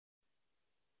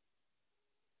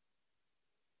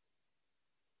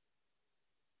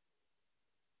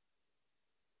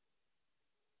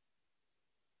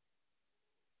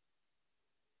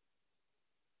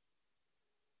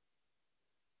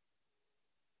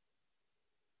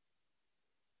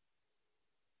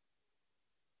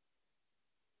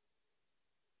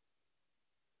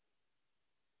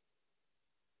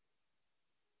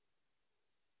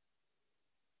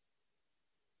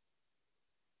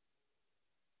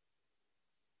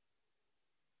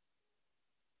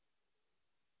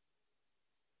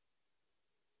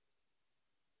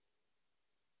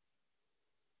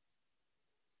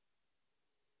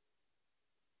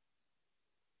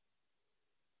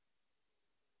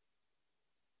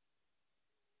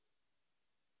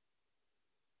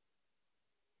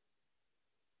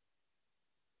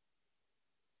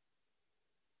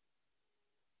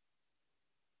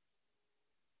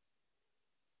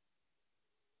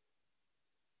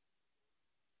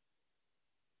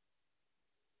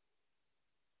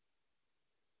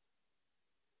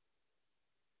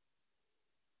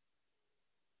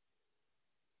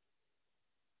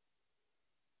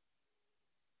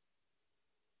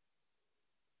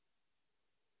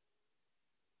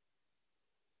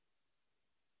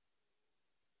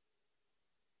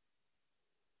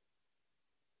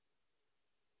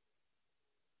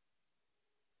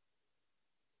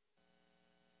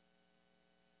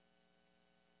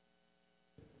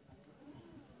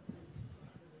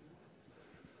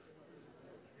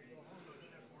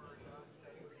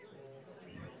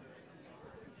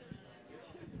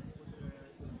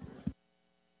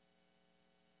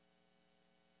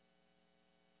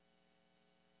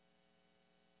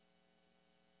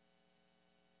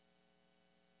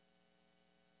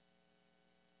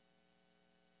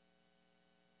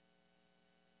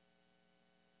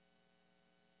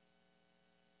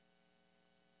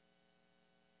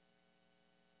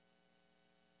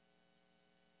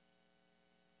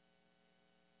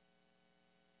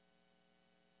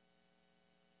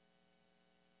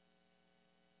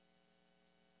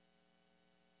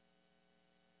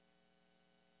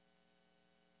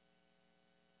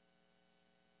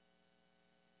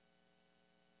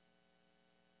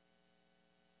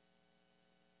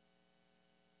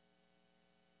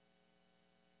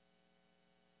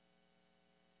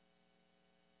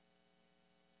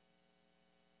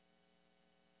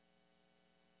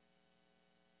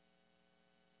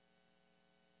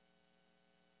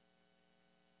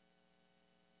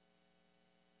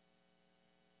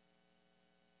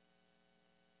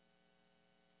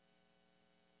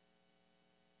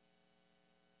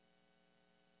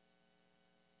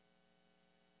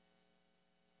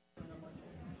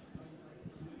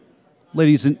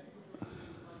Ladies and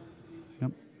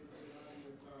yep.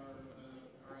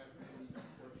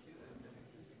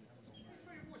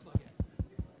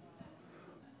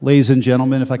 Ladies and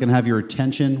gentlemen, if I can have your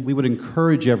attention, we would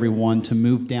encourage everyone to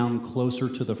move down closer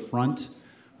to the front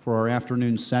for our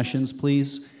afternoon sessions,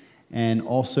 please, and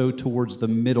also towards the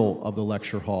middle of the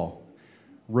lecture hall.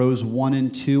 Rows 1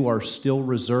 and 2 are still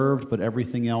reserved, but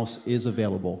everything else is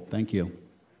available. Thank you.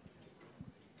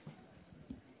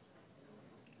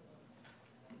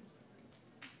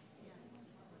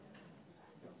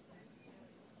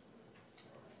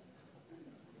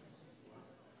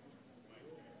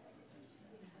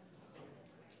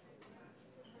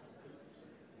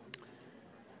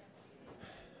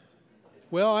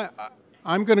 Well,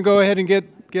 I'm going to go ahead and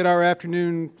get our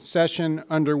afternoon session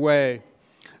underway.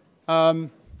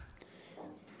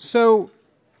 So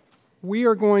we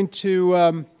are going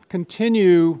to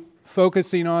continue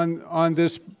focusing on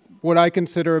this, what I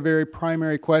consider a very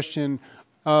primary question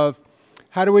of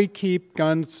how do we keep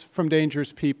guns from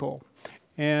dangerous people?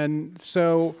 And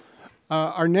so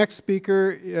our next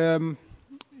speaker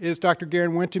is Dr.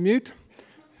 Garen Wintemute,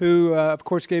 who, of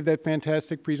course, gave that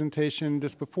fantastic presentation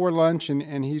just before lunch,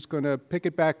 and he's going to pick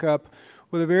it back up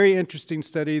with a very interesting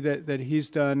study that he's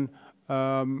done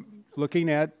looking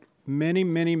at many,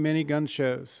 many, many gun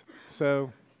shows.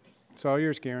 So it's all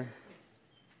yours, Garen.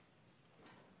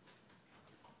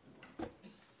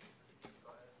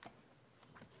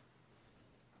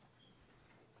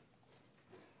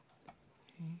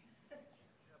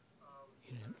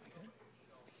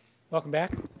 Welcome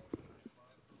back.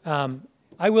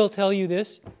 I will tell you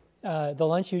this, the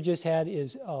lunch you just had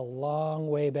is a long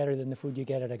way better than the food you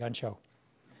get at a gun show.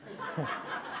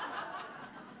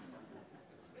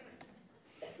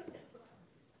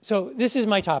 So this is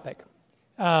my topic,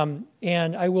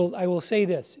 and I will say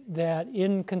this, that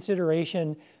in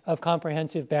consideration of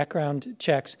comprehensive background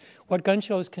checks, what gun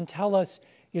shows can tell us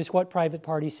is what private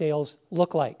party sales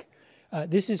look like.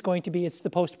 This is going to be, it's the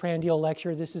postprandial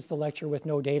lecture. This is the lecture with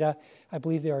no data. I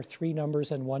believe there are 3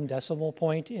 numbers and 1 decimal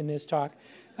point in this talk.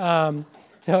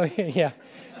 So yeah,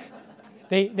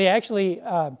 they actually,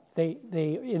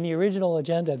 in the original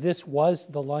agenda, this was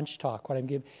the lunch talk, what I'm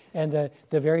giving, and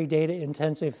the very data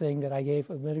intensive thing that I gave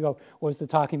a minute ago was the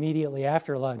talk immediately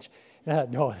after lunch.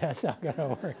 No, that's not going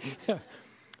to work.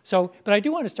 So, but I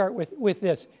do want to start with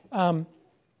this.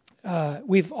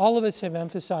 All of us have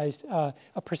emphasized a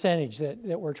percentage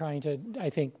that we're trying to, I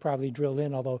think, probably drill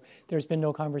in, although there's been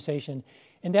no conversation.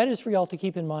 And that is for y'all to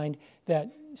keep in mind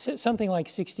that something like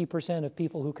 60% of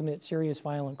people who commit serious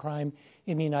violent crime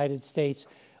in the United States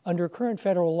under current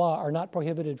federal law are not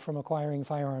prohibited from acquiring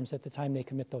firearms at the time they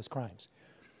commit those crimes.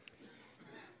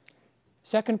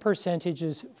 Second percentage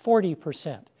is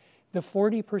 40%. The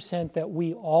 40% that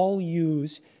we all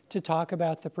use to talk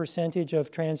about the percentage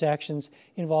of transactions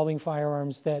involving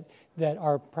firearms that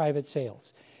are private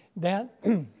sales. That,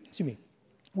 excuse me,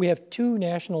 we have 2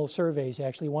 national surveys,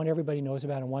 actually, one everybody knows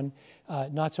about and one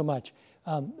not so much.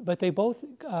 But they both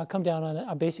come down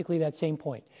on basically that same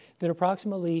point, that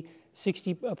approximately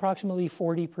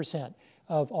 40%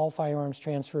 of all firearms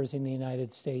transfers in the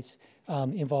United States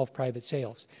involve private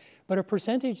sales. But a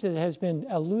percentage that has been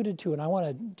alluded to, and I want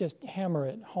to just hammer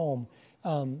it home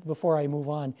before I move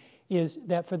on, is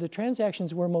that for the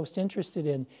transactions we're most interested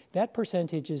in, that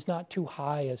percentage is not too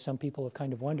high, as some people have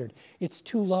kind of wondered. It's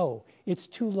too low. It's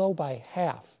too low by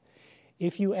half.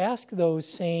 If you ask those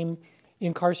same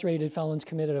incarcerated felons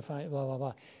committed a blah, blah,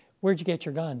 blah, where'd you get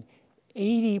your gun?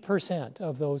 80%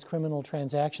 of those criminal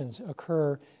transactions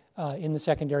occur in the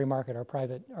secondary market, our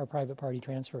private party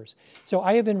transfers. So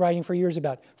I have been writing for years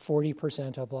about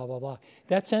 40% of blah, blah, blah.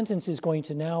 That sentence is going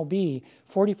to now be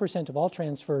 40% of all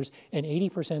transfers and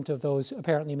 80% of those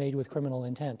apparently made with criminal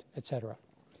intent, et cetera.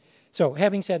 So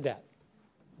having said that,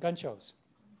 gun shows.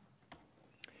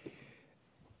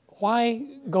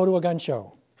 Why go to a gun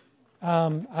show?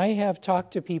 I have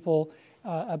talked to people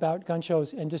about gun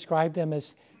shows and described them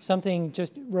as something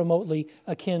just remotely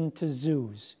akin to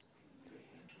zoos.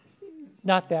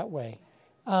 Not that way.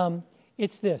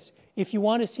 It's this. If you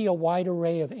want to see a wide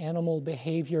array of animal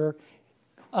behavior,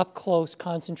 up close,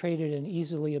 concentrated, and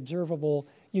easily observable,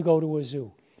 you go to a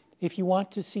zoo. If you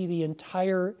want to see the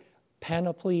entire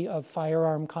panoply of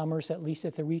firearm commerce, at least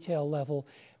at the retail level,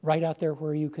 right out there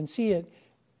where you can see it,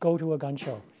 go to a gun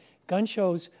show. Gun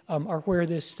shows are where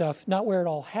this stuff, not where it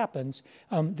all happens,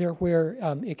 they're where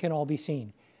it can all be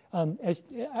seen.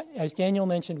 As Daniel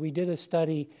mentioned, we did a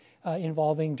study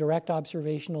involving direct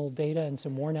observational data and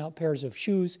some worn out pairs of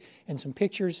shoes and some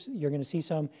pictures. You're going to see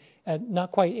some at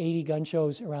not quite 80 gun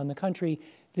shows around the country.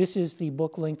 This is the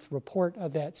book-length report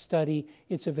of that study.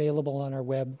 It's available on our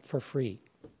website for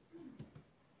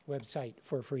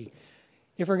free.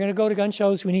 If we're going to go to gun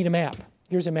shows, we need a map.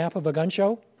 Here's a map of a gun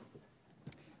show.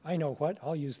 I know what,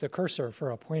 I'll use the cursor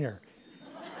for a pointer.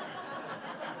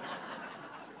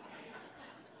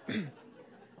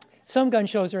 Some gun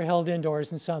shows are held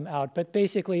indoors and some out, but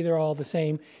basically they're all the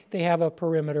same. They have a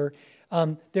perimeter.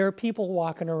 There are people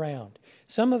walking around.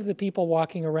 Some of the people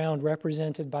walking around,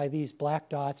 represented by these black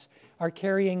dots, are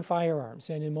carrying firearms,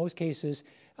 and in most cases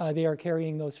they are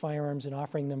carrying those firearms and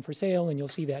offering them for sale, and you'll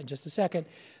see that in just a second.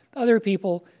 Other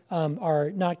people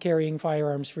are not carrying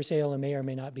firearms for sale and may or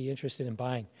may not be interested in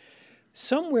buying.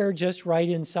 Somewhere just right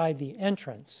inside the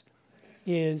entrance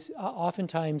is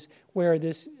oftentimes where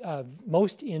this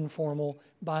most informal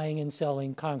buying and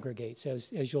selling congregates, as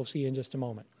you'll see in just a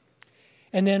moment.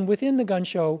 And then within the gun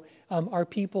show are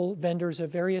people, vendors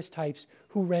of various types,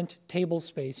 who rent table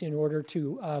space in order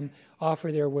to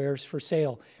offer their wares for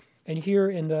sale. And here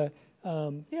in the,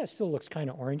 it still looks kind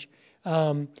of orange,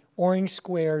 orange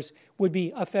squares would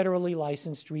be a federally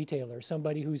licensed retailer,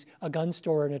 somebody who's a gun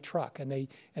store and a truck, and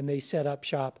they set up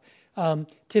shop.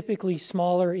 Typically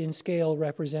smaller in scale,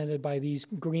 represented by these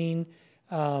green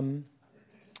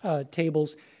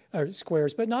tables or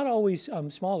squares, but not always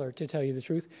smaller, to tell you the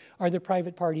truth, are the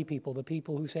private party people, the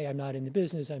people who say, I'm not in the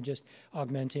business, I'm just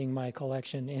augmenting my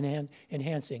collection.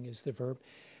 Enhancing is the verb.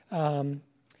 And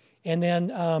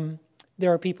then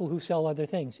there are people who sell other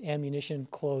things: ammunition,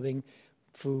 clothing,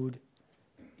 food.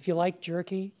 If you like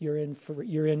jerky, you're in.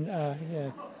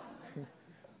 Yeah.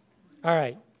 All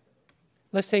right,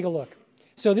 let's take a look.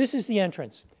 So this is the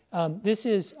entrance. This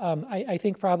is, I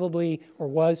think, probably, or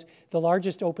was, the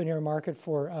largest open-air market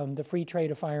for the free trade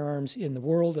of firearms in the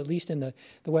world, at least in the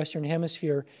Western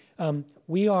Hemisphere.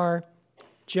 We are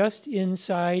just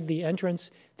inside the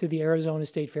entrance to the Arizona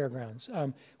State Fairgrounds,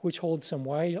 which holds some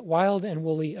wild and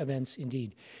woolly events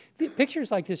indeed. The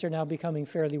pictures like this are now becoming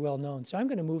fairly well known, so I'm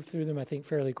going to move through them, I think,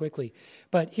 fairly quickly.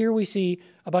 But here we see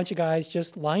a bunch of guys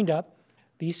just lined up.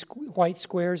 These white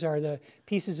squares are the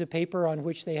pieces of paper on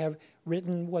which they have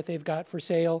written what they've got for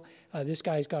sale. This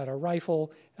guy's got a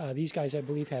rifle. These guys, I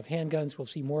believe, have handguns. We'll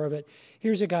see more of it.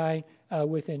 Here's a guy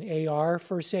with an AR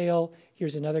for sale.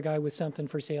 Here's another guy with something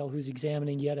for sale who's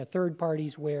examining yet a third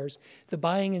party's wares. The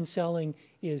buying and selling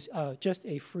is just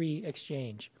a free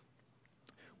exchange.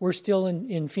 We're still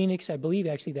in Phoenix, I believe,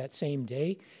 actually that same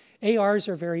day. ARs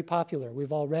are very popular.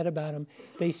 We've all read about them.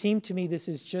 They seem to me, this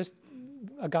is just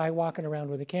a guy walking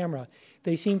around with a camera.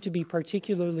 They seem to be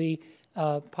particularly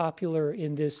popular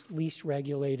in this least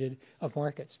regulated of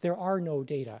markets. There are no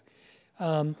data.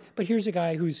 But here's a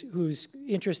guy who's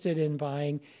interested in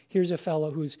buying. Here's a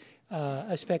fellow who's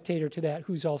a spectator to that,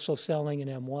 who's also selling an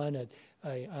M1,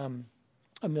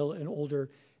 an older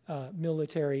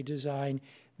military design.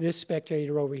 This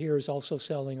spectator over here is also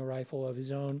selling a rifle of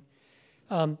his own.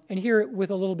 And here, with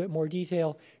a little bit more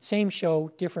detail, same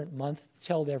show, different month. It's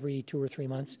held every 2 or 3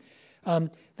 months.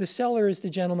 The seller is the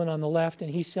gentleman on the left, and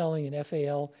he's selling an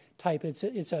FAL type. It's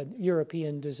a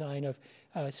European design of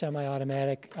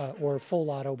semi-automatic or full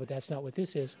auto, but that's not what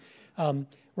this is,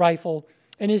 rifle.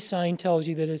 And his sign tells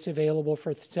you that it's available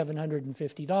for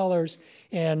 $750,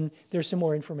 and there's some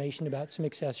more information about some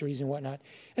accessories and whatnot.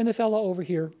 And the fellow over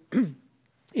here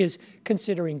is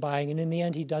considering buying, and in the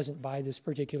end he doesn't buy this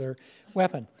particular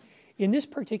weapon. In this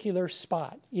particular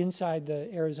spot inside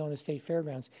the Arizona State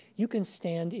Fairgrounds, you can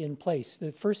stand in place.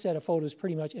 The first set of photos,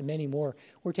 pretty much, and many more,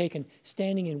 were taken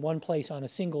standing in one place on a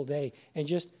single day and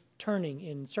just turning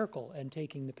in circle and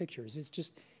taking the pictures. It's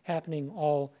just happening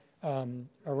all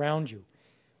around you.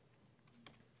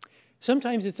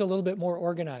 Sometimes it's a little bit more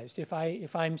organized. If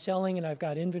I'm selling and I've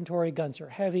got inventory, guns are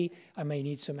heavy, I may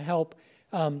need some help.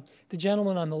 The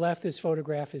gentleman on the left, this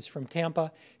photograph is from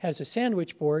Tampa, has a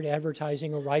sandwich board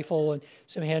advertising a rifle and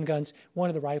some handguns. One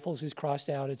of the rifles is crossed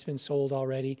out. It's been sold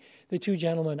already. The two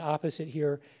gentlemen opposite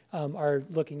here are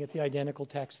looking at the identical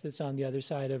text that's on the other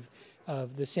side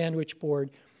of the sandwich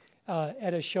board.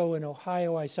 At a show in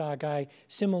Ohio, I saw a guy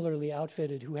similarly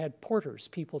outfitted who had porters,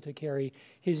 people to carry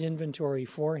his inventory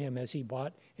for him as he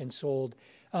bought and sold.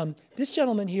 This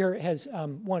gentleman here has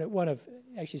one of,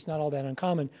 actually it's not all that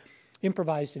uncommon,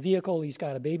 improvised a vehicle. He's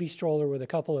got a baby stroller with a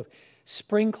couple of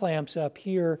spring clamps up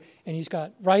here, and he's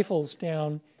got rifles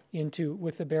down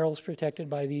with the barrels protected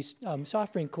by these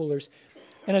soft drink coolers.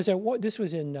 And as this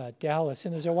was in Dallas,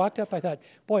 and as I walked up, I thought,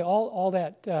 boy, all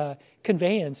that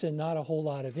conveyance and not a whole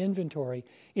lot of inventory.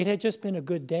 It had just been a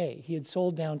good day. He had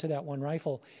sold down to that one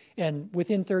rifle, and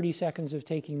within 30 seconds of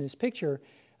taking this picture,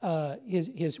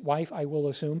 his wife, I will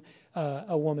assume,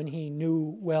 a woman he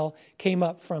knew well, came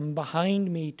up from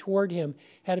behind me toward him,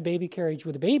 had a baby carriage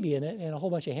with a baby in it and a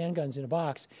whole bunch of handguns in a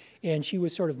box, and she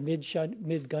was sort of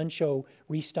mid-gun show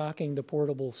restocking the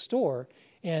portable store,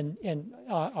 and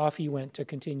off he went to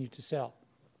continue to sell.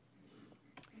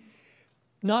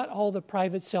 Not all the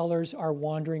private sellers are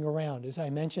wandering around. As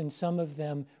I mentioned, some of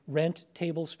them rent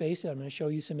table space. I'm going to show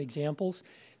you some examples.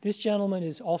 This gentleman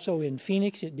is also in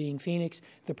Phoenix. It being Phoenix,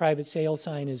 the private sale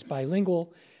sign is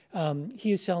bilingual.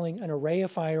 He is selling an array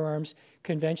of firearms,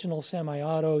 conventional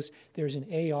semi-autos. There's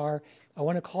an AR. I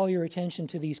want to call your attention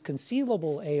to these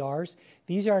concealable ARs.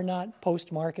 These are not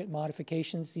post-market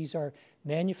modifications. These are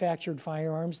manufactured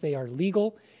firearms. They are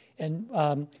legal. And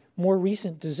more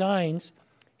recent designs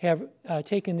have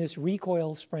taken this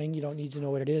recoil spring. You don't need to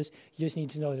know what it is. You just need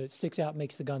to know that it sticks out,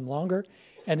 makes the gun longer.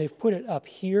 And they've put it up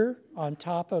here on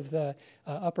top of the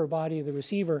upper body of the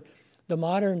receiver. The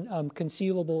modern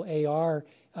concealable AR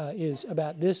is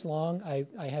about this long.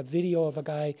 I have video of a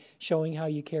guy showing how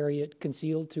you carry it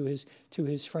concealed to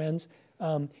his friends.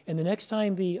 And the next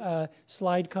time the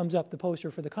slide comes up, the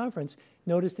poster for the conference,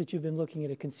 notice that you've been looking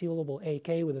at a concealable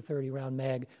AK with a 30-round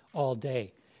mag all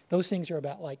day. Those things are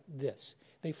about like this.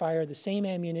 They fire the same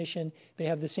ammunition. They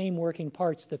have the same working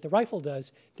parts that the rifle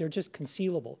does. They're just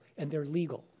concealable, and they're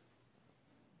legal.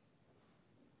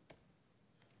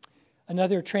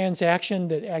 Another transaction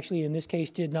that actually in this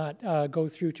case did not go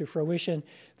through to fruition.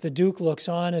 The Duke looks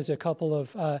on as a couple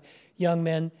of young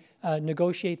men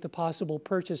negotiate the possible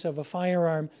purchase of a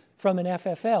firearm from an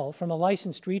FFL, from a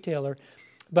licensed retailer,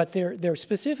 but they're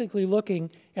specifically looking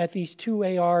at these two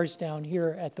ARs down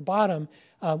here at the bottom,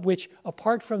 which,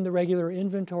 apart from the regular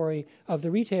inventory of the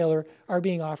retailer, are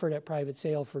being offered at private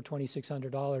sale for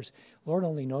 $2,600. Lord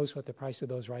only knows what the price of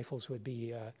those rifles would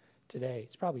be today.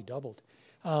 It's probably doubled.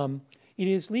 It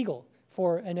is legal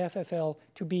for an FFL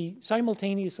to be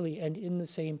simultaneously and in the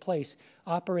same place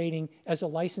operating as a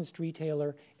licensed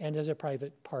retailer and as a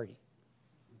private party.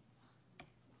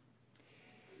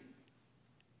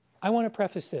 I want to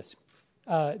preface this,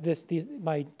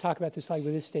 my talk about this slide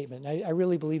with this statement. I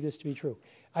really believe this to be true.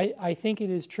 I think it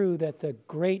is true that the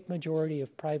great majority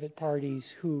of private parties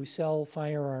who sell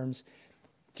firearms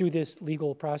through this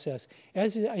legal process,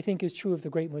 as I think is true of the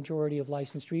great majority of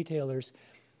licensed retailers,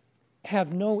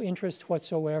 have no interest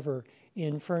whatsoever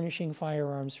in furnishing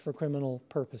firearms for criminal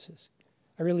purposes.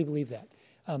 I really believe that.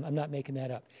 I'm not making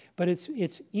that up. But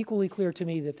it's equally clear to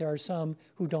me that there are some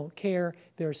who don't care.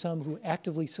 There are some who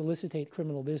actively solicitate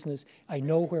criminal business. I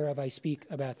know whereof I speak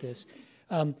about this.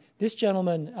 This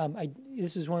gentleman,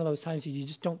 this is one of those times that you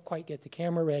just don't quite get the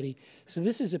camera ready. So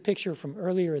this is a picture from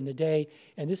earlier in the day,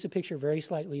 and this is a picture very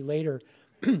slightly later.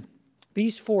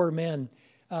 These four men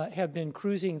have been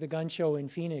cruising the gun show in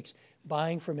Phoenix,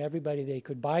 buying from everybody they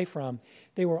could buy from.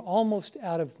 They were almost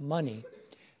out of money.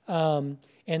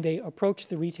 And they approached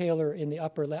the retailer in the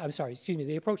upper left, I'm sorry, excuse me,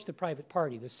 they approached the private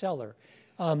party, the seller,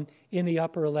 in the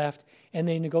upper left, and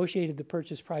they negotiated the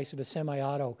purchase price of a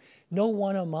semi-auto. No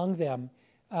one among them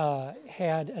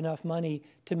had enough money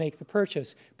to make the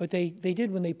purchase, but they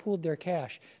did when they pooled their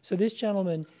cash. So this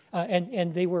gentleman,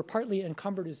 and they were partly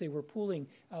encumbered as they were pooling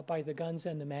by the guns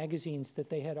and the magazines that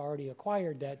they had already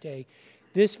acquired that day.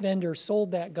 This vendor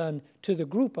sold that gun to the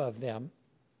group of them.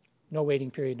 No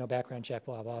waiting period, no background check,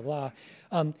 blah, blah, blah.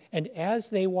 And as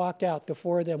they walked out, the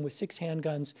four of them with 6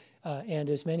 handguns and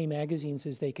as many magazines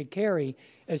as they could carry,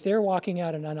 as they're walking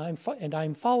out and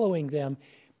I'm following them,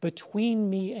 between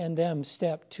me and them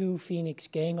stepped 2 Phoenix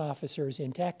gang officers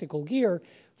in tactical gear,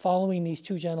 following these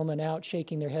 2 gentlemen out,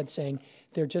 shaking their heads, saying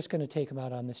they're just going to take them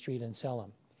out on the street and sell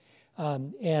them.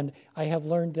 And I have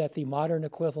learned that the modern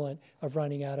equivalent of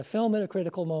running out of film at a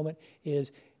critical moment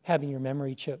is having your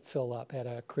memory chip fill up at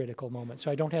a critical moment.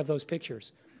 So I don't have those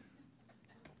pictures.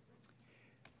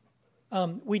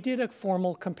 We did a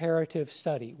formal comparative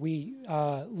study. We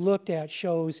looked at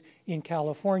shows in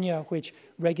California, which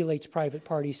regulates private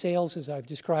party sales, as I've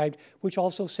described, which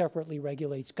also separately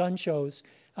regulates gun shows,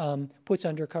 puts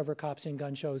undercover cops in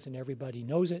gun shows, and everybody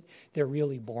knows it. They're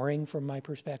really boring from my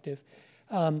perspective.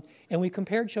 And we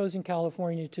compared shows in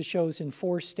California to shows in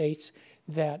 4 states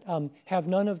that have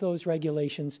none of those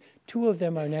regulations. 2 of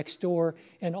them are next door,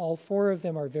 and all 4 of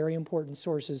them are very important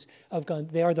sources of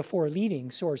guns. They are the 4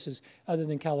 leading sources, other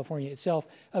than California itself,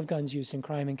 of guns used in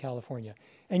crime in California.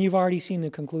 And you've already seen the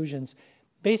conclusions.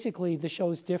 Basically, the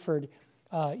shows differed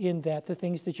in that the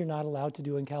things that you're not allowed to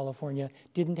do in California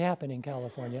didn't happen in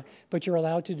California, but you're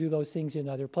allowed to do those things in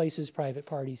other places, private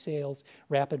party sales,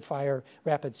 rapid fire,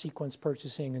 rapid sequence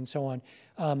purchasing, and so on.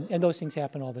 And those things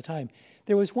happen all the time.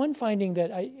 There was one finding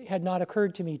that had not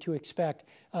occurred to me to expect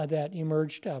that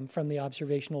emerged from the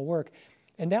observational work.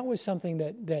 And that was something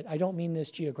that I don't mean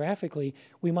this geographically,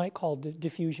 we might call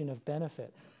diffusion of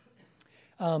benefit.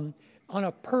 On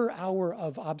a per hour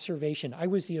of observation, I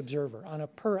was the observer, on a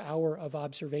per hour of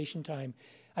observation time,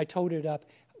 I totaled up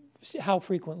how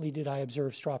frequently did I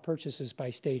observe straw purchases by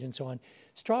state and so on.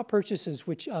 Straw purchases,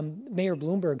 which Mayor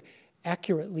Bloomberg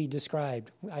accurately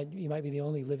described, you might be the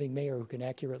only living mayor who can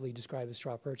accurately describe a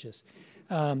straw purchase.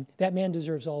 That man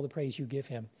deserves all the praise you give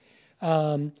him.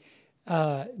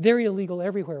 They're illegal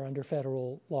everywhere under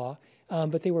federal law,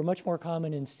 but they were much more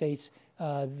common in states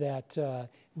that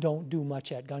don't do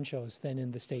much at gun shows than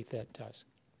in the state that does.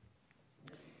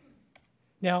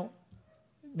 Now,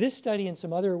 this study and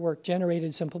some other work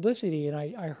generated some publicity, and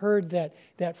I heard that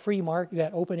that free market,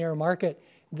 that open air market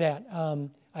that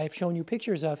I have shown you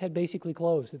pictures of had basically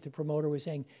closed, that the promoter was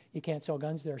saying you can't sell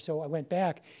guns there. So I went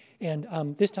back, and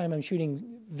this time I'm shooting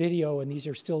video, and these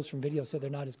are stills from video, so they're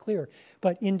not as clear.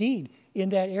 But indeed, in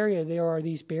that area, there are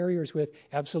these barriers with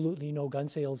absolutely no gun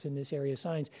sales in this area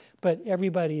signs, but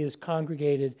everybody is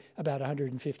congregated about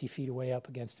 150 feet away up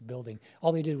against a building.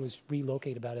 All they did was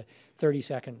relocate about a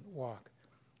 30-second walk.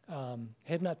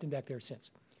 Have not been back there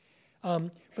since.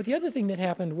 But the other thing that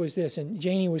happened was this, and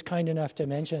Janie was kind enough to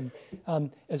mention,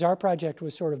 as our project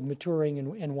was sort of maturing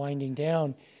and winding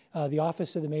down, the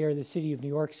Office of the Mayor of the City of New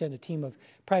York sent a team of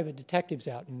private detectives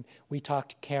out, and we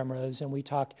talked cameras, and we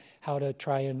talked how to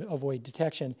try and avoid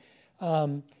detection,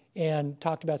 and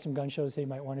talked about some gun shows they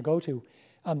might want to go to.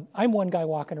 I'm one guy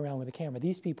walking around with a camera.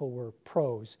 These people were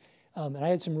pros. And I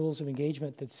had some rules of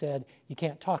engagement that said you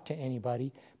can't talk to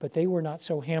anybody, but they were not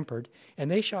so hampered, and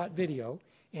they shot video,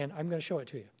 and I'm going to show it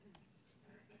to you.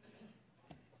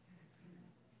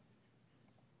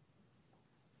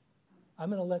 I'm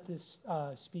going to let this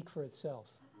speak for itself.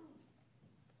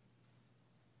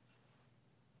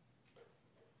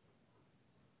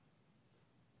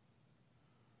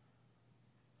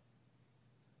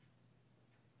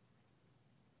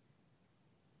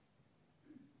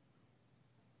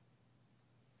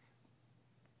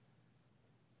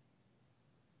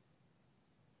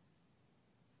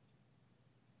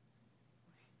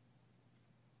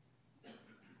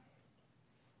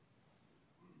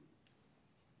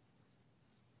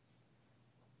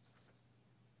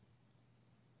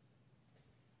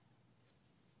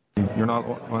 You're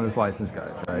not one of those licensed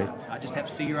guys, right? I just have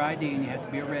to see your ID, and you have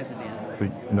to be a resident.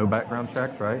 So no background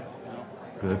checks, right?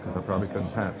 Good, because I probably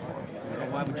couldn't pass one.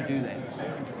 So why would you do that?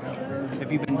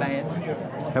 Have you been bad?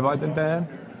 Have I been bad?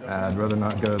 I'd rather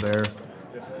not go there.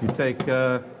 You take,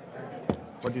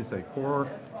 what'd you say,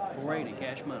 480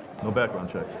 cash money. no background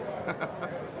check.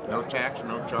 No tax,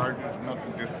 no charges,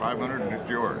 nothing, just 500 and it's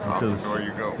yours. Off the door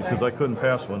you go. Because I couldn't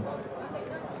pass one.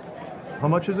 How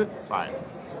much is it? 5.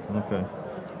 Okay.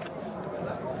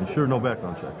 You sure no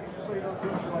background check?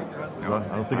 No,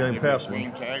 I don't think I can pass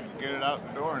green one. tag, get it out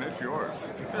the door and it's yours.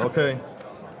 Okay.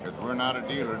 Because we're not a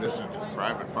dealer, this is a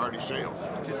private party sale.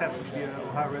 Just have to be a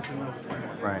Ohio resident of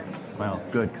 21. Right. Well,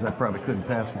 good, because I probably couldn't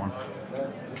pass one.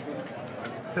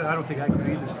 I don't think I could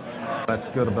either.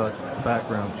 That's good about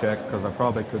background check, because I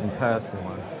probably couldn't pass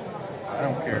one. I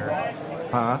don't care.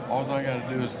 Huh? All I got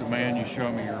to do is demand you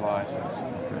show me your license.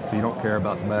 So you don't care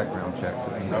about the background check,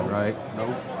 Nope. right? Nope.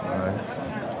 All right.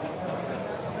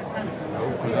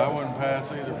 Because I wouldn't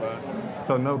pass either, bud.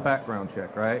 So no background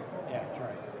check, right? Yeah, that's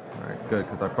right. All right, good,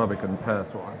 because I probably couldn't pass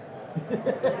one.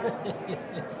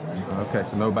 Okay,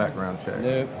 so no background check.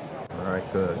 Nope. All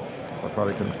right, good. I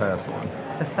probably couldn't pass one.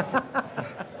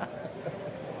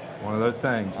 One of those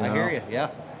things, you know? I hear you,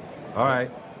 yeah. All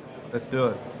right, let's do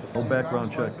it. No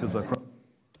background check, because I probably...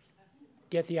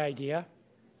 Get the idea?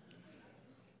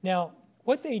 Now,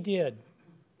 what they did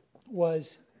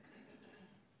was,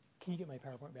 can you get my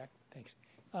PowerPoint back? Thanks.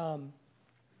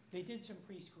 They did some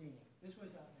pre-screening. This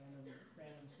was not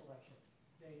random selection.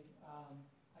 They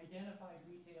identified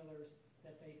retailers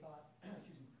that they thought,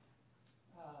 excuse me,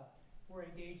 were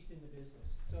engaged in the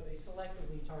business. So they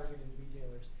selectively targeted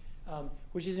retailers,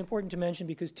 which is important to mention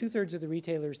because 2/3 of the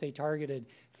retailers they targeted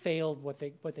failed what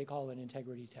they call an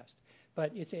integrity test.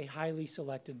 But it's a highly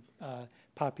selected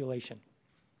population.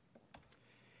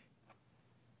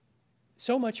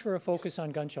 So much for a focus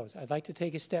on gun shows. I'd like to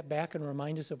take a step back and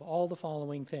remind us of all the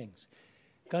following things.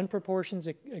 Gun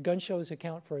shows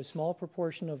account for a small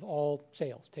proportion of all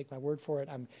sales. Take my word for it.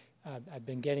 I've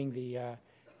been getting the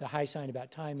high sign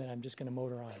about time, and I'm just going to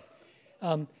motor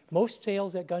Most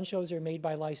sales at gun shows are made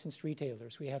by licensed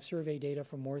retailers. We have survey data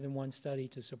from more than one study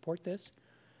to support this.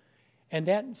 And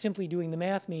that, simply doing the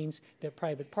math, means that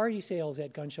private party sales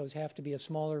at gun shows have to be a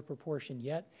smaller proportion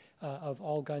yet of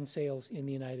all gun sales in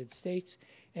the United States.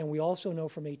 And we also know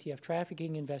from ATF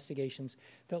trafficking investigations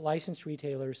that licensed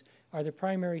retailers are the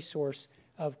primary source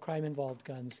of crime-involved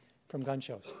guns from gun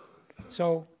shows.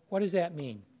 So what does that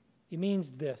mean? It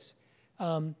means this.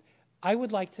 I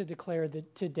would like to declare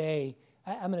that today,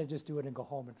 I'm going to just do it and go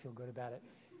home and feel good about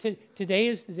it. Today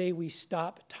is the day we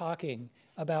stop talking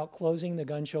about closing the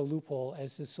gun show loophole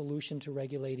as the solution to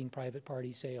regulating private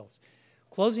party sales.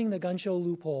 Closing the gun show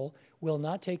loophole will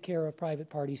not take care of private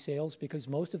party sales because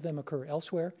most of them occur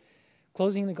elsewhere.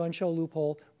 Closing the gun show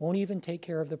loophole won't even take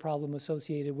care of the problem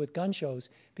associated with gun shows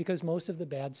because most of the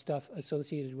bad stuff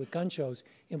associated with gun shows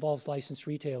involves licensed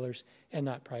retailers and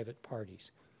not private parties.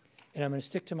 And I'm going to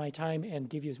stick to my time and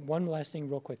give you one last thing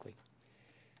real quickly.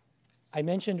 I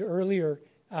mentioned earlier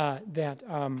that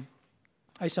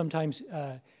I sometimes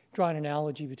draw an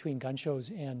analogy between gun shows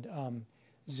and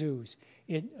zoos.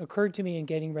 It occurred to me in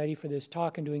getting ready for this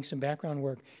talk and doing some background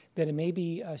work that it may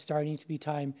be starting to be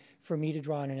time for me to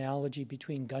draw an analogy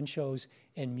between gun shows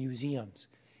and museums.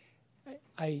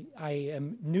 I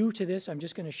am new to this. I'm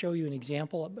just going to show you an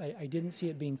example. I didn't see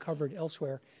it being covered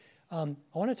elsewhere. I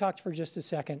want to talk for just a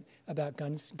second about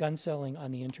gun selling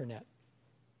on the internet.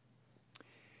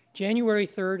 January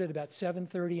 3rd at about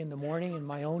 7:30 in the morning in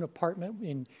my own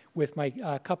apartment with my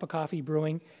cup of coffee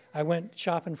brewing, I went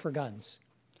shopping for guns.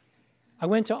 I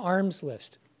went to Arms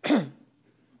List,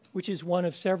 which is one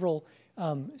of several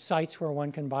sites where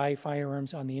one can buy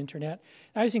firearms on the internet.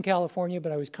 I was in California,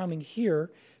 but I was coming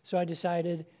here, so I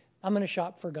decided I'm going to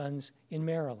shop for guns in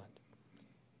Maryland.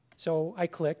 So I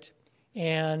clicked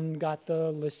and got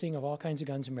the listing of all kinds of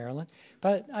guns in Maryland.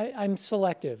 But I'm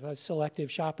selective, a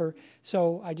selective shopper,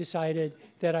 so I decided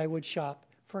that I would shop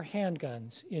for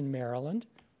handguns in Maryland.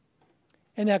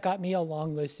 And that got me a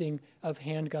long listing of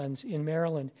handguns in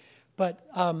Maryland. But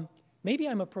maybe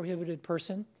I'm a prohibited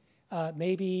person.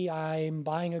 Maybe I'm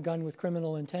buying a gun with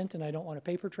criminal intent and I don't want a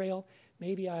paper trail.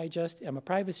 Maybe I just am a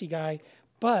privacy guy.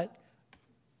 But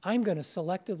I'm going to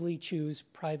selectively choose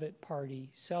private party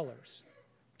sellers,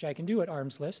 which I can do at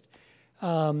Arms List.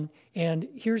 And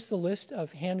here's the list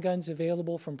of handguns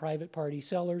available from private party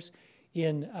sellers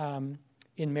in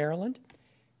Maryland.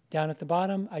 Down at the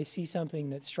bottom, I see something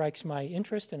that strikes my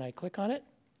interest, and I click on it.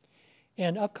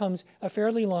 And up comes a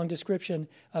fairly long description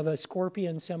of a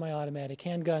Scorpion semi-automatic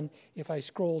handgun. If I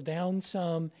scroll down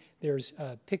some, there's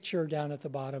a picture down at the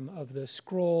bottom of the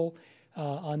scroll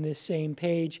on this same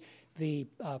page. The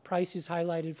price is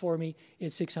highlighted for me.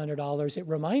 It's $600. It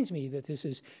reminds me that this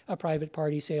is a private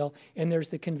party sale, and there's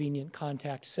the convenient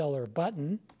contact seller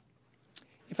button.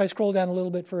 If I scroll down a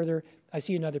little bit further, I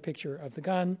see another picture of the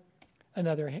gun,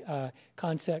 another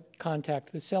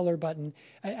contact the seller button,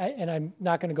 and I'm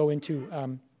not going to go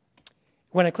into,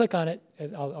 when I click on it,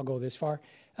 I'll go this far,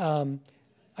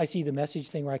 I see the message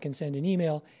thing where I can send an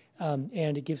email,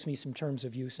 and it gives me some terms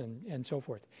of use and so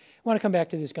forth. I want to come back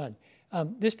to this gun.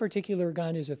 This particular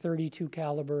gun is a .32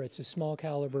 caliber. It's a small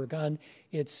caliber gun.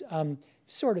 It's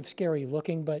sort of scary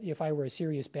looking, but if I were a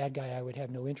serious bad guy, I would have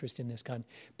no interest in this gun.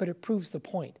 But it proves the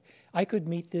point. I could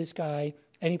meet this guy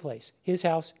any place, his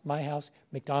house, my house,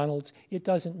 McDonald's. It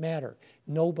doesn't matter.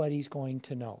 Nobody's going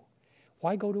to know.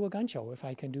 Why go to a gun show if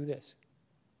I can do this?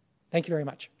 Thank you very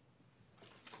much.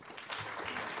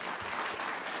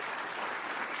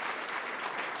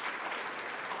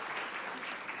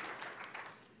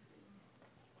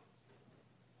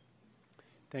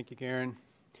 Thank you, Garen.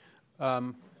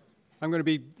 I'm going to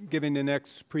be giving the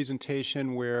next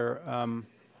presentation where I'm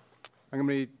going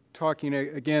to be talking,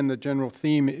 again, the general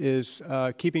theme is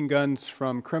keeping guns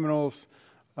from criminals,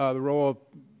 the role of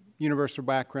universal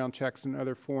background checks and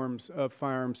other forms of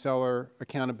firearm seller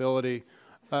accountability.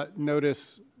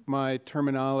 Notice my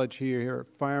terminology here,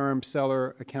 firearm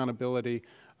seller accountability.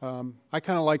 I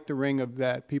kind of like the ring of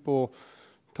that. People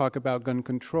talk about gun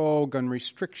control, gun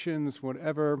restrictions,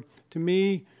 whatever. To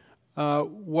me,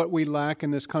 what we lack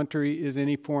in this country is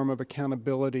any form of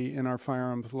accountability in our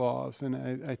firearms laws.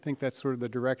 And I think that's sort of the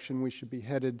direction we should be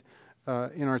headed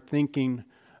in our thinking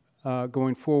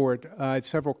going forward. I had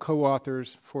several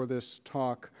co-authors for this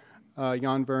talk,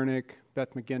 Jon Vernick,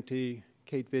 Beth McGinty,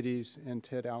 Kate Vittes, and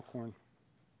Ted Alcorn.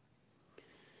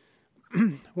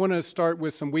 I want to start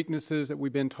with some weaknesses that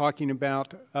we've been talking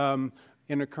about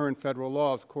in the current federal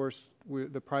laws. Of course,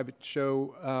 the private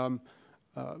show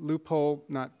loophole,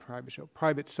 not private show,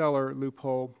 private seller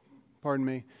loophole, pardon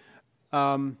me.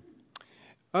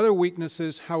 Other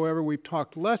weaknesses, however, we've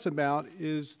talked less about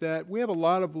is that we have a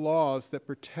lot of laws that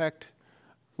protect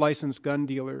licensed gun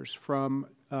dealers from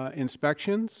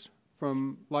inspections,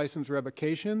 from license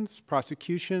revocations,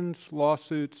 prosecutions,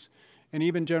 lawsuits, and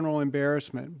even general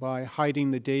embarrassment by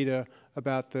hiding the data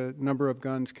about the number of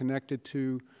guns connected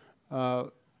to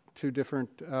different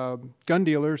gun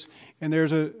dealers. And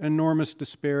there's an enormous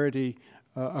disparity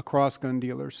across gun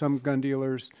dealers. Some gun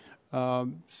dealers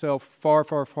sell far,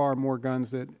 far, far more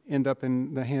guns that end up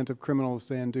in the hands of criminals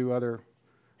than do other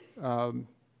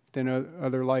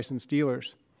licensed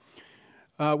dealers.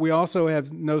 We also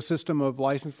have no system of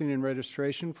licensing and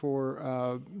registration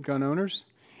for gun owners.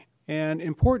 And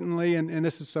importantly, and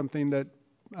this is something that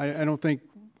I don't think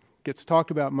gets talked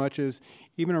about much, is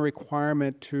even a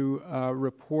requirement to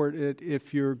report it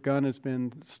if your gun has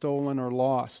been stolen or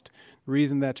lost. The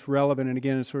reason that's relevant, and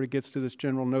again, it sort of gets to this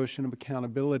general notion of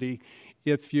accountability,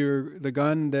 if the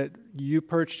gun that you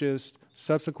purchased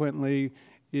subsequently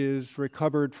is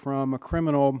recovered from a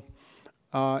criminal,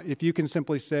 if you can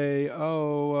simply say,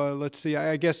 oh, let's see,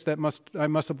 I guess I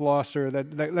must have lost her,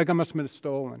 that gun must have been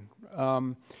stolen.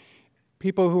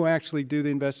 People who actually do the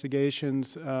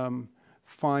investigations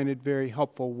find it very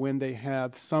helpful when they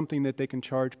have something that they can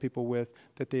charge people with,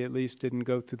 that they at least didn't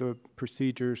go through the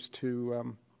procedures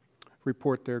to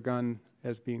report their gun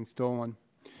as being stolen.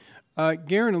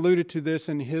 Garen alluded to this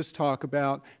in his talk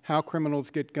about how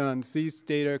criminals get guns. These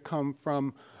data come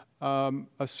from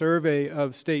a survey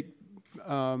of state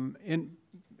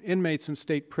inmates in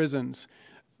state prisons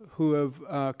who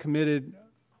have committed,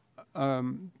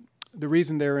 the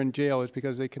reason they're in jail is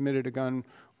because they committed a gun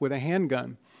with a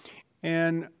handgun.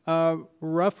 And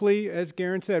roughly, as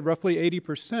Garen said, roughly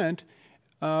 80%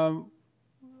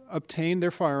 obtained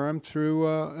their firearm through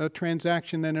a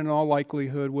transaction that in all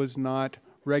likelihood was not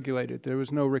regulated. There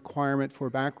was no requirement for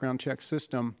a background check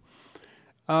system.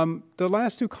 The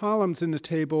last two columns in the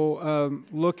table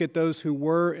look at those who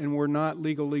were and were not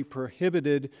legally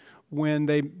prohibited when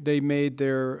they made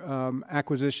their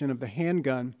acquisition of the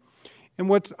handgun. And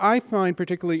what I find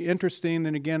particularly interesting,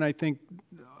 and again I think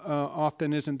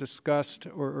often isn't discussed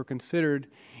or considered,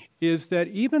 is that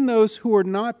even those who are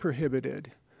not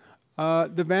prohibited,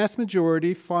 the vast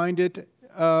majority find it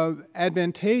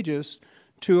advantageous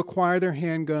to acquire their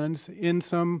handguns in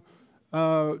some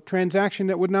transaction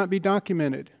that would not be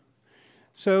documented.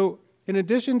 So in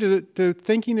addition to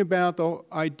thinking about the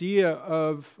idea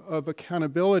of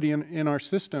accountability in our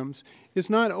systems, is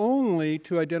not only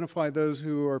to identify those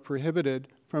who are prohibited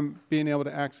from being able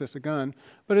to access a gun,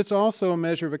 but it's also a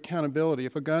measure of accountability.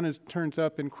 If a gun turns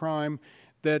up in crime,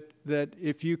 that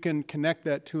if you can connect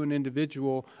that to an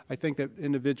individual, I think that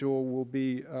individual will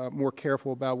be more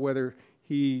careful about whether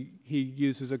he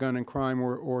uses a gun in crime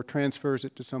or transfers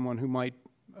it to someone who might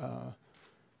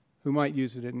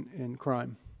use it in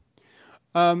crime.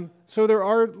 So there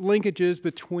are linkages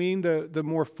between the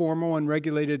more formal and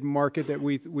regulated market that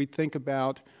we think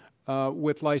about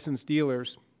with licensed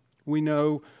dealers. We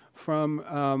know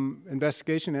from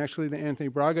investigation, actually, that Anthony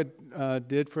Braga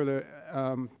did for the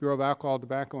Bureau of Alcohol,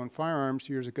 Tobacco, and Firearms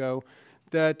years ago,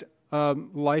 that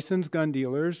licensed gun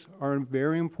dealers are a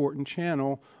very important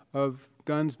channel of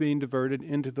guns being diverted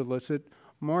into the illicit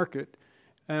market.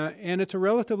 And it's a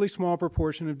relatively small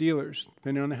proportion of dealers.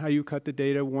 Depending on how you cut the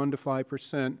data, 1 to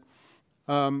 5%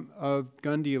 of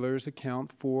gun dealers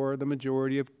account for the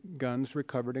majority of guns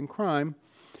recovered in crime.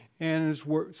 And as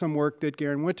some work that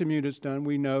Garen Wintemute has done,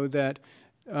 we know that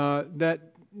that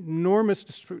enormous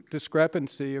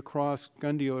discrepancy across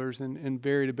gun dealers and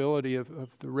variability of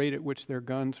the rate at which their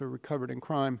guns are recovered in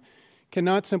crime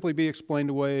cannot simply be explained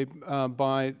away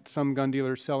by some gun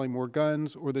dealers selling more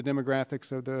guns or the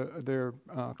demographics of their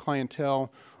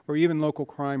clientele or even local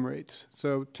crime rates.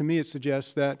 So to me it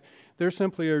suggests that there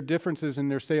simply are differences in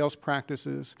their sales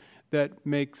practices that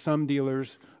make some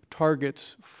dealers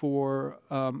targets for,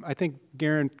 I think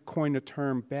Garen coined a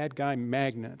term, bad guy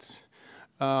magnets.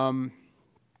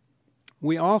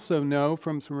 We also know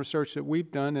from some research that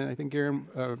we've done, and I think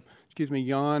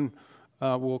Jon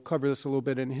will cover this a little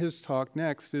bit in his talk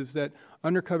next, is that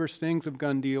undercover stings of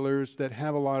gun dealers that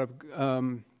have a lot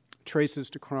of traces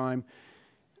to crime,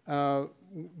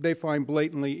 they find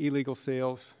blatantly illegal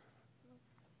sales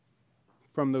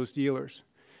from those dealers.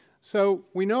 So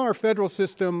we know our federal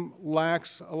system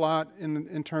lacks a lot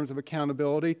in terms of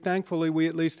accountability. Thankfully, we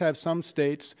at least have some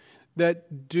states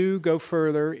that do go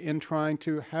further in trying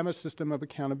to have a system of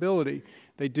accountability.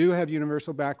 They do have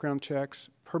universal background checks,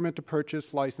 permit to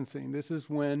purchase licensing. This is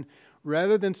when,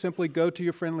 rather than simply go to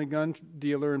your friendly gun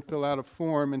dealer and fill out a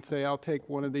form and say, I'll take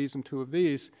one of these and two of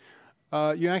these,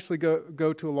 you actually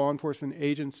go to a law enforcement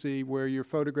agency where you're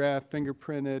photographed,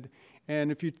 fingerprinted,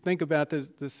 and if you think about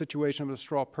the situation of a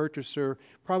straw purchaser,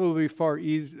 probably far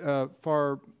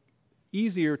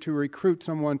easier to recruit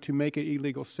someone to make an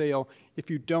illegal sale if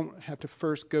you don't have to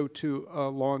first go to a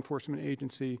law enforcement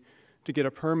agency to get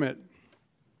a permit.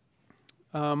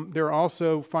 There are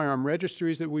also firearm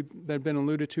registries that have been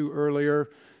alluded to earlier,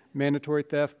 mandatory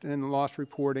theft and loss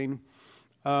reporting.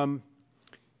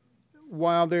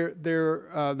 While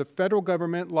the federal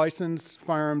government licensed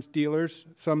firearms dealers,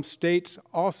 some states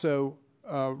also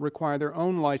require their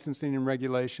own licensing and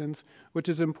regulations, which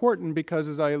is important because,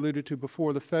 as I alluded to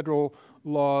before, the federal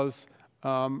laws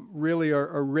really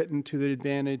are written to the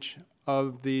advantage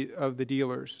of the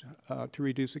dealers to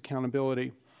reduce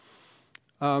accountability.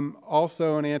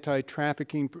 Also, an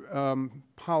anti-trafficking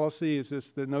policy is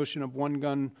the notion of 1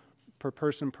 gun per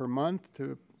person per month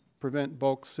to prevent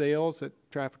bulk sales that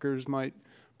traffickers might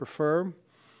prefer.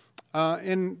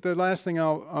 And the last thing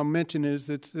I'll mention is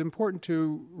it's important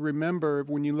to remember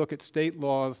when you look at state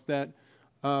laws that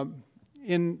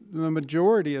in the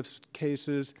majority of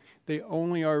cases, they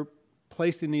only are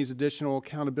placing these additional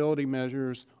accountability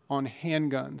measures on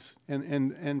handguns.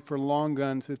 And for long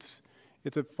guns,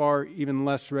 it's a far even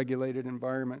less regulated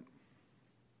environment.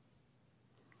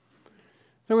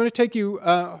 So I'm going to take you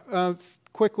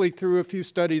quickly through a few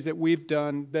studies that we've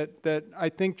done that I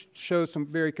think show some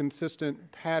very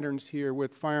consistent patterns here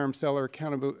with firearm seller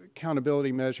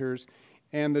accountability measures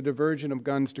and the diversion of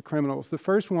guns to criminals. The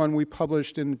first one we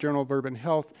published in the Journal of Urban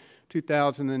Health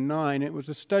 2009. It was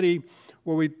a study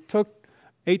where we took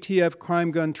ATF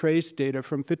crime gun trace data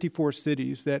from 54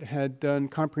 cities that had done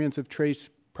comprehensive trace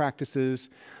practices,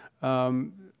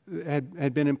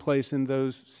 had been in place in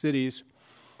those cities.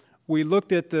 We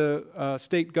looked at the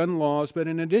state gun laws, but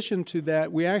in addition to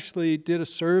that, we actually did a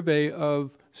survey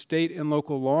of state and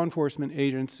local law enforcement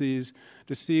agencies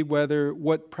to see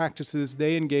what practices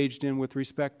they engaged in with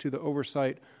respect to the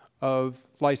oversight of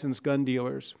licensed gun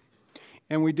dealers.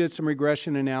 And we did some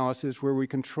regression analysis where we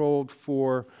controlled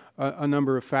for a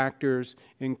number of factors,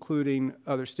 including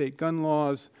other state gun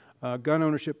laws, gun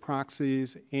ownership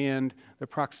proxies, and the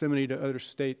proximity to other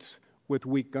states with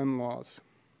weak gun laws.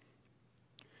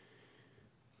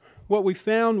 What we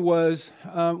found was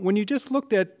when you just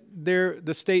looked at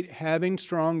the state having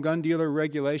strong gun dealer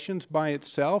regulations by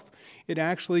itself, it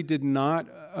actually did not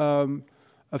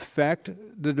affect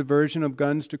the diversion of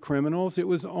guns to criminals. It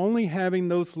was only having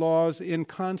those laws in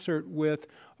concert with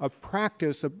a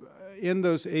practice in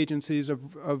those agencies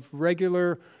of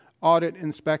regular audit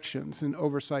inspections and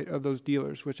oversight of those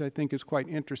dealers, which I think is quite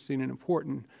interesting and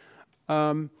important.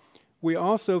 We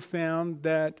also found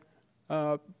that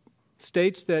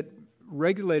states that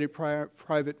regulated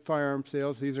private firearm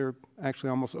sales, these are actually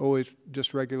almost always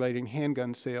just regulating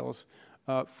handgun sales,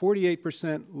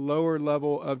 48% lower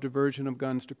level of diversion of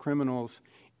guns to criminals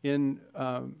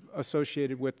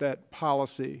associated with that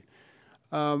policy.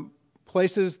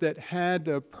 Places that had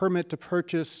a permit to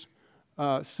purchase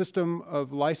system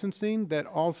of licensing that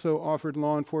also offered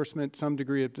law enforcement some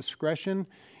degree of discretion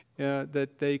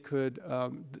that they could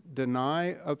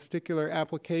deny a particular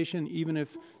application even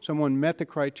if someone met the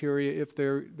criteria if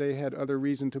they had other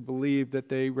reason to believe that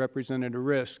they represented a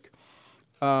risk.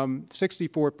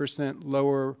 64%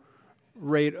 lower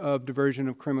rate of diversion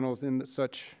of criminals in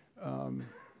such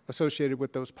associated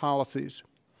with those policies.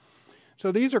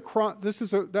 So these are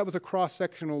that was a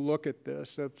cross-sectional look at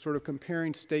this, of sort of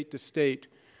comparing state to state.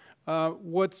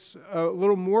 What's a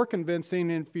little more convincing,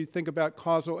 if you think about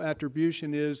causal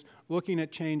attribution, is looking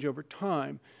at change over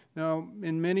time. Now,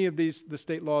 in many of the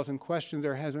state laws in question,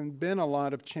 there hasn't been a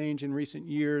lot of change in recent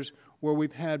years where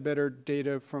we've had better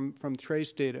data from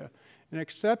trace data. An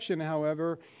exception,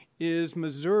 however, is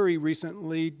Missouri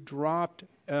recently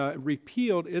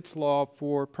repealed its law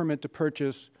for permit to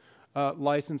purchase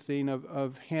licensing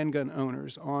of handgun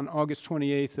owners on August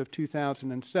 28th of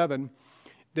 2007.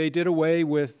 They did away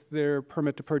with their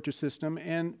permit to purchase system,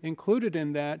 and included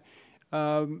in that,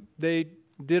 they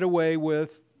did away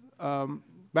with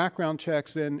background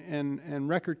checks and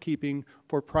record keeping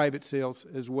for private sales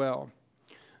as well.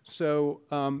 So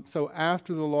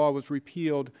after the law was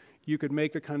repealed, you could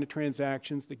make the kind of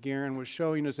transactions that Garen was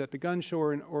showing us at the gun show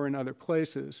or in other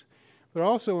places. But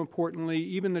also importantly,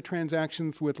 even the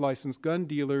transactions with licensed gun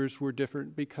dealers were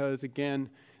different because, again,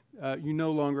 you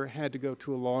no longer had to go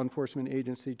to a law enforcement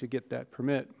agency to get that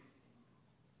permit.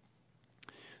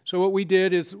 So what we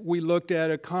did is we looked at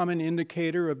a common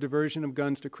indicator of diversion of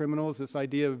guns to criminals, this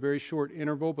idea of a very short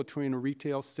interval between a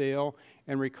retail sale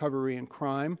and recovery and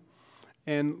crime,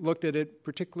 and looked at it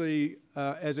particularly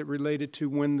as it related to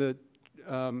when the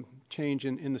change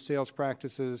in the sales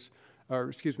practices, or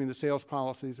excuse me, the sales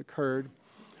policies occurred.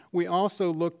 We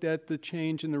also looked at the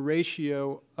change in the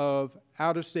ratio of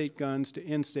out-of-state guns to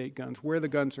in-state guns, where the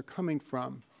guns are coming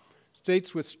from.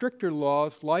 States with stricter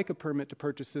laws, like a permit to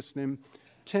purchase system,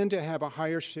 tend to have a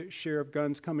higher share of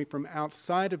guns coming from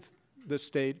outside of the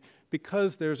state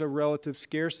because there's a relative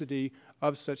scarcity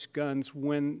of such guns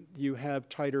when you have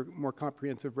tighter, more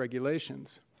comprehensive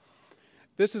regulations.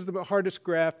 This is the hardest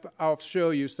graph I'll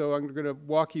show you, so I'm going to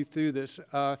walk you through this.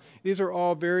 These are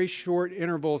all very short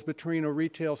intervals between a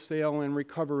retail sale and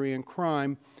recovery and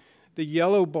crime. The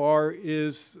yellow bar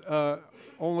is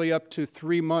only up to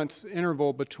 3 months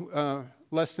interval,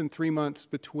 less than 3 months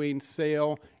between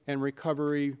sale and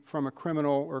recovery from a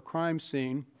criminal or crime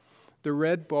scene. The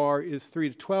red bar is 3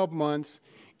 to 12 months,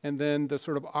 and then the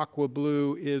sort of aqua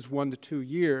blue is 1 to 2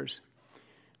 years.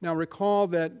 Now recall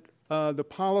that the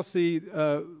policy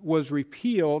was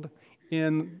repealed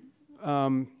in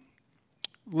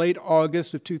late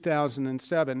August of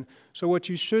 2007. So what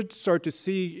you should start to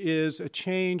see is a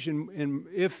change in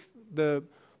if the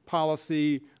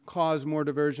policy caused more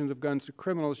diversions of guns to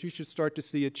criminals, you should start to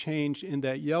see a change in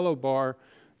that yellow bar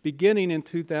beginning in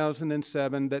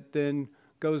 2007 that then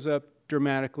goes up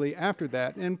dramatically after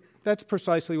that. And that's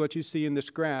precisely what you see in this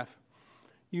graph.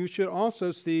 You should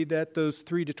also see that those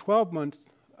 3 to 12 month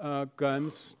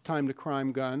guns, time to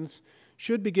crime guns,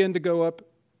 should begin to go up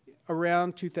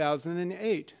around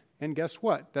 2008. And guess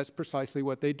what? That's precisely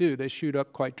what they do. They shoot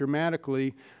up quite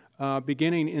dramatically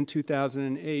beginning in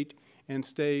 2008 and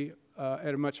stay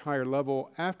at a much higher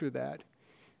level after that.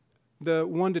 The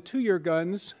 1 to 2 year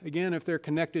guns, again, if they're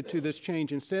connected to this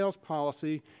change in sales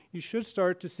policy, you should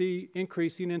start to see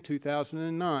increasing in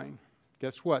 2009.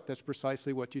 Guess what? That's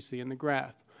precisely what you see in the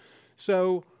graph.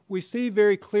 So we see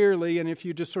very clearly, and if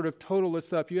you just sort of total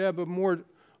this up, you have a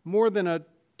more than a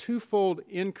twofold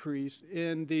increase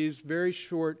in these very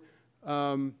short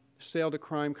sale to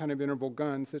crime kind of interval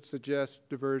guns that suggest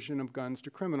diversion of guns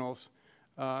to criminals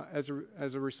as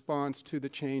a response to the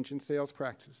change in sales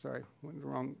practice. Sorry, went in the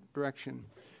wrong direction.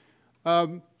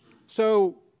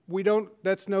 So we don't,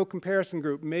 that's no comparison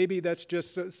group. Maybe that's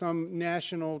just some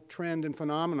national trend and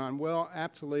phenomenon. Well,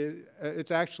 absolutely,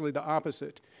 it's actually the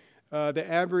opposite. The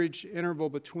average interval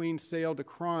between sale to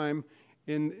crime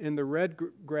in the red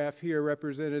graph here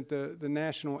represented the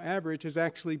national average has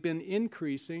actually been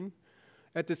increasing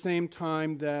at the same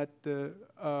time that the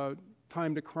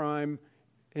time to crime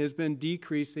has been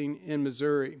decreasing in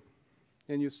Missouri.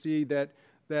 And you see that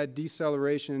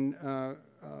deceleration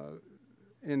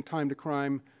in time to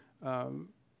crime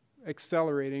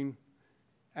accelerating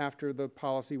after the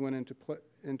policy went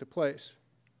into place.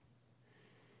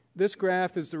 This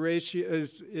graph is the ratio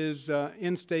is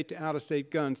in-state to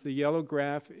out-of-state guns. The yellow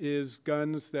graph is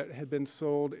guns that had been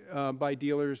sold by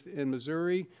dealers in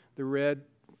Missouri, the red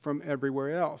from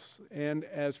everywhere else. And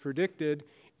as predicted,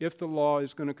 if the law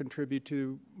is going to contribute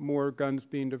to more guns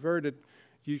being diverted,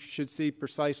 you should see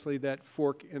precisely that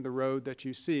fork in the road that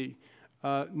you see.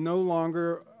 No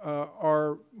longer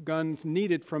are guns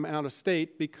needed from out of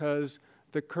state because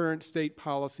the current state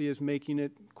policy is making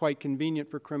it quite convenient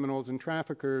for criminals and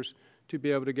traffickers to be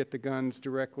able to get the guns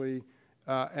directly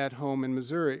at home in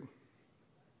Missouri.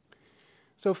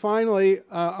 So finally,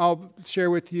 I'll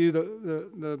share with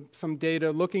you some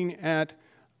data looking at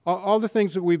all the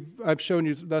things that I've shown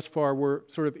you thus far were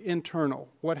sort of internal.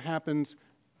 What happens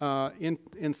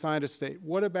inside a state?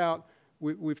 What about,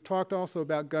 we've talked also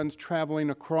about guns traveling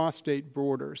across state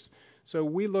borders. So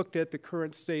we looked at the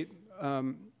current state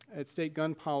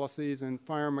gun policies and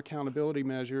firearm accountability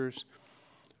measures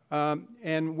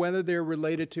and whether they're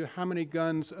related to how many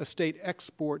guns a state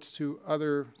exports to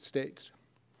other states.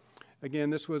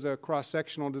 Again, this was a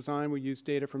cross-sectional design. We used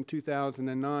data from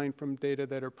 2009 from data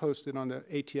that are posted on the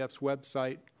ATF's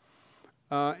website.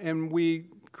 And we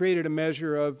created a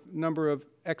measure of number of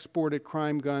exported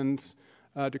crime guns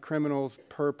to criminals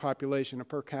per population, a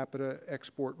per capita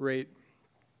export rate.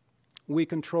 We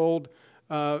controlled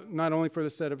not only for the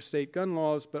set of state gun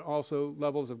laws, but also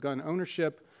levels of gun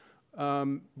ownership,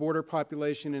 border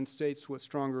population in states with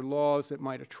stronger laws that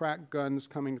might attract guns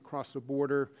coming across the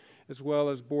border, as well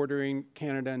as bordering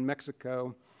Canada and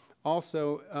Mexico.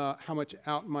 Also, how much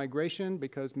out-migration,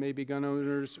 because maybe gun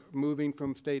owners moving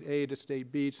from state A to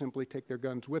state B simply take their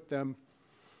guns with them.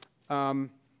 And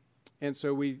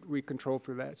so we control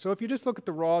for that. So if you just look at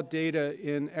the raw data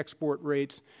in export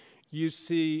rates, you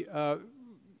see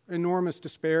enormous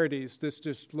disparities. This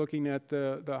just looking at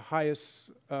the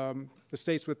highest, the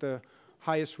states with the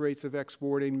highest rates of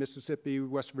exporting: Mississippi,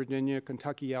 West Virginia,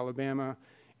 Kentucky, Alabama,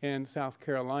 and South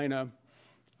Carolina.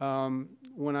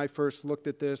 When I first looked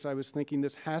at this, I was thinking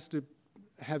this has to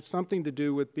have something to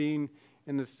do with being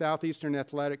in the Southeastern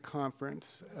Athletic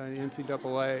Conference,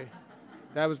 NCAA.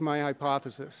 That was my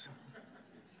hypothesis.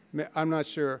 I'm not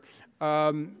sure.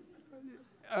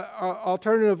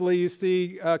 Alternatively, you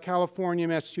see California,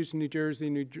 Massachusetts, New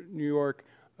Jersey, New York,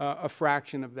 a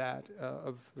fraction of that,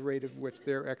 of the rate at which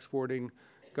they're exporting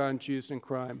guns used in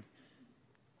crime.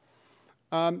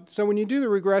 So when you do the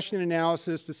regression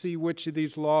analysis to see which of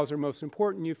these laws are most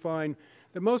important, you find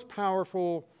the most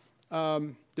powerful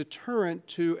deterrent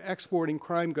to exporting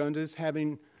crime guns is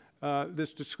having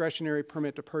this discretionary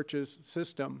permit to purchase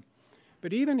system.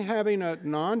 But even having a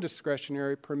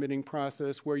non-discretionary permitting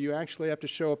process where you actually have to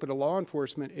show up at a law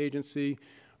enforcement agency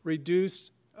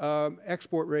reduced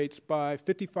export rates by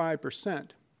 55%,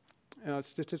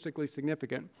 statistically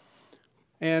significant.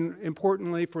 And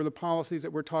importantly, for the policies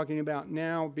that we're talking about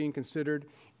now being considered,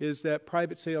 is that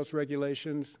private sales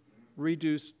regulations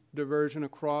reduce diversion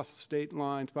across state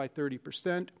lines by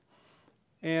 30%.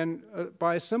 And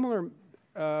by a similar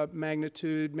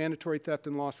magnitude, mandatory theft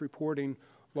and loss reporting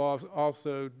laws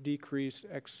also decrease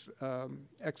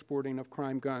exporting of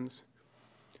crime guns.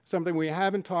 Something we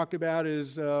haven't talked about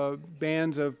is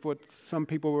bans of what some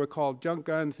people would call junk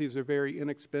guns. These are very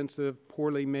inexpensive,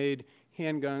 poorly made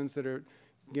handguns that are,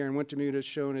 Garen Wintemute has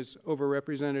shown, is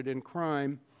overrepresented in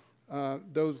crime.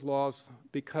 Those laws,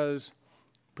 because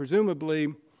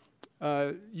presumably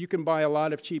you can buy a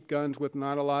lot of cheap guns with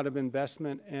not a lot of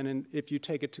investment, and if you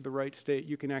take it to the right state,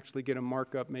 you can actually get a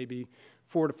markup maybe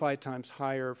 4 to 5 times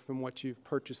higher from what you've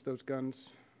purchased those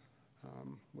guns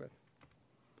with.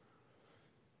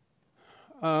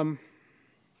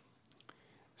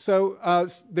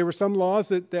 There were some laws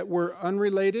that were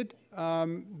unrelated.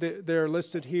 They're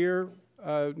listed here.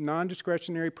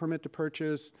 Non-discretionary permit to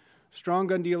purchase, strong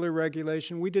gun dealer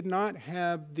regulation. We did not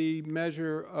have the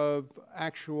measure of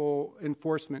actual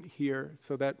enforcement here,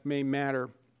 so that may matter.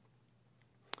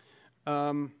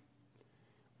 1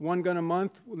 gun a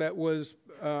month, that was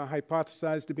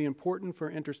hypothesized to be important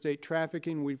for interstate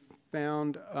trafficking. We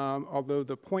found, although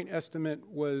the point estimate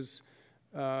was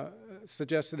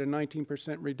suggested a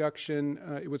 19% reduction,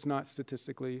 it was not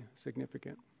statistically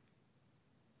significant.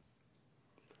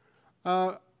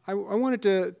 I wanted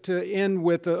to end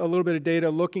with a little bit of data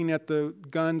looking at the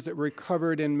guns that were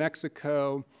recovered in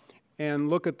Mexico and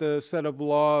look at the set of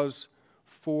laws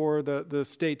for the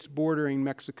states bordering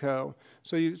Mexico.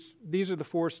 So these are the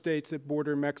 4 states that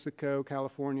border Mexico: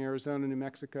 California, Arizona, New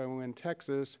Mexico, and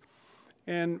Texas.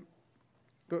 And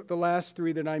the last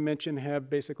 3 that I mentioned have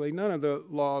basically none of the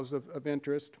laws of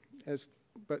interest,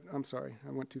 but I'm sorry,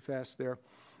 I went too fast there.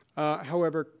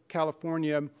 However,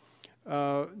 California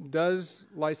does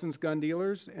license gun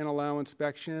dealers and allow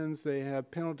inspections. They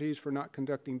have penalties for not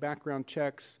conducting background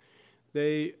checks.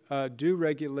 They do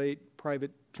regulate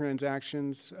private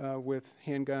transactions with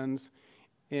handguns,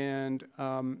 and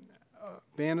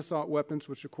ban assault weapons,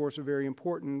 which of course are very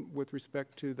important with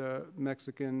respect to the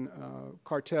Mexican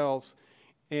cartels,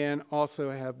 and also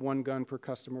have 1 gun per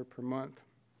customer per month.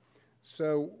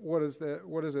 So what does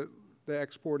the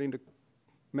exporting to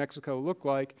Mexico look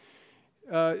like?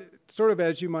 Sort of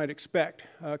as you might expect.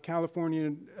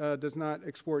 California does not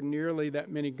export nearly that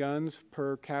many guns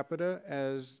per capita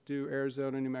as do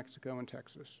Arizona, New Mexico, and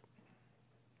Texas.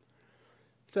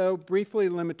 So briefly,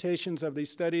 limitations of these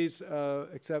studies,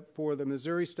 except for the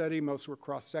Missouri study, most were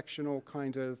cross-sectional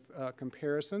kinds of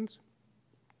comparisons.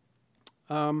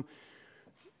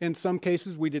 In some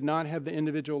cases, we did not have the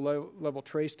individual level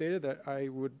trace data that I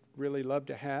would really love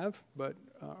to have, but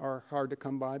are hard to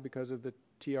come by because of the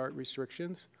TART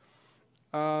restrictions.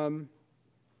 I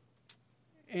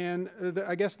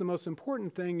guess the most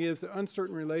important thing is the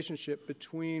uncertain relationship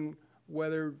between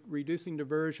whether reducing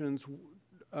diversions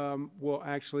will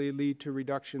actually lead to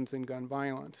reductions in gun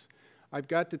violence. I've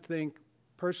got to think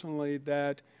personally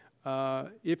that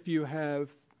if you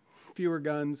have fewer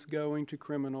guns going to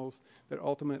criminals, that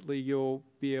ultimately you'll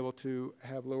be able to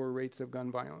have lower rates of gun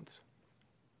violence.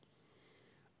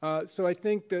 So I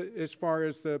think that as far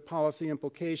as the policy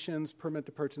implications, permit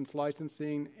to purchase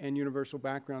licensing, and universal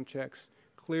background checks,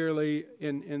 clearly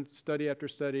in study after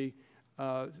study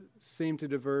seem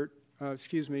to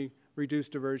reduce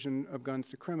diversion of guns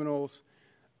to criminals.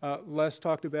 Less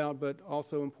talked about, but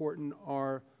also important,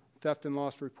 are theft and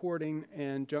loss reporting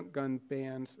and junk gun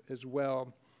bans as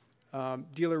well.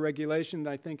 Dealer regulation,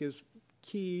 I think, is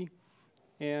key,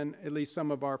 and at least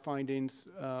some of our findings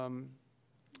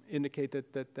indicate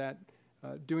that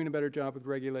doing a better job with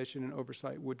regulation and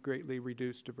oversight would greatly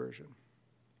reduce diversion.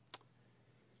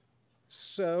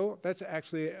 So that's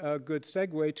actually a good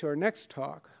segue to our next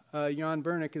talk. Jon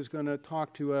Vernick is going to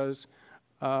talk to us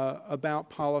about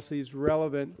policies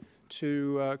relevant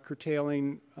to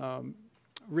curtailing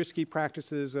risky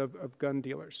practices of gun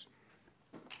dealers.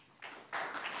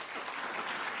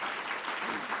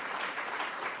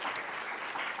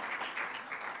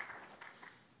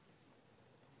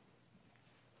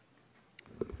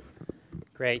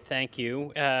 Great, thank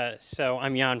you. So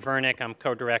I'm Jon Vernick. I'm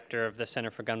co-director of the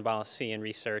Center for Gun Policy and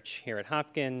Research here at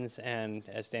Hopkins, and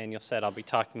as Daniel said, I'll be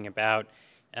talking about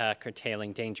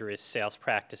curtailing dangerous sales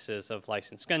practices of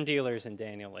licensed gun dealers, and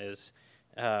Daniel is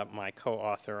my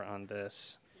co-author on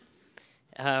this.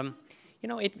 You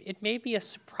know, it may be a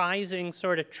surprising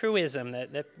sort of truism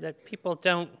that people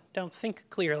don't think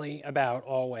clearly about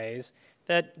always,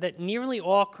 that nearly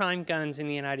all crime guns in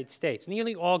the United States,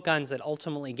 nearly all guns that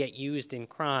ultimately get used in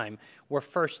crime, were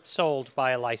first sold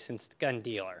by a licensed gun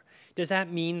dealer. Does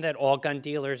that mean that all gun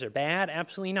dealers are bad?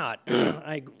 Absolutely not.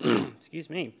 Excuse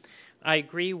me. I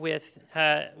agree with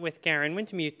Garen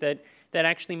Wintemute that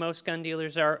actually most gun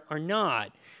dealers are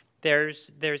not.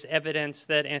 There's evidence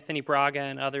that Anthony Braga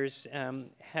and others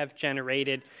have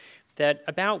generated that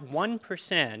about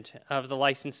 1% of the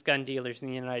licensed gun dealers in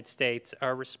the United States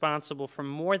are responsible for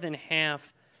more than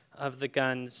half of the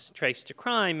guns traced to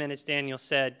crime. And as Daniel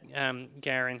said,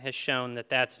 Garen has shown that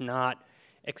that's not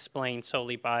explained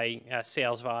solely by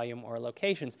sales volume or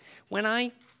locations. When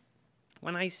I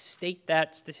state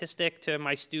that statistic to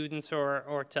my students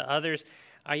or to others,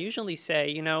 I usually say,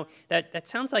 you know, that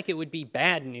sounds like it would be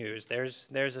bad news. There's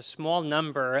a small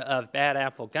number of bad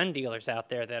apple gun dealers out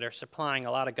there that are supplying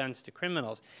a lot of guns to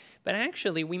criminals. But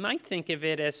actually, we might think of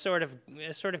it as sort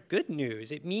of good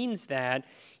news. It means that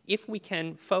if we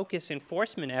can focus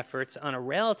enforcement efforts on a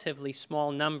relatively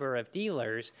small number of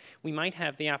dealers, we might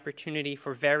have the opportunity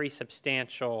for very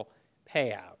substantial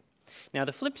payout. Now,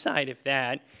 the flip side of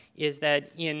that is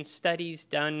that in studies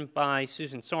done by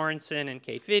Susan Sorensen and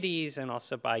Kate Vittes, and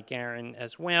also by Garen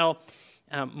as well,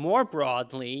 more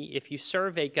broadly, if you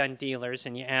survey gun dealers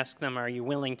and you ask them, are you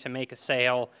willing to make a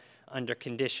sale under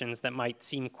conditions that might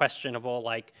seem questionable,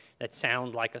 like that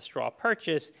sound like a straw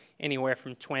purchase, anywhere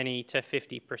from 20 to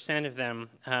 50% of them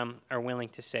are willing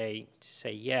to say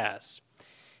yes.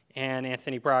 And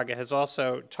Anthony Braga has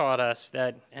also taught us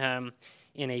that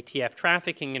in ATF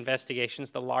trafficking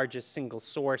investigations, the largest single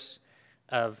source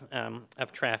of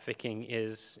trafficking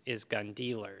is gun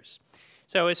dealers.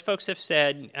 So as folks have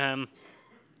said,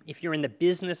 if you're in the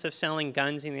business of selling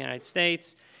guns in the United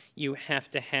States, you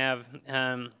have to have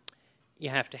a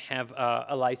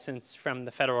license from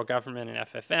the federal government and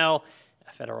FFL,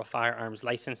 a federal firearms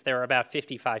license. There are about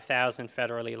 55,000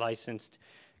 federally licensed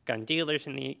gun dealers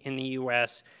in the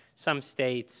U.S. Some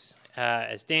states,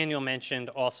 as Daniel mentioned,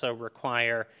 also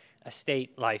require a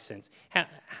state license.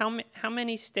 How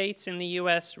many states in the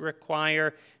U.S.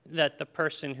 require that the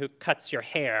person who cuts your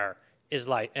hair is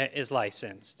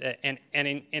licensed? And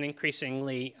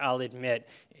increasingly, I'll admit,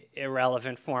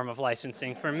 irrelevant form of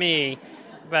licensing for me.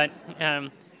 But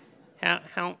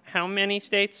how many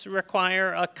states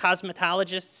require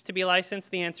cosmetologists to be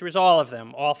licensed? The answer is all of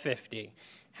them, all 50.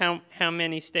 How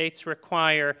many states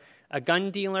require a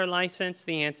gun dealer license?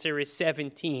 The answer is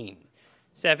 17.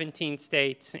 17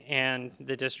 states and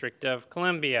the District of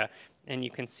Columbia. And you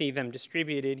can see them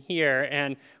distributed here,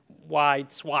 and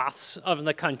wide swaths of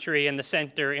the country in the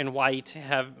center in white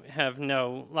have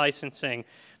no licensing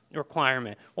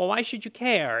requirement. Well, why should you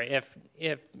care if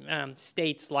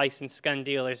states license gun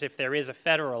dealers if there is a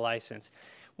federal license?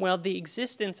 Well, the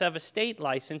existence of a state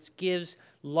license gives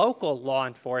local law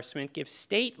enforcement, gives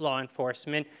state law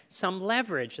enforcement some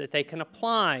leverage that they can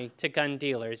apply to gun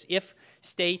dealers. If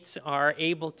states are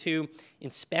able to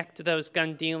inspect those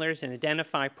gun dealers and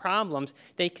identify problems,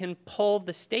 they can pull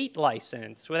the state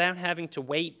license without having to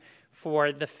wait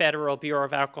for the Federal Bureau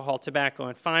of Alcohol, Tobacco,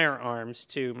 and Firearms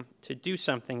to do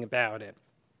something about it.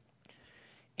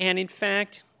 And in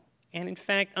fact,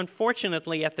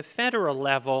 unfortunately, at the federal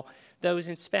level, those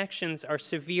inspections are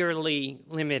severely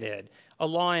limited. A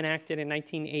law enacted in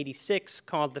 1986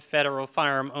 called the Federal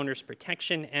Firearm Owners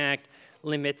Protection Act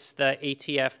limits the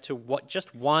ATF to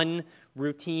just one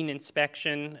routine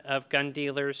inspection of gun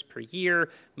dealers per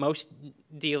year. Most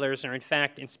dealers are, in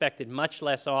fact, inspected much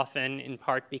less often, in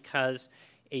part because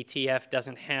ATF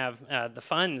doesn't have the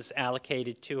funds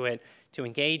allocated to it to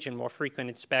engage in more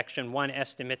frequent inspection. One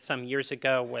estimate some years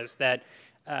ago was that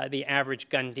the average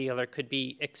gun dealer could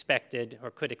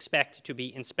expect to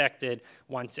be inspected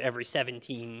once every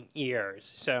 17 years.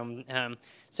 So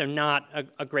So not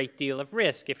a great deal of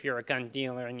risk if you're a gun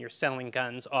dealer and you're selling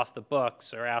guns off the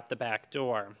books or out the back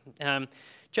door.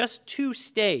 Just 2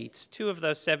 states, 2 of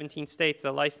those 17 states,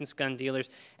 the licensed gun dealers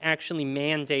actually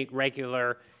mandate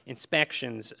regular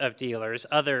inspections of dealers.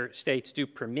 Other states do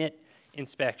permit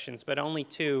inspections, but only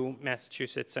 2,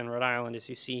 Massachusetts and Rhode Island, as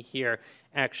you see here,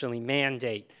 actually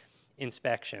mandate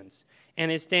inspections.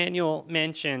 And as Daniel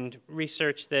mentioned,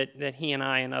 research that he and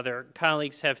I and other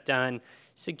colleagues have done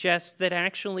suggests that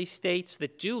actually states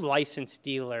that do license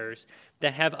dealers,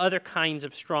 that have other kinds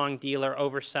of strong dealer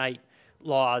oversight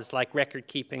laws like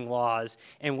record-keeping laws,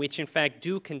 and which in fact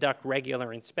do conduct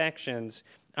regular inspections,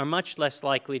 are much less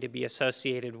likely to be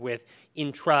associated with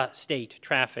intra-state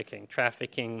trafficking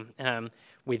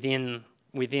within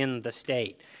the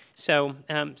state. So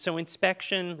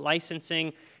inspection,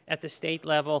 licensing at the state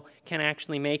level can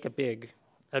actually make a big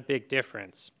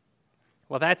difference.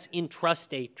 Well, that's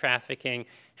intrastate trafficking.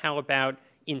 How about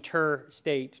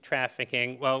interstate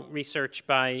trafficking? Well, research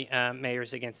by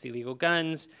Mayors Against Illegal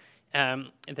Guns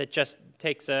that just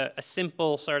takes a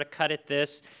simple sort of cut at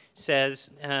this, says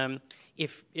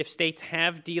if states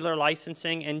have dealer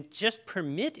licensing and just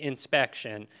permit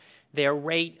inspection, their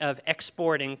rate of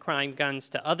exporting crime guns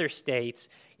to other states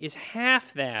is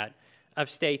half that of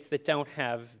states that don't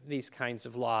have these kinds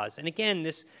of laws. And again,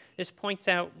 this points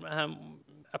out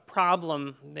a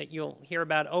problem that you'll hear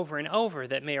about over and over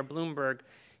that Mayor Bloomberg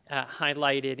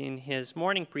highlighted in his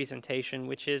morning presentation,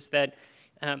 which is that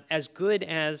as good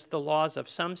as the laws of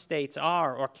some states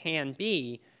are or can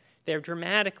be, they're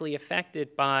dramatically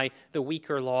affected by the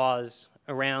weaker laws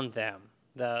around them,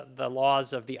 the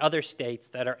laws of the other states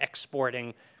that are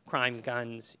exporting crime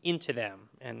guns into them.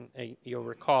 And you'll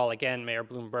recall, again, Mayor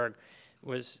Bloomberg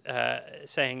was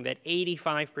saying that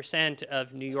 85%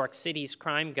 of New York City's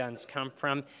crime guns come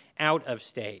from out of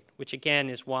state, which again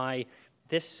is why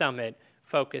this summit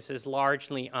focuses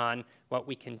largely on what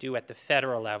we can do at the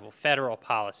federal level, federal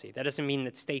policy. That doesn't mean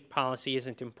that state policy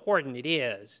isn't important, it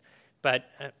is, but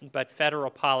federal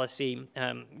policy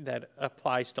that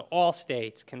applies to all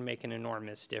states can make an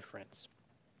enormous difference.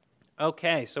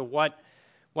 Okay, so what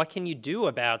can you do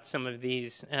about some of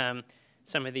these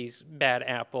bad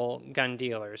apple gun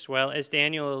dealers? Well, as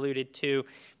Daniel alluded to,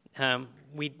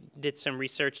 we did some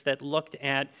research that looked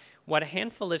at what a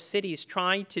handful of cities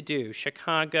tried to do,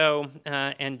 Chicago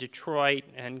and Detroit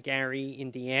and Gary,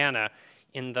 Indiana,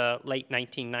 in the late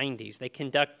 1990s. They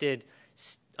conducted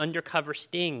undercover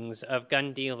stings of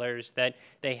gun dealers that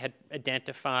they had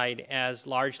identified as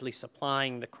largely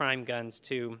supplying the crime guns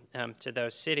to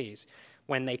those cities.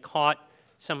 When they caught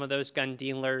some of those gun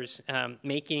dealers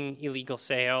making illegal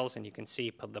sales, and you can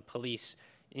see the police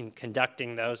in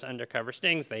conducting those undercover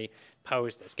stings, they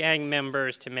posed as gang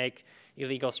members to make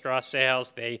illegal straw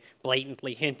sales. They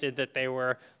blatantly hinted that they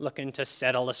were looking to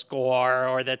settle a score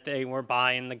or that they were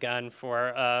buying the gun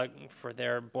for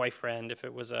their boyfriend if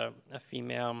it was a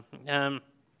female.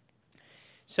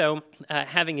 So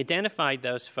having identified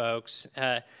those folks,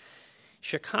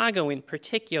 Chicago in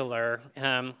particular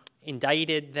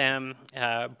indicted them,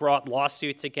 brought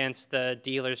lawsuits against the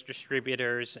dealers,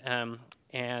 distributors,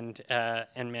 and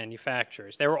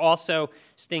manufacturers. There were also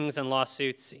stings and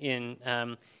lawsuits in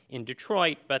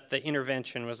Detroit, but the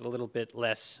intervention was a little bit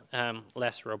less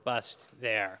robust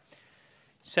there.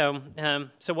 So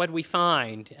what do we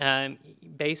find?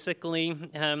 Basically,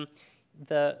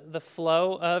 the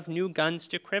flow of new guns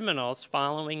to criminals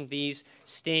following these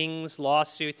stings,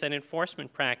 lawsuits, and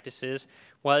enforcement practices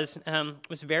was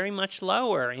very much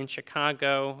lower in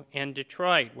Chicago and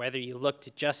Detroit, whether you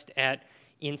looked just at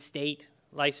in-state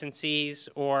licensees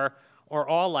or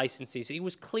all licensees. It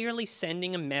was clearly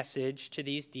sending a message to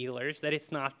these dealers that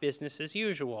it's not business as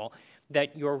usual,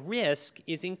 that your risk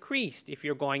is increased if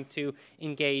you're going to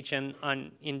engage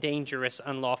in dangerous,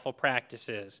 unlawful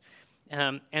practices.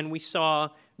 And we saw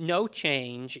no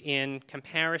change in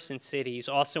comparison cities,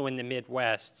 also in the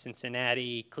Midwest,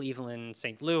 Cincinnati, Cleveland,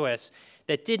 St. Louis,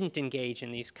 that didn't engage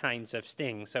in these kinds of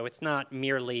stings. So it's not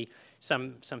merely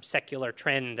some secular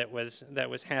trend that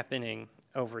was happening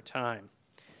over time.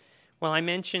 Well, I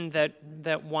mentioned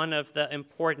that one of the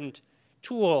important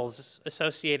tools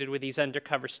associated with these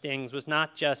undercover stings was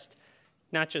not just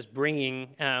bringing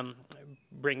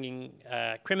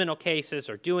criminal cases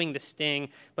or doing the sting,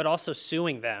 but also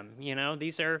suing them. You know,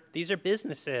 these are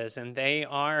businesses, and they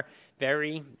are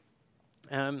very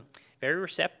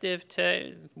receptive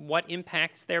to what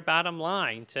impacts their bottom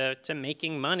line, to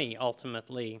making money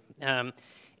ultimately.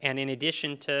 And in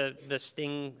addition to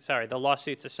the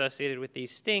lawsuits associated with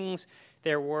these stings,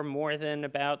 there were more than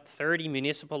about 30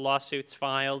 municipal lawsuits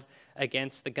filed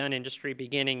against the gun industry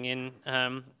beginning in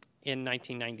in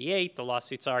 1998. The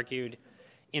lawsuits argued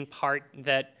in part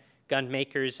that gun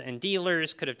makers and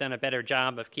dealers could have done a better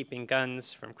job of keeping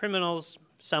guns from criminals.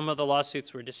 Some of the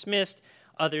lawsuits were dismissed.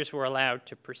 Others were allowed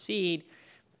to proceed.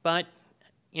 But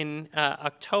in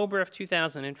October of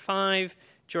 2005,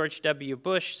 George W.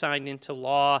 Bush signed into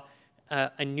law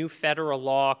a new federal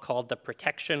law called the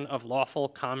Protection of Lawful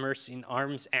Commerce in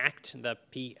Arms Act, the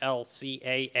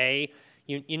PLCAA.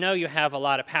 You know you have a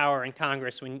lot of power in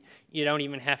Congress when you don't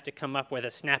even have to come up with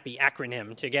a snappy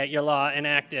acronym to get your law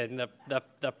enacted. The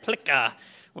PLCAA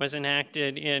was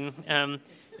enacted in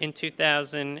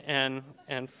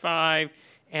 2005,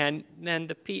 and then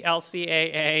the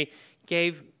PLCAA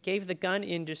gave the gun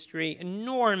industry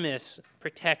enormous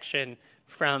protection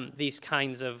from these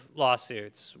kinds of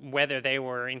lawsuits, whether they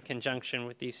were in conjunction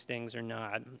with these things or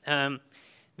not.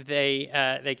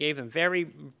 They gave them very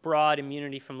broad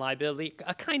immunity from liability,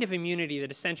 a kind of immunity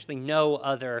that essentially no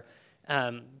other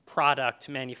product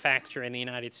manufacturer in the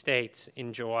United States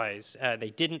enjoys.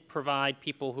 They didn't provide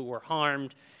people who were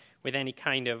harmed with any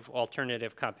kind of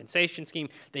alternative compensation scheme.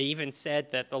 They even said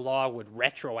that the law would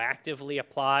retroactively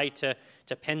apply to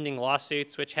pending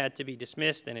lawsuits which had to be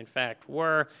dismissed and in fact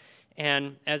were.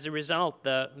 And as a result,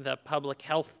 the public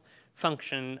health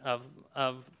function of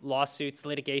lawsuits,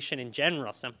 litigation in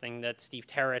general, something that Steve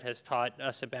Terrett has taught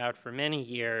us about for many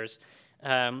years,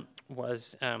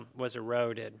 was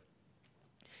eroded.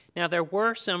 Now, there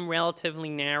were some relatively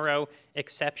narrow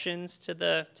exceptions to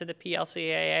the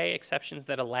PLCAA, exceptions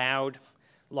that allowed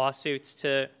lawsuits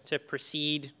to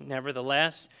proceed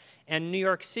nevertheless. And New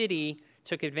York City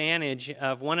took advantage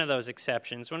of one of those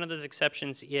exceptions. One of those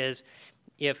exceptions is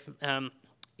if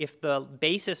the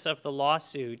basis of the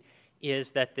lawsuit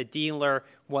is that the dealer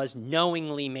was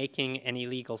knowingly making an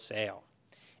illegal sale.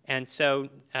 And so,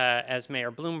 as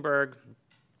Mayor Bloomberg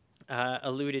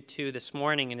alluded to this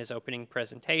morning in his opening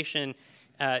presentation,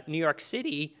 New York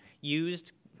City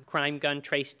used crime gun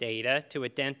trace data to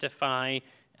identify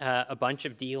a bunch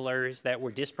of dealers that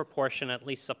were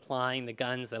disproportionately supplying the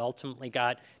guns that ultimately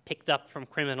got picked up from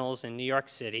criminals in New York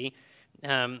City.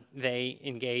 They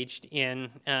engaged in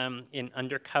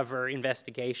undercover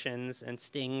investigations and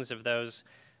stings of those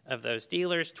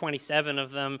dealers. 27 of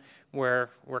them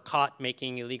were caught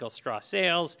making illegal straw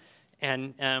sales,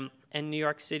 and New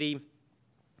York City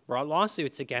brought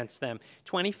lawsuits against them.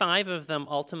 25 of them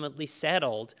ultimately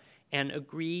settled and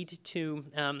agreed to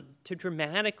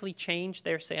dramatically change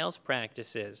their sales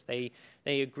practices.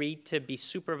 They agreed to be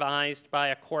supervised by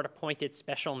a court-appointed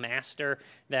special master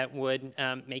that would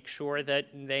make sure that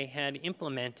they had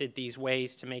implemented these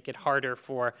ways to make it harder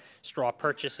for straw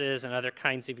purchases and other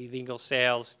kinds of illegal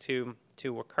sales to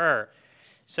occur.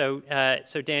 So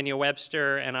Daniel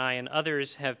Webster and I and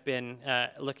others have been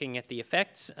looking at the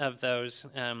effects of those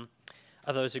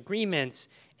agreements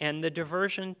and the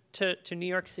diversion to New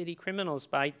York City criminals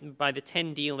by the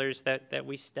 10 dealers that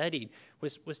we studied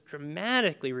was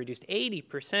dramatically reduced,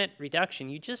 80% reduction.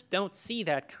 You just don't see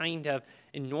that kind of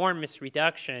enormous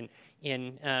reduction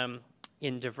in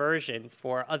diversion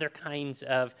for other kinds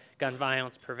of gun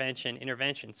violence prevention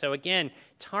intervention. So again,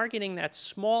 targeting that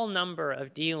small number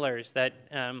of dealers that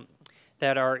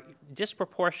are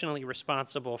disproportionately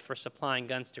responsible for supplying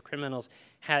guns to criminals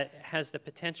has the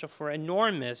potential for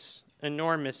enormous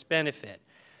benefit.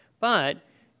 But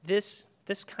this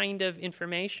kind of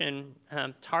information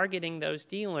targeting those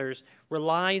dealers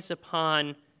relies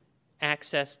upon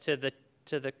access to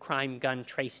the crime gun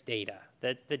trace data,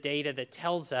 the data that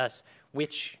tells us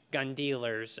which gun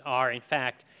dealers are in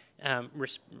fact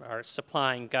are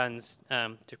supplying guns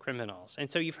to criminals. And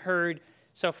so you've heard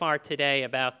so far today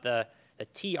about the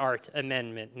Tiahrt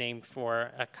Amendment, named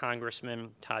for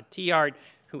Congressman Todd Tiahrt,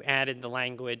 who added the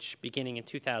language beginning in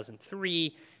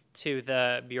 2003 to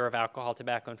the Bureau of Alcohol,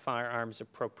 Tobacco, and Firearms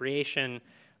appropriation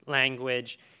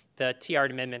language. The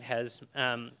Tiahrt Amendment has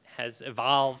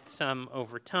evolved some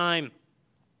over time,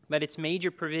 but its major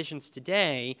provisions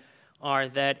today are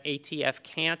that ATF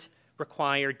can't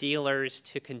require dealers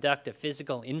to conduct a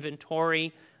physical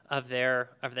inventory of their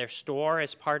store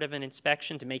as part of an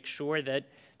inspection to make sure that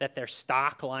their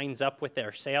stock lines up with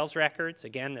their sales records,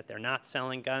 again, that they're not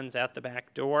selling guns out the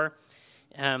back door.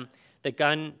 The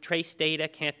gun trace data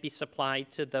can't be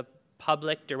supplied to the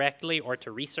public directly or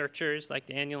to researchers like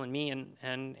Daniel and me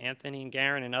and Anthony and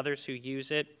Garen and others who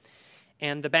use it.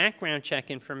 And the background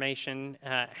check information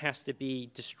has to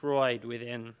be destroyed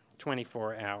within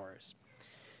 24 hours.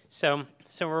 So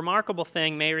a remarkable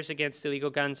thing, Mayors Against Illegal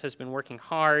Guns has been working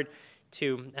hard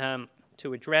to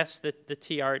address the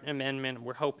Tiahrt Amendment.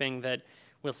 We're hoping that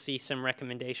we'll see some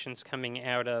recommendations coming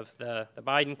out of the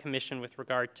Biden Commission with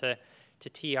regard to to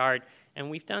TART, and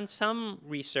we've done some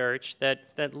research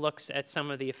that looks at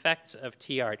some of the effects of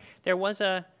TART. There was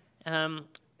a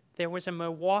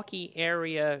Milwaukee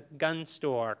area gun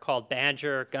store called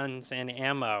Badger Guns and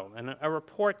Ammo, and a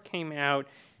report came out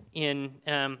in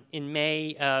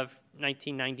May of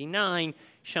 1999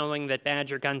 showing that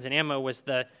Badger Guns and Ammo was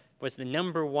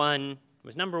number one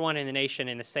in the nation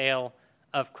in the sale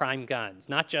of crime guns,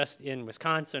 not just in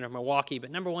Wisconsin or Milwaukee,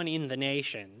 but number one in the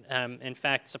nation. In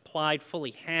fact, supplied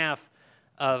fully half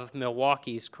of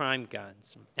Milwaukee's crime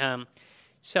guns.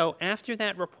 So after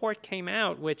that report came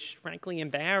out, which frankly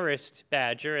embarrassed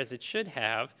Badger, as it should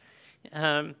have,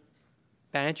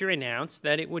 Badger announced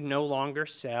that it would no longer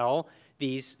sell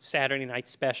these Saturday Night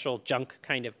Special junk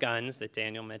kind of guns that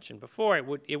Daniel mentioned before.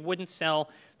 It wouldn't sell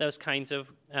those kinds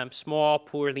of small,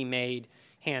 poorly made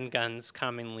handguns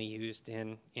commonly used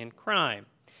in crime.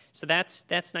 So that's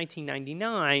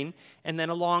 1999, and then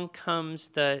along comes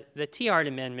the TART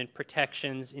Amendment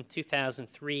protections in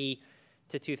 2003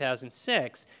 to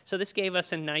 2006. So this gave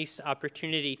us a nice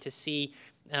opportunity to see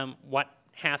what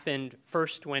happened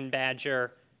first when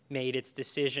Badger made its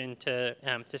decision to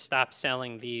stop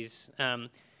selling these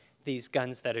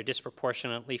guns that are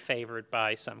disproportionately favored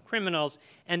by some criminals,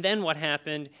 and then what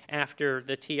happened after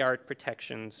the TART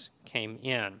protections came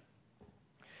in.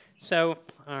 So,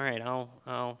 all right,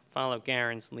 I'll follow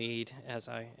Garen's lead as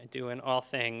I do in all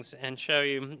things and show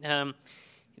you.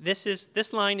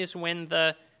 This line is when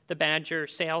the Badger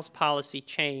sales policy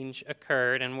change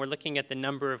occurred, and we're looking at the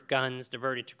number of guns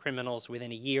diverted to criminals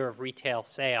within a year of retail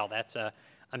sale. That's a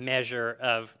measure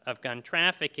of gun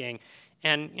trafficking.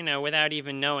 And, you know, without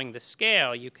even knowing the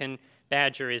scale,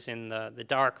 Badger is in the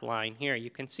dark line here. You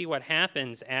can see what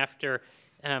happens after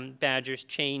Badger's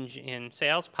change in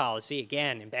sales policy.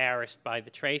 Again, embarrassed by the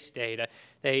trace data.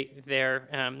 Their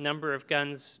number of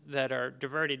guns that are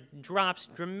diverted drops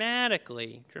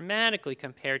dramatically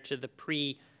compared to the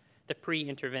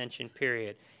pre-intervention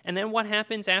period. And then what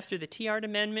happens after the TART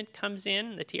Amendment comes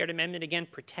in? The TART Amendment, again,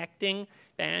 protecting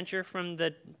Badger from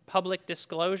the public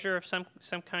disclosure of some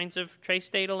kinds of trace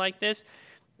data like this.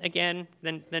 Again,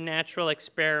 the natural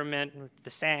experiment,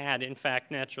 the sad, in fact,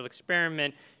 natural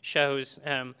experiment shows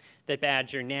that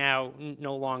Badger, now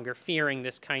no longer fearing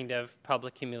this kind of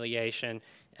public humiliation,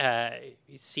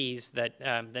 sees that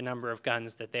the number of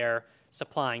guns that they're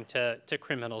supplying to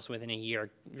criminals within a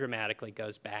year dramatically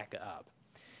goes back up.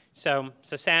 So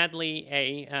sadly,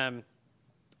 a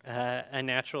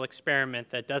natural experiment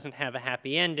that doesn't have a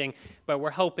happy ending, but we're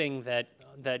hoping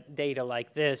that data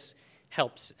like this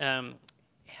helps the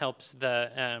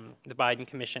Biden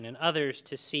Commission and others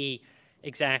to see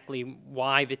exactly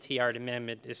why the TART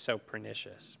Amendment is so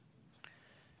pernicious.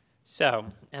 So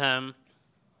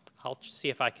I'll see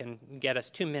if I can get us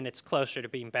 2 minutes closer to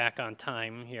being back on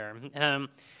time here.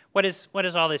 What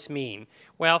does all this mean?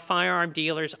 Well, firearm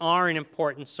dealers are an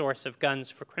important source of guns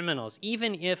for criminals,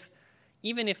 even if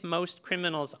most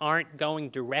criminals aren't going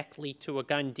directly to a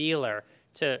gun dealer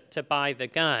to buy the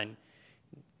gun.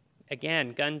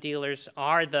 Again, gun dealers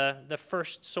are the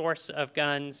first source of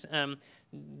guns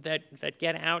that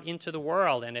get out into the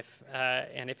world, and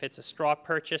if it's a straw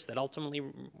purchase that ultimately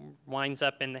winds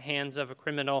up in the hands of a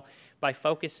criminal, by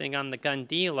focusing on the gun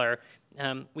dealer,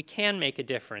 we can make a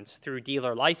difference through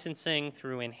dealer licensing,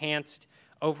 through enhanced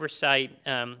oversight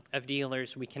of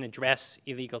dealers. We can address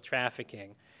illegal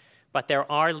trafficking. But there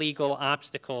are legal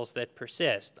obstacles that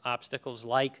persist, obstacles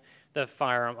like the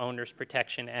Firearm Owners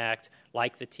Protection Act,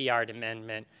 like the TART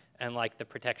Amendment, and like the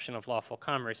Protection of Lawful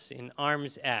Commerce in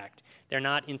Arms Act. They're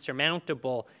not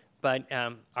insurmountable, but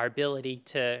our ability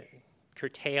to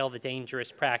curtail the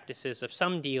dangerous practices of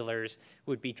some dealers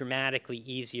would be dramatically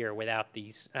easier without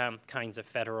these kinds of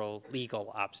federal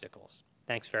legal obstacles.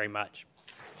 Thanks very much.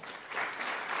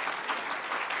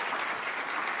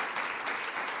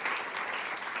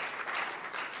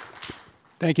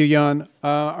 Thank you, Jon.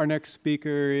 Our next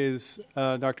speaker is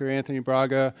Dr. Anthony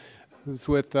Braga, who's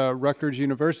with Rutgers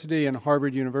University and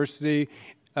Harvard University.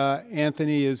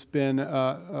 Anthony has been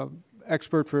an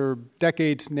expert for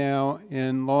decades now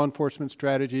in law enforcement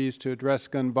strategies to address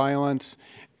gun violence,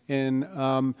 in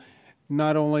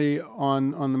not only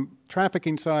on the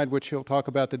trafficking side, which he'll talk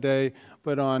about today,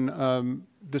 but on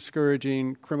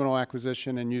discouraging criminal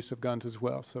acquisition and use of guns as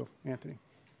well. So, Anthony.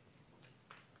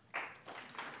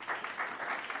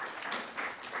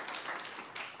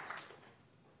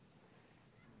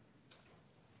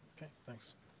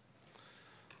 Thanks.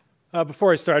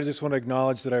 Before I start, I just want to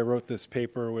acknowledge that I wrote this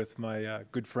paper with my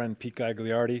good friend Pete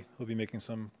Gagliardi. He'll be making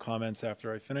some comments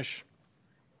after I finish.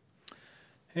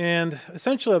 And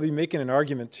essentially, I'll be making an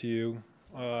argument to you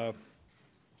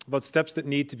about steps that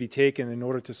need to be taken in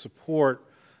order to support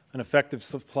an effective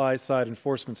supply-side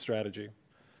enforcement strategy.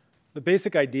 The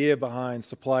basic idea behind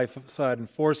supply-side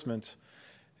enforcement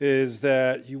is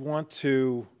that you want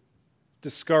to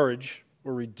discourage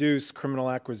or reduce criminal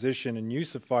acquisition and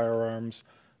use of firearms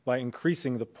by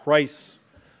increasing the price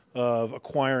of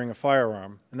acquiring a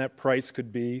firearm. And that price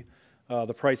could be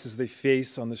the prices they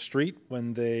face on the street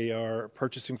when they are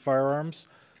purchasing firearms,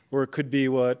 or it could be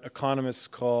what economists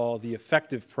call the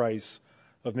effective price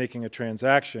of making a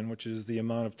transaction, which is the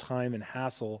amount of time and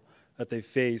hassle that they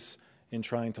face in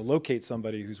trying to locate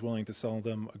somebody who's willing to sell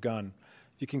them a gun.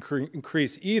 If you can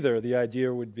increase either, the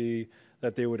idea would be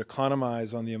that they would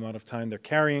economize on the amount of time they're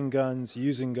carrying guns,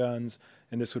 using guns,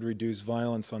 and this would reduce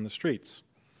violence on the streets.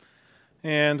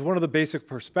 And one of the basic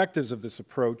perspectives of this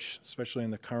approach, especially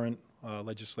in the current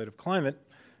legislative climate,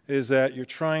 is that you're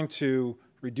trying to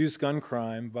reduce gun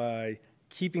crime by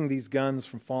keeping these guns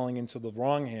from falling into the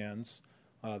wrong hands,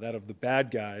 that of the bad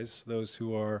guys, those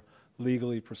who are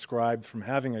legally prescribed from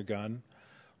having a gun,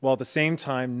 while at the same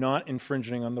time not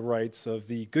infringing on the rights of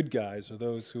the good guys or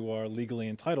those who are legally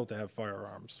entitled to have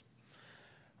firearms.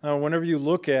 Now, whenever you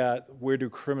look at where do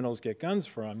criminals get guns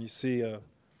from, you see a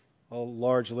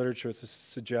large literature that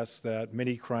suggests that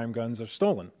many crime guns are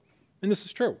stolen. And this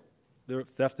is true.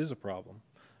 Theft is a problem.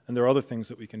 And there are other things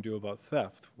that we can do about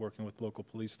theft, working with local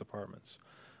police departments.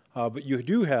 But you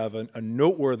do have a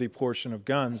noteworthy portion of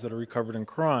guns that are recovered in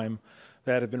crime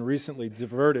that have been recently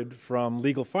diverted from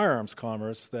legal firearms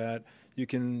commerce that you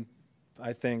can,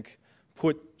 I think,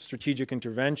 put strategic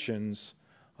interventions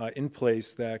in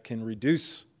place that can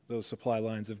reduce those supply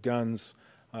lines of guns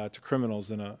to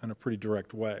criminals in a pretty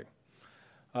direct way.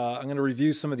 I'm going to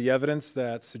review some of the evidence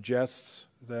that suggests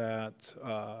that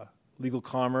legal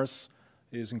commerce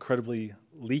is incredibly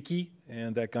leaky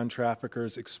and that gun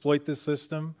traffickers exploit this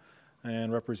system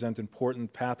and represent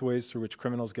important pathways through which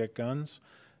criminals get guns.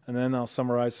 And then I'll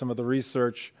summarize some of the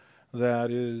research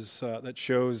that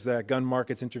shows that gun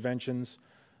markets interventions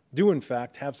do, in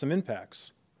fact, have some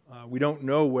impacts. We don't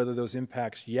know whether those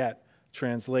impacts yet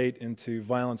translate into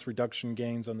violence reduction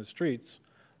gains on the streets,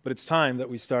 but it's time that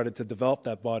we started to develop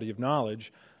that body of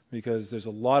knowledge because there's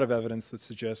a lot of evidence that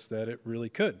suggests that it really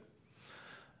could.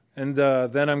 And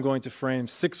then I'm going to frame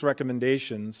 6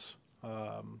 recommendations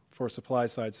for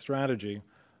supply-side strategy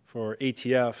for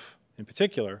ATF in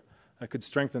particular that could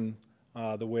strengthen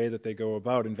the way that they go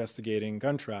about investigating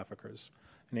gun traffickers.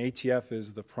 And ATF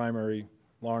is the primary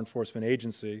law enforcement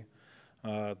agency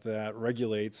that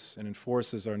regulates and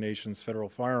enforces our nation's federal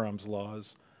firearms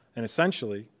laws. And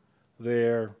essentially,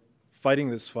 they're fighting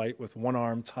this fight with one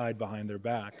arm tied behind their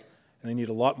back. And they need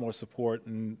a lot more support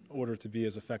in order to be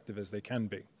as effective as they can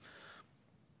be.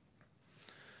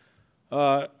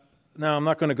 Now, I'm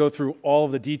not going to go through all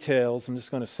of the details. I'm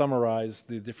just going to summarize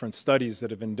the different studies that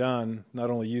have been done, not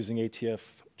only using ATF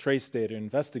trace data and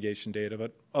investigation data,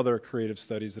 but other creative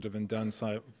studies that have been done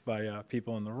by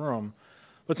people in the room.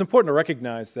 But it's important to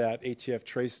recognize that ATF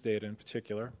trace data in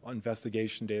particular,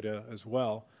 investigation data as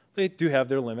well, they do have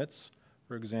their limits.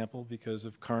 For example, because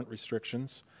of current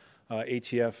restrictions,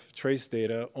 ATF trace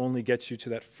data only gets you to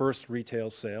that first retail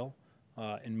sale.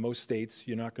 In most states,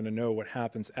 you're not going to know what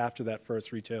happens after that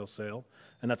first retail sale,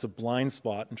 and that's a blind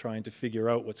spot in trying to figure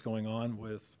out what's going on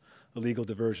with illegal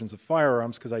diversions of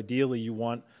firearms, because ideally you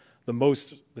want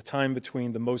the time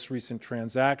between the most recent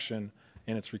transaction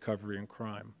and its recovery and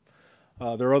crime.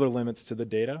 There are other limits to the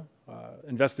data.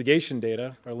 Investigation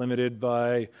data are limited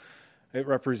by, it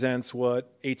represents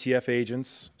what ATF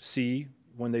agents see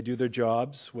when they do their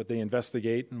jobs, what they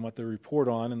investigate and what they report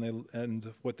on,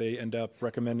 and what they end up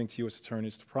recommending to U.S.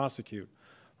 attorneys to prosecute.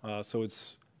 So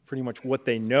it's pretty much what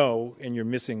they know, and you're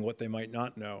missing what they might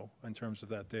not know in terms of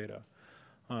that data.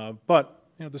 But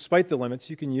despite the limits,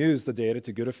 you can use the data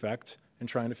to good effect in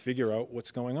trying to figure out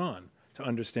what's going on, to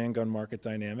understand gun market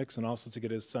dynamics, and also to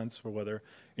get a sense for whether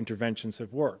interventions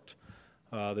have worked.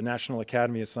 The National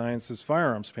Academy of Sciences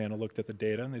Firearms Panel looked at the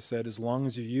data, and they said as long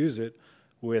as you use it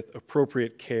with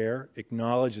appropriate care,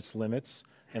 acknowledge its limits,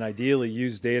 and ideally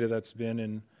use data that's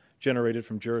been generated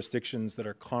from jurisdictions that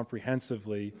are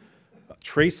comprehensively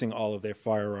tracing all of their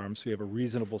firearms, so you have a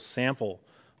reasonable sample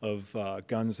of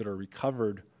guns that are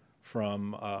recovered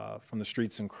from the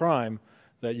streets and crime,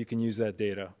 that you can use that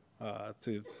data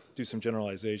to do some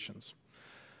generalizations.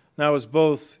 Now, as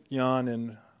both Jon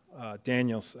and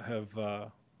Daniel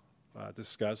have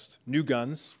discussed, new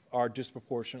guns are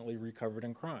disproportionately recovered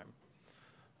in crime.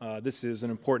 This is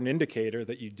an important indicator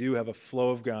that you do have a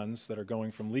flow of guns that are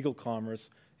going from legal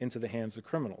commerce into the hands of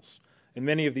criminals. And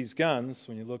many of these guns,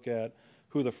 when you look at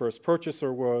who the first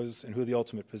purchaser was and who the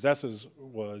ultimate possessor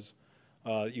was,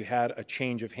 you had a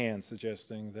change of hands,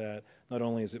 suggesting that not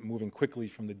only is it moving quickly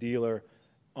from the dealer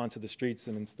onto the streets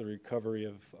and into the recovery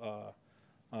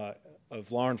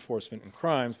of law enforcement and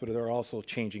crimes, but they're also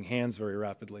changing hands very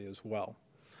rapidly as well.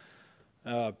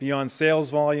 Beyond sales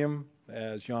volume,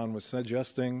 as Jon was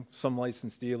suggesting, some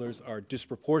licensed dealers are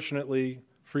disproportionately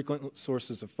frequent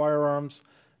sources of firearms,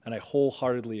 and I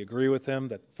wholeheartedly agree with him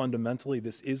that fundamentally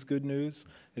this is good news.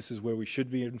 This is where we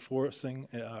should be enforcing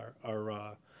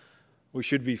we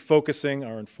should be focusing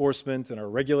our enforcement and our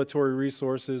regulatory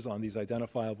resources on these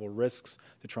identifiable risks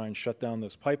to try and shut down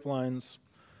those pipelines.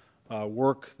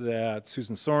 Work that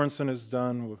Susan Sorensen has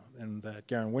done and that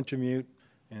Garen Wintemute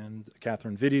and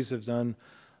Catherine Vittes have done,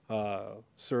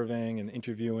 surveying and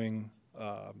interviewing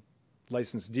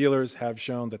licensed dealers, have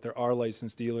shown that there are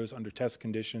licensed dealers under test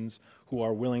conditions who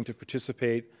are willing to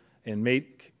participate and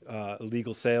make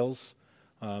illegal sales.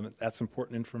 That's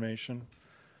important information.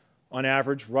 On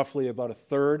average, roughly about a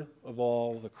third of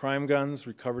all the crime guns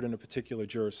recovered in a particular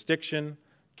jurisdiction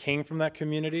came from that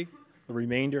community. The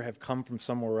remainder have come from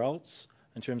somewhere else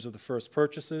in terms of the first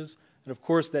purchases. And of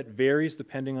course, that varies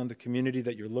depending on the community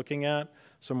that you're looking at.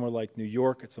 Somewhere like New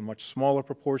York, it's a much smaller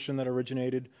proportion that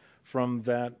originated from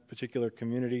that particular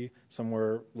community.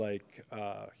 Somewhere like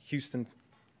Houston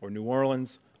or New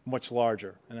Orleans, much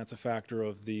larger. And that's a factor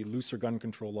of the looser gun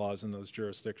control laws in those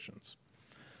jurisdictions.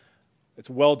 It's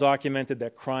well documented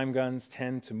that crime guns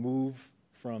tend to move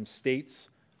from states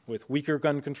with weaker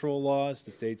gun control laws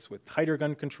to states with tighter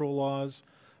gun control laws.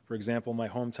 For example, my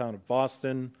hometown of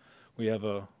Boston, we have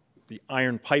the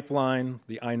Iron Pipeline,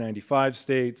 the I-95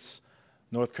 states,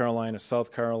 North Carolina,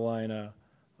 South Carolina,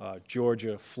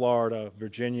 Georgia, Florida,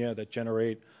 Virginia, that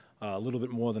generate a little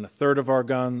bit more than a third of our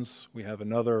guns. We have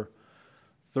another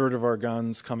third of our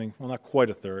guns coming, well, not quite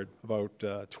a third, about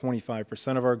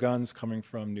 25% of our guns coming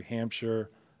from New Hampshire,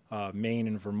 Maine,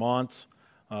 and Vermont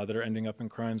that are ending up in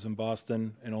crimes in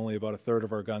Boston, and only about a third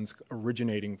of our guns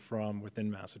originating from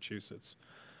within Massachusetts.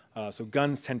 So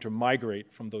guns tend to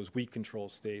migrate from those weak control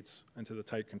states into the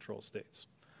tight control states.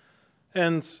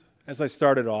 And as I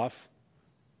started off,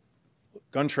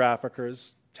 gun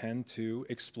traffickers tend to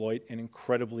exploit an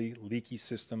incredibly leaky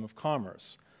system of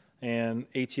commerce.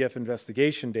 And ATF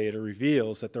investigation data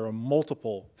reveals that there are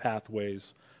multiple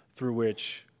pathways through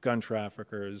which gun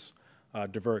traffickers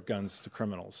divert guns to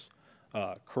criminals.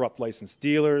 Corrupt licensed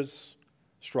dealers,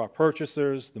 straw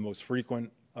purchasers, the most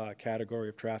frequent category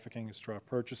of trafficking is straw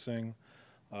purchasing,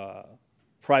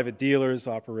 private dealers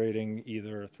operating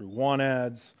either through want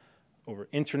ads, over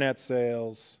internet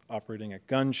sales, operating at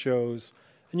gun shows.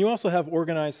 And you also have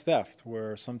organized theft,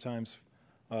 where sometimes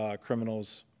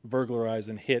criminals burglarize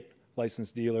and hit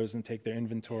licensed dealers and take their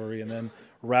inventory, and then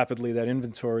rapidly that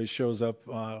inventory shows up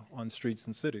on streets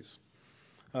and cities.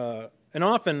 And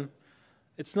often,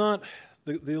 it's not,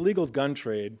 the illegal gun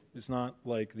trade is not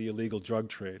like the illegal drug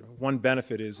trade. One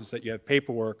benefit is that you have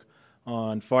paperwork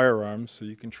on firearms, so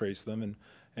you can trace them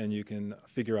and you can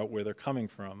figure out where they're coming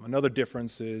from. Another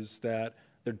difference is that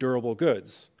they're durable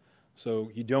goods.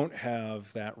 So you don't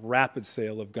have that rapid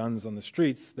sale of guns on the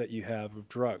streets that you have of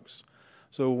drugs.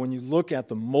 So when you look at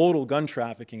the modal gun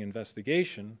trafficking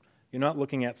investigation, you're not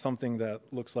looking at something that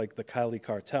looks like the Cali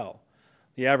cartel.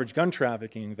 The average gun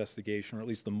trafficking investigation, or at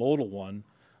least the modal one,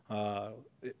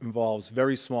 it involves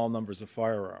very small numbers of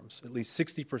firearms. At least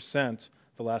 60%,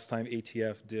 the last time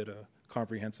ATF did a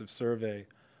comprehensive survey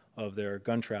of their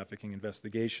gun trafficking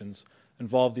investigations,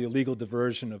 involved the illegal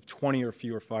diversion of 20 or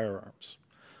fewer firearms.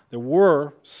 There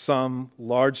were some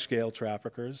large-scale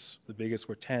traffickers. The biggest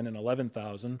were 10 and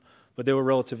 11,000, but they were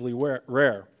relatively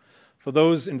rare. For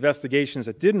those investigations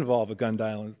that did involve a gun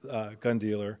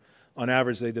dealer, on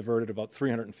average, they diverted about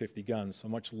 350 guns, so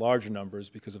much larger numbers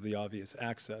because of the obvious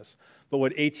access. But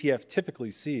what ATF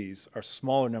typically sees are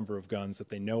smaller number of guns that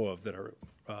they know of that are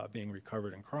being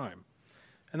recovered in crime.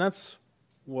 And that's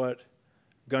what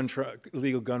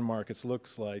illegal gun markets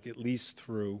looks like, at least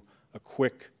through a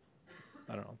quick,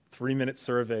 3-minute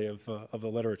survey of the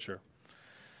literature.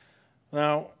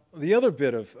 Now, the other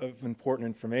bit of important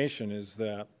information is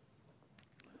that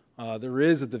there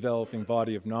is a developing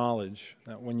body of knowledge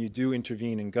that when you do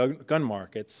intervene in gun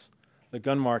markets, the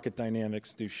gun market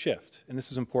dynamics do shift. And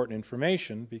this is important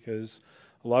information because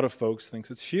a lot of folks think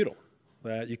it's futile,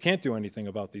 that you can't do anything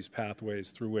about these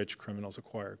pathways through which criminals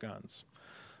acquire guns.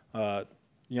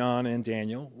 Jon and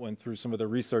Daniel went through some of the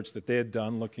research that they had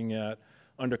done looking at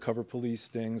undercover police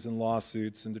stings and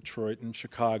lawsuits in Detroit and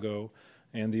Chicago,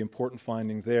 and the important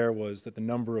finding there was that the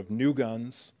number of new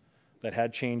guns that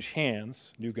had changed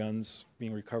hands, new guns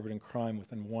being recovered in crime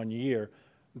within 1 year,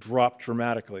 dropped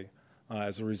dramatically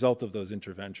as a result of those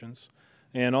interventions.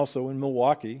 And also in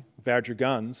Milwaukee, Badger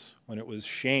Guns, when it was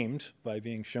shamed by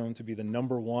being shown to be the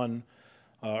 #1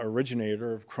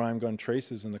 originator of crime gun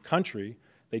traces in the country,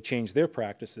 they changed their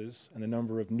practices, and the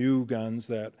number of new guns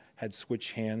that had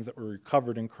switched hands that were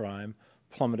recovered in crime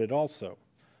plummeted also.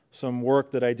 Some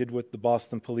work that I did with the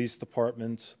Boston Police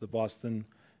Department, the Boston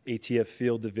ATF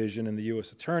Field Division, and the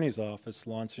U.S. Attorney's Office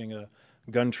launching a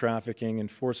gun trafficking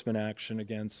enforcement action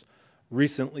against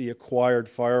recently acquired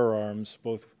firearms,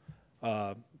 both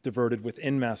diverted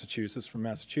within Massachusetts from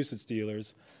Massachusetts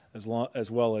dealers as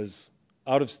well as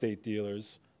out-of-state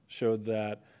dealers, showed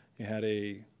that you had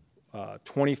a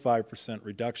 25%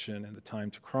 reduction in the time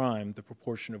to crime, the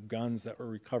proportion of guns that were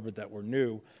recovered that were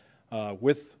new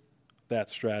with that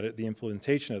the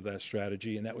implementation of that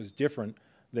strategy, and that was different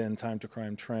than time to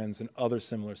crime trends in other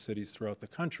similar cities throughout the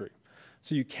country.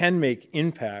 So you can make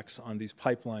impacts on these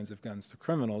pipelines of guns to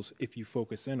criminals if you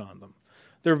focus in on them.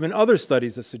 There have been other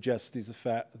studies that suggest these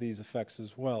effects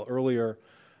as well. Earlier,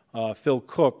 Phil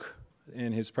Cook,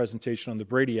 in his presentation on the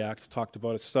Brady Act, talked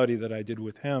about a study that I did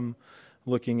with him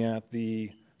looking at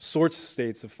the source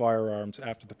states of firearms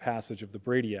after the passage of the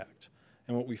Brady Act.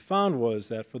 And what we found was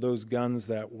that for those guns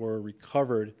that were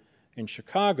recovered in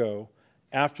Chicago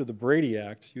after the Brady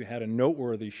Act, you had a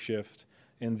noteworthy shift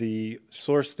in the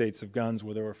source states of guns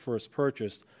where they were first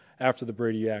purchased after the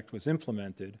Brady Act was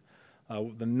implemented.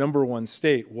 The #1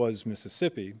 state was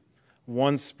Mississippi.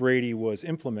 Once Brady was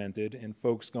implemented and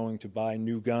folks going to buy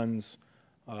new guns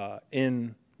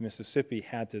in Mississippi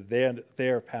had to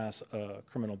there pass a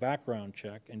criminal background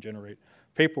check and generate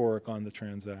paperwork on the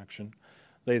transaction,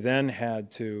 they then had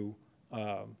to,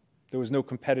 there was no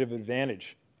competitive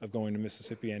advantage of going to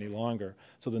Mississippi any longer.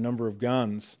 So the number of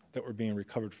guns that were being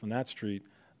recovered from that street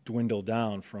dwindled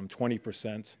down from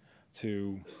 20%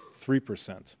 to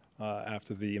 3%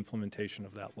 after the implementation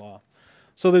of that law.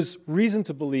 So there's reason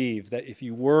to believe that if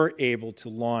you were able to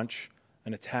launch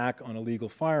an attack on illegal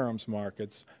firearms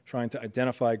markets, trying to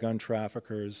identify gun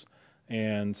traffickers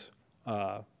and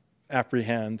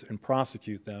apprehend and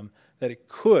prosecute them, that it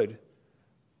could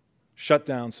shut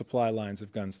down supply lines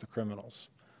of guns to criminals.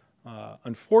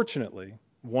 Unfortunately,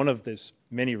 one of the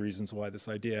many reasons why this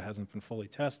idea hasn't been fully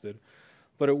tested,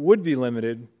 but it would be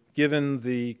limited given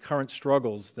the current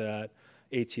struggles that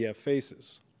ATF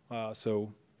faces.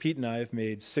 So Pete and I have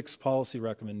made 6 policy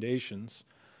recommendations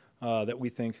that we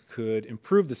think could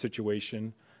improve the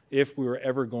situation if we were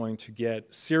ever going to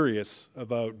get serious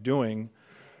about doing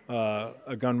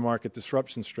a gun market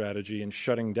disruption strategy and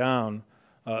shutting down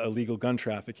illegal gun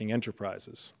trafficking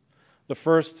enterprises. The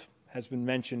first has been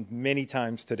mentioned many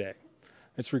times today.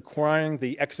 It's requiring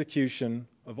the execution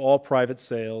of all private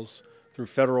sales through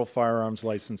federal firearms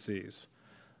licensees.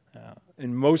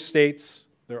 In most states,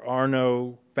 there are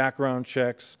no background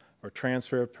checks or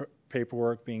transfer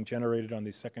paperwork being generated on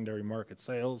these secondary market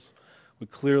sales. We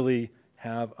clearly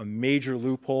have a major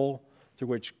loophole through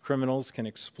which criminals can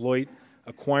exploit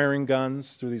acquiring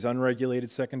guns through these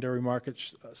unregulated secondary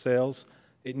market sales.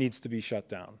 It needs to be shut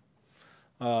down.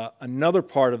 Another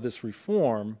part of this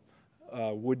reform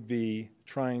would be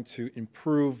trying to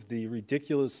improve the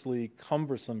ridiculously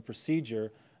cumbersome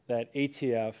procedure that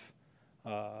ATF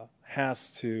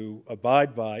has to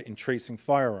abide by in tracing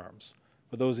firearms.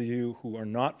 For those of you who are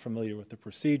not familiar with the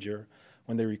procedure,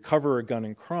 when they recover a gun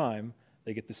in crime,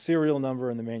 they get the serial number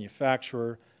and the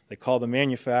manufacturer. They call the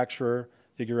manufacturer,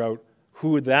 figure out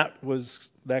who that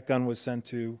gun was sent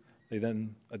to. They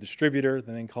then, a distributor,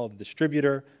 they then call the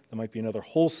distributor. There might be another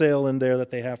wholesale in there that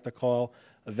they have to call.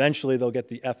 Eventually, they'll get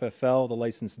the FFL, the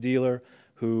licensed dealer,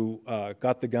 who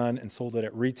got the gun and sold it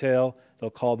at retail. They'll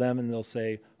call them and they'll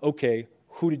say, okay,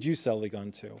 who did you sell the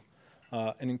gun to?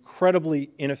 An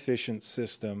incredibly inefficient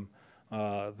system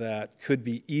that could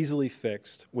be easily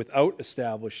fixed without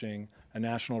establishing a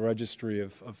national registry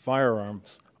of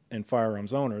firearms and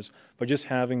firearms owners, but just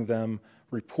having them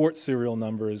report serial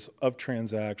numbers of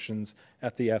transactions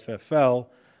at the FFL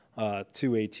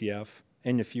to ATF.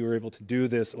 And if you were able to do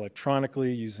this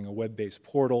electronically using a web-based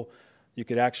portal, you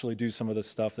could actually do some of the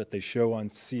stuff that they show on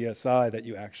CSI that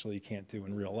you actually can't do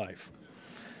in real life.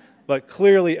 But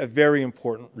clearly a very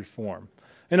important reform.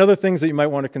 And other things that you might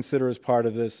want to consider as part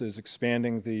of this is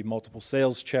expanding the multiple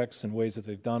sales checks in ways that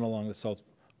they've done along the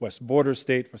southwest border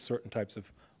state for certain types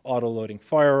of auto-loading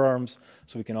firearms,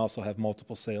 so we can also have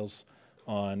multiple sales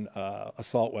on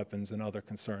assault weapons and other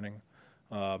concerning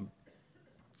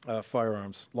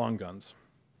firearms, long guns.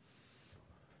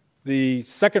 The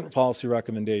second policy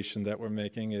recommendation that we're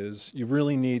making is you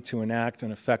really need to enact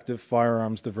an effective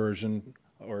firearms diversion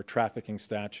or trafficking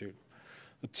statute.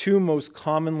 The two most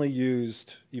commonly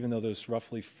used, even though there's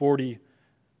roughly 40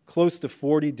 close to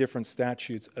 40 different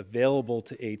statutes available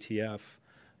to ATF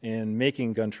in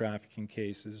making gun trafficking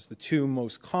cases. The two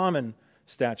most common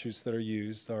statutes that are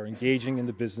used are engaging in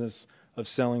the business of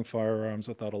selling firearms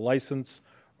without a license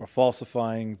or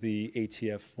falsifying the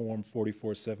ATF Form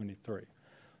 4473.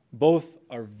 Both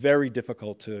are very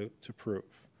difficult to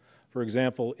prove. For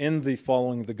example, in the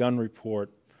Following the Gun report,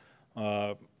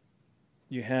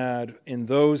 you had in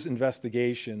those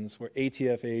investigations where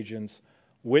ATF agents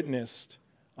witnessed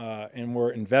and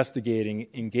were investigating,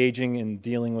 engaging in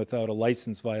dealing without a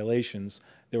license violations,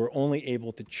 they were only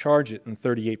able to charge it in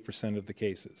 38% of the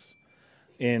cases.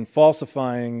 In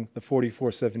falsifying the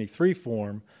 4473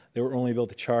 form, they were only able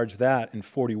to charge that in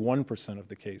 41% of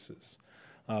the cases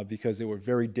because they were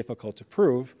very difficult to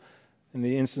prove. In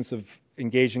the instance of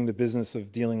engaging the business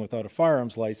of dealing without a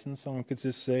firearms license, someone could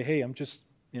just say, hey, I'm just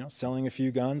selling a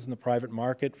few guns in the private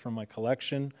market from my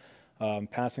collection,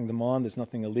 passing them on. There's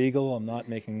nothing illegal. I'm not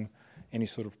making any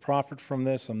sort of profit from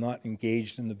this. I'm not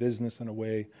engaged in the business in a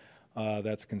way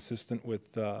that's consistent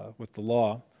with the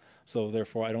law. So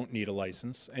therefore, I don't need a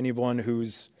license. Anyone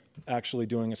who's actually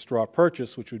doing a straw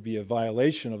purchase, which would be a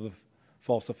violation of the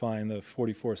falsifying the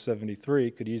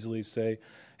 4473, could easily say,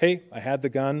 hey, I had the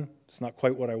gun. It's not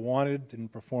quite what I wanted. Didn't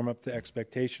perform up to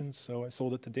expectations, so I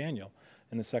sold it to Daniel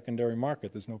in the secondary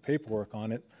market. There's no paperwork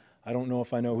on it. I don't know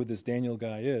if I know who this Daniel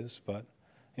guy is, but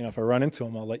if I run into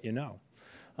him, I'll let you know.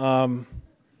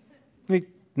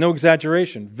 No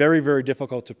exaggeration. Very, very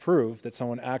difficult to prove that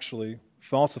someone actually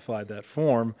falsified that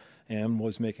form and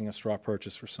was making a straw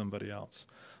purchase for somebody else.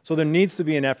 So there needs to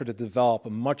be an effort to develop a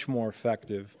much more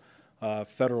effective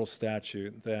federal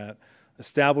statute that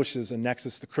establishes a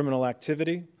nexus to criminal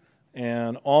activity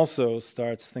and also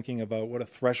starts thinking about what a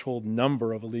threshold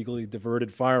number of illegally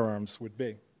diverted firearms would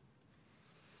be.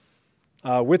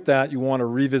 With that, you want to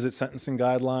revisit sentencing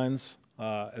guidelines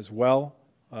as well.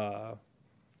 I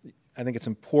think it's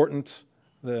important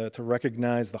to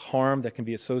recognize the harm that can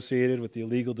be associated with the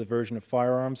illegal diversion of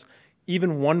firearms.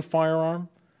 Even one firearm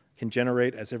can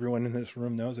generate, as everyone in this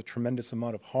room knows, a tremendous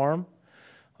amount of harm.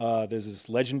 There's this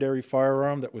legendary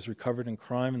firearm that was recovered in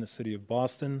crime in the city of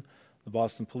Boston. The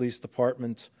Boston Police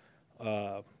Department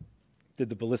did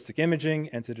the ballistic imaging,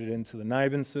 entered it into the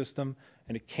NIBIN system,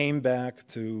 and it came back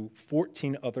to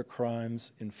 14 other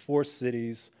crimes in 4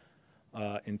 cities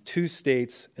in 2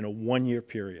 states in a 1-year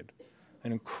period.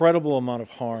 An incredible amount of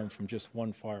harm from just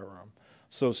one firearm.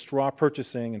 So straw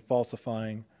purchasing and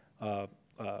falsifying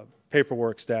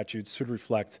paperwork statutes should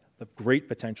reflect the great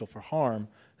potential for harm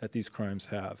that these crimes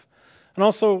have. And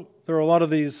also, there are a lot of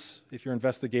these, if you're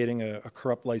investigating a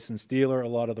corrupt licensed dealer, a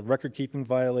lot of the record-keeping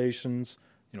violations,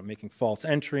 making false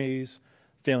entries,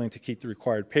 failing to keep the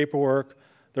required paperwork,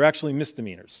 they're actually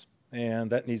misdemeanors. And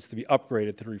that needs to be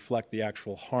upgraded to reflect the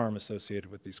actual harm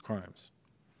associated with these crimes.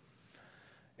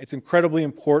 It's incredibly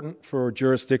important for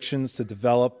jurisdictions to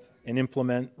develop and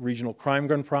implement regional crime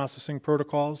gun processing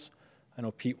protocols. I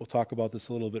know Pete will talk about this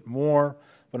a little bit more,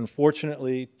 but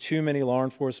unfortunately, too many law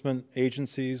enforcement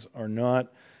agencies are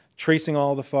not tracing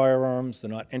all the firearms. They're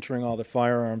not entering all the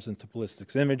firearms into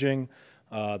ballistics imaging.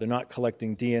 They're not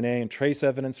collecting DNA and trace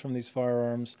evidence from these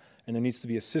firearms. And there needs to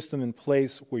be a system in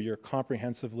place where you're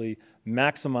comprehensively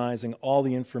maximizing all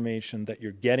the information that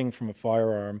you're getting from a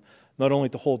firearm, not only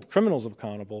to hold criminals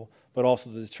accountable, but also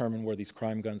to determine where these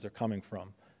crime guns are coming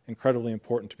from. Incredibly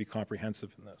important to be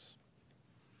comprehensive in this.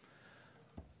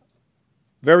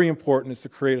 Very important is to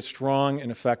create a strong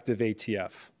and effective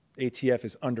ATF. ATF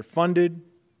is underfunded,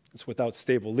 it's without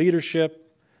stable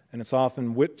leadership, and it's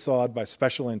often whipsawed by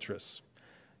special interests.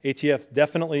 ATF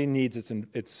definitely needs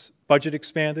its budget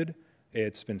expanded.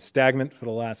 It's been stagnant for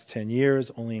the last 10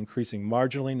 years, only increasing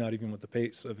marginally, not even with the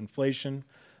pace of inflation.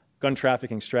 Gun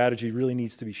trafficking strategy really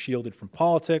needs to be shielded from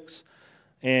politics,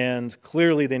 and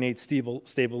clearly they need stable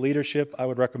leadership. I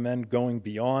would recommend going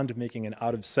beyond making an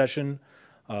out-of-session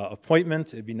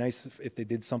appointment. It'd be nice if they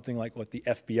did something like what the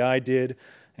FBI did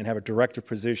and have a director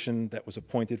position that was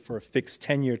appointed for a fixed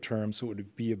 10-year term so it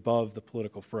would be above the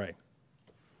political fray.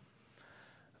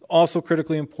 Also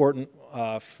critically important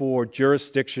for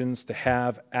jurisdictions to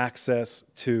have access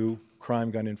to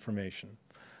crime gun information.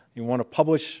 You want to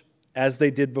publish, as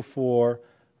they did before,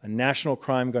 a national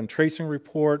crime gun tracing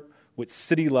report with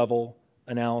city-level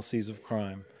analyses of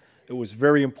crime. It was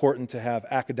very important to have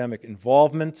academic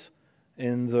involvement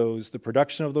in the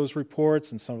production of those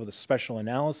reports and some of the special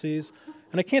analyses.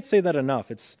 And I can't say that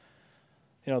enough. It's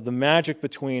the magic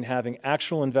between having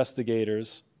actual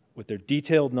investigators with their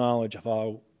detailed knowledge of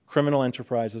how criminal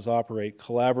enterprises operate,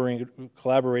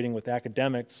 collaborating with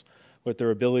academics with their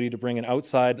ability to bring an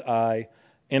outside eye,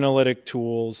 analytic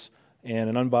tools, and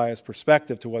an unbiased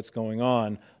perspective to what's going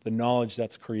on, the knowledge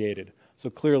that's created. So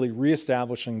clearly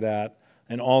reestablishing that,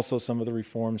 and also some of the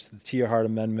reforms to the Tiahart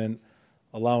Amendment,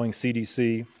 allowing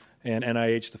CDC and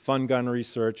NIH to fund gun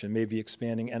research, and maybe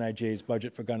expanding NIJ's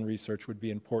budget for gun research would be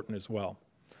important as well.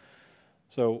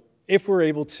 So if we're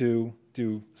able to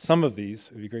do some of these,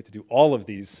 it would be great to do all of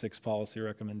these 6 policy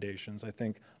recommendations. I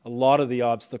think a lot of the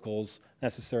obstacles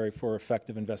necessary for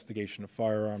effective investigation of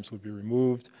firearms would be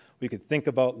removed. We could think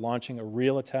about launching a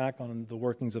real attack on the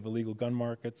workings of illegal gun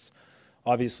markets.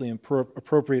 Obviously,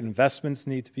 appropriate investments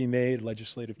need to be made,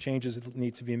 legislative changes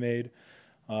need to be made,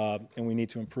 and we need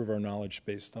to improve our knowledge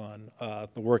based on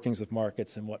the workings of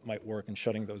markets and what might work in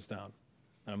shutting those down.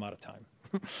 And I'm out of time.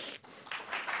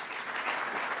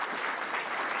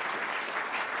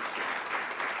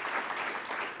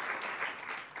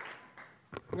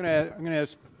 I'm going to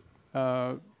ask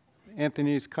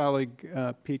Anthony's colleague,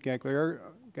 Pete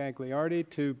Gagliardi,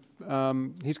 to,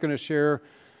 he's going to share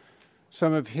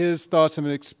some of his thoughts and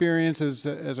experiences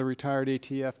as a retired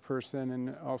ATF person,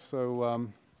 and also,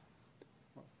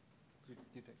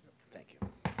 Thank you.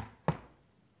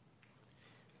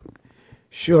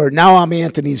 Sure, now I'm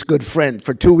Anthony's good friend.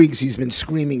 For 2 weeks he's been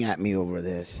screaming at me over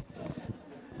this.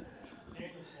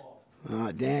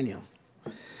 Daniel.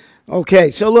 Okay,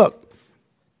 so look.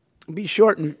 I'll be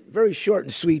short and very short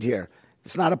and sweet here.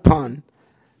 It's not a pun.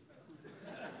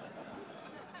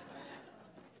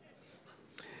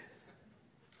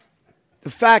 The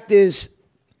fact is,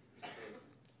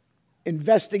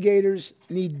 investigators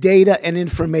need data and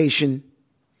information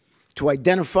to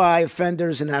identify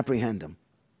offenders and apprehend them.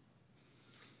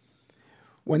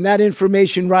 When that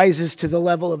information rises to the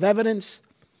level of evidence,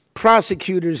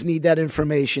 prosecutors need that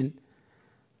information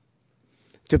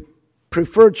to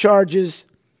prefer charges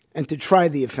and to try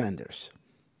the offenders.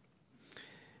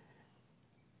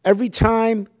 Every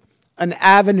time an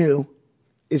avenue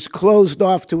is closed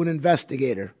off to an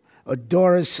investigator, a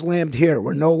door is slammed here,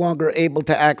 we're no longer able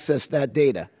to access that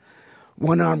data,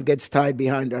 one arm gets tied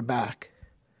behind our back.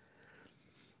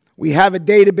 We have a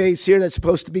database here that's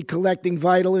supposed to be collecting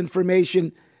vital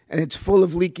information, and it's full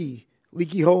of leaky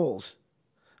holes.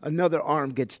 Another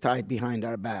arm gets tied behind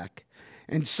our back.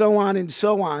 And so on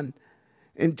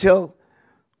until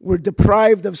we're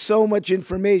deprived of so much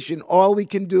information, all we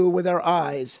can do with our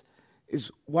eyes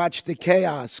is watch the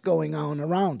chaos going on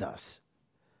around us.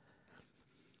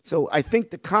 So I think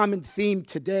the common theme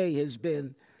today has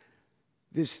been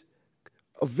this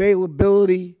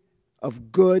availability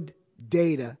of good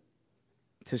data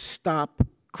to stop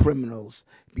criminals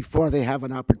before they have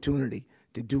an opportunity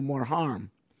to do more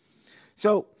harm.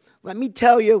 So let me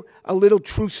tell you a little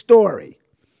true story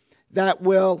that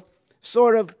will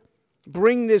sort of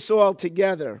bring this all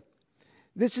together.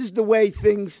 This is the way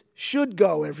things should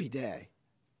go every day.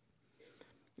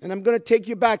 And I'm going to take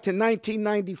you back to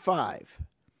 1995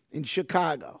 in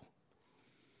Chicago.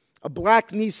 A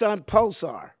black Nissan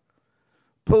Pulsar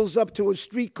pulls up to a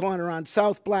street corner on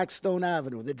South Blackstone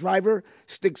Avenue. The driver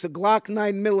sticks a Glock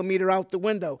 9mm out the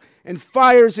window and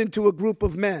fires into a group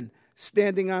of men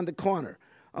standing on the corner.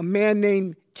 A man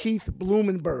named Keith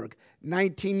Blumenberg,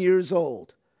 19 years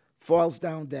old, falls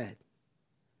down dead.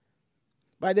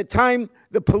 By the time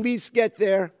the police get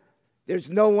there, there's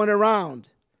no one around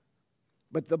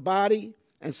but the body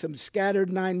and some scattered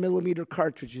 9mm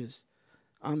cartridges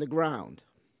on the ground.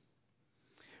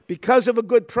 Because of a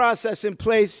good process in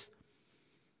place,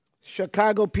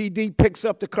 Chicago PD picks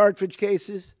up the cartridge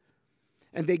cases,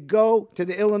 and they go to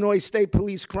the Illinois State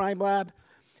Police Crime Lab,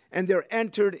 and they're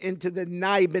entered into the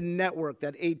NIBIN network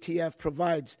that ATF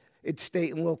provides its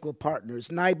state and local partners.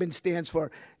 NIBIN stands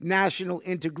for National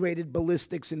Integrated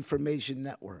Ballistics Information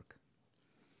Network.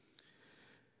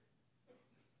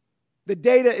 The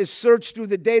data is searched through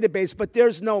the database, but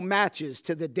there's no matches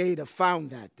to the data found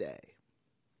that day.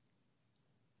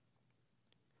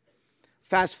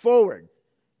 Fast forward,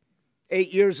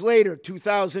 8 years later,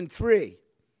 2003,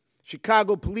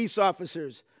 Chicago police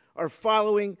officers are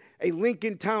following a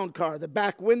Lincoln Town car. The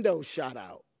back window shot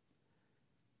out.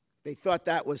 They thought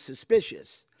that was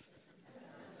suspicious.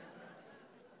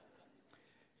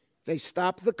 They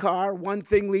stop the car. One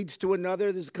thing leads to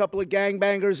another. There's a couple of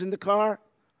gangbangers in the car.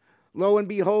 Lo and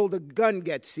behold, a gun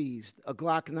gets seized, a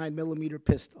Glock 9mm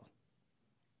pistol.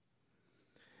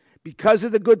 Because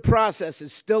of the good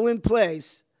processes still in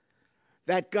place,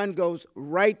 that gun goes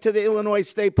right to the Illinois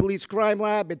State Police Crime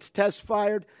Lab. It's test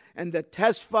fired, and the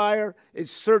test fire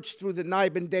is searched through the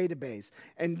NIBIN database.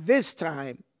 And this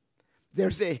time,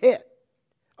 there's a hit,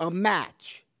 a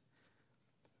match.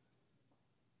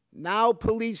 Now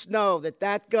police know that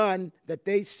that gun that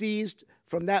they seized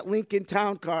from that Lincoln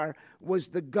Town Car was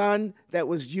the gun that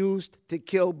was used to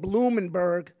kill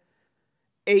Blumenberg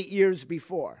 8 years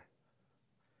before.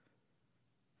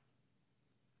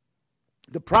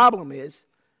 The problem is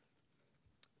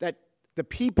that the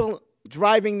people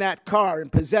driving that car in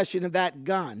possession of that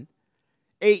gun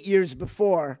 8 years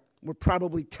before were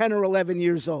probably 10 or 11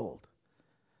 years old.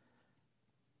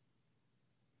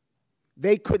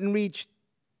 They couldn't reach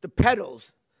the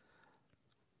pedals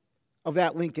of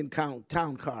that Lincoln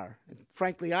Town Car. And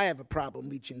frankly, I have a problem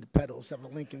reaching the pedals of a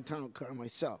Lincoln Town Car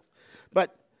myself.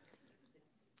 But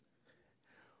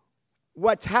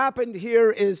what's happened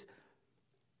here is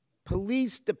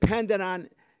police depended on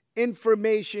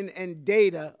information and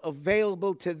data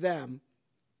available to them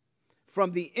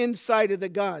from the inside of the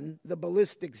gun, the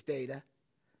ballistics data,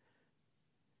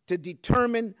 to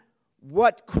determine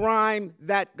what crime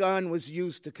that gun was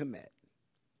used to commit.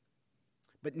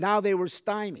 But now they were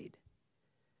stymied.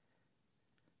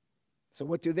 So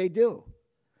what do?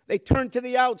 They turn to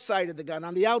the outside of the gun.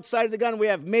 On the outside of the gun, we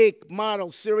have make,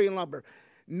 model, serial number,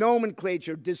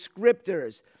 nomenclature,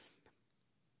 descriptors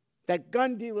that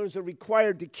gun dealers are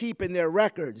required to keep in their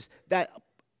records that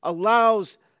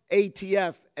allows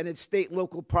ATF and its state and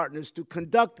local partners to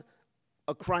conduct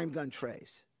a crime gun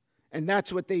trace. And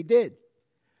that's what they did.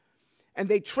 And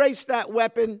they traced that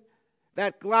weapon,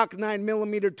 that Glock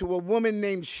 9mm, to a woman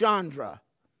named Chandra.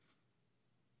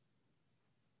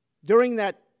 During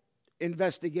that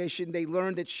investigation, they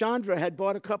learned that Chandra had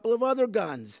bought a couple of other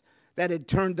guns that had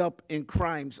turned up in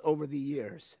crimes over the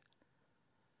years.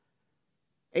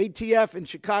 ATF and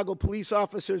Chicago police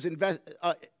officers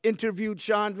interviewed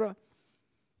Chandra,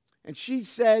 and she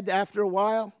said after a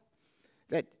while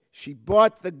that she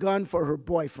bought the gun for her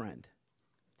boyfriend,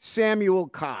 Samuel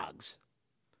Coggs.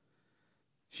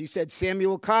 She said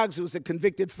Samuel Coggs was a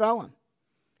convicted felon.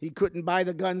 He couldn't buy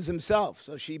the guns himself,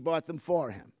 so she bought them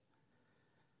for him.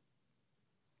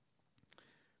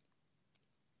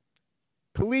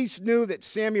 Police knew that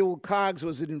Samuel Coggs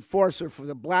was an enforcer for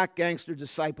the Black Gangster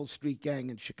Disciple Street Gang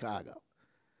in Chicago.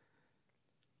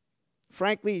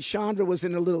 Frankly, Chandra was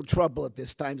in a little trouble at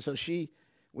this time, so she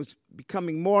was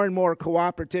becoming more and more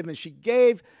cooperative, and she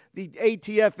gave the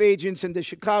ATF agents and the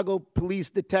Chicago police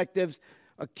detectives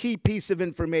a key piece of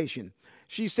information.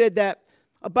 She said that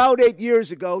about 8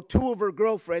 years ago, 2 of her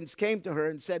girlfriends came to her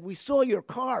and said, "We saw your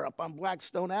car up on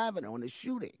Blackstone Avenue in a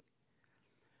shooting."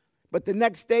 But the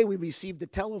next day, we received a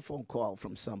telephone call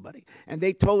from somebody, and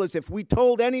they told us if we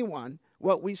told anyone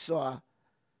what we saw,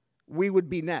 we would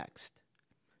be next.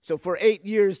 So for 8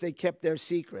 years, they kept their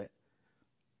secret.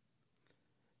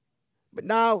 But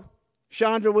now,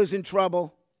 Chandra was in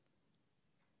trouble.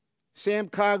 Sam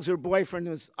Coggs, her boyfriend,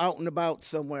 was out and about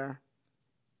somewhere.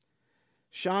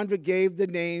 Chandra gave the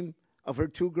name of her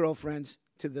 2 girlfriends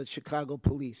to the Chicago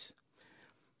police.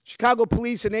 Chicago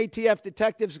police and ATF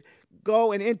detectives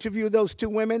go and interview those 2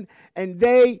 women, and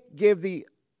they give the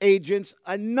agents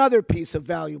another piece of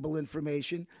valuable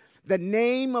information, the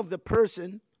name of the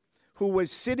person who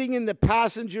was sitting in the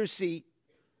passenger seat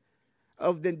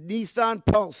of the Nissan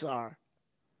Pulsar,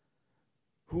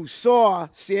 who saw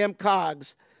Sam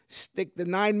Coggs stick the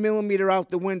 9mm out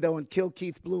the window and kill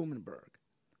Keith Blumenberg.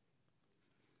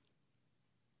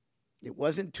 It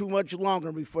wasn't too much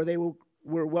longer before they were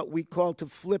what we call to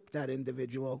flip that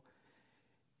individual.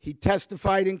 He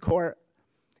testified in court,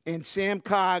 and Sam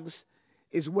Coggs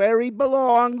is where he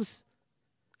belongs,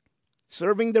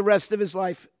 serving the rest of his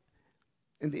life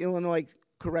in the Illinois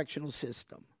correctional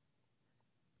system.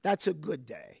 That's a good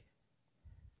day.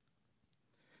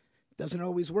 Doesn't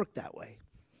always work that way.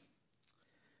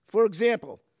 For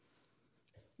example,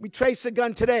 we trace a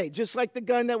gun today, just like the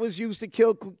gun that was used to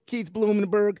kill Keith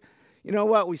Blumenberg. You know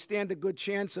what? We stand a good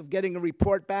chance of getting a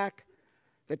report back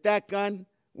that that gun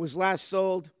was last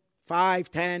sold 5,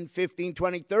 10, 15,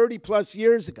 20, 30 plus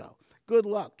years ago. Good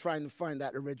luck trying to find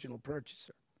that original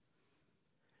purchaser.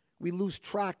 We lose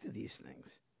track of these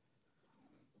things.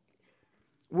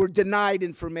 We're denied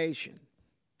information.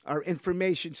 Our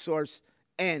information source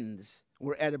ends.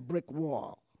 We're at a brick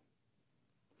wall.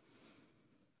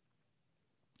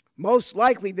 Most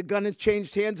likely, the gun has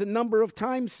changed hands a number of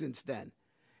times since then.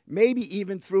 Maybe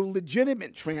even through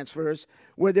legitimate transfers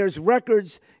where there's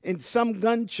records in some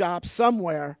gun shop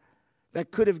somewhere that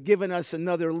could have given us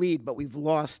another lead, but we've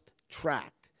lost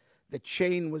track. The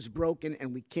chain was broken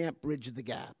and we can't bridge the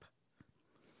gap.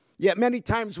 Yet many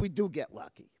times we do get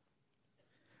lucky.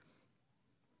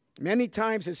 Many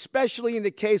times, especially in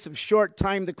the case of short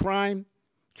time to crime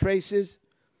traces,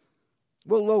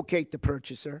 we'll locate the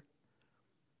purchaser.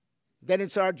 Then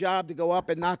it's our job to go up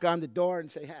and knock on the door and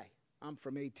say, "Hey, I'm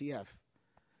from ATF.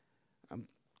 I'm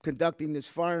conducting this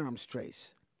firearms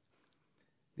trace.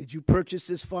 Did you purchase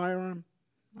this firearm?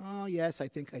 Oh, yes, I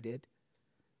think I did.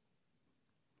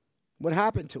 What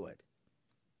happened to it?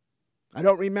 I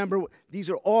don't remember. These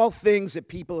are all things that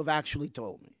people have actually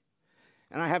told me.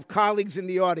 And I have colleagues in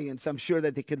the audience, I'm sure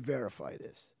that they could verify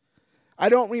this. I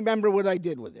don't remember what I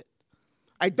did with it.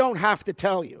 I don't have to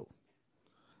tell you.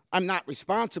 I'm not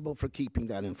responsible for keeping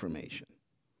that information.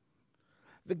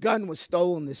 The gun was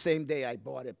stolen the same day I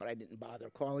bought it, but I didn't bother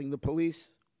calling the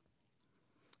police.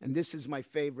 And this is my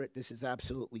favorite. This is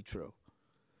absolutely true.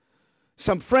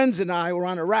 Some friends and I were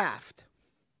on a raft.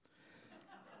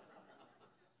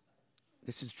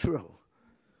 This is true.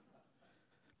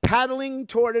 Paddling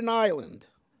toward an island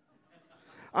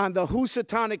on the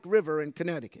Housatonic River in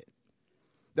Connecticut.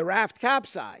 The raft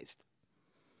capsized.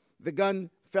 The gun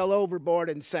fell overboard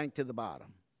and sank to the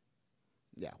bottom.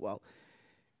 Yeah, well,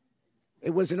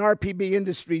 it was an RPB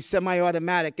Industries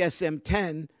semi-automatic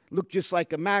SM-10, looked just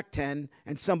like a MAC-10,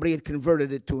 and somebody had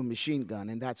converted it to a machine gun,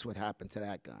 and that's what happened to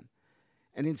that gun.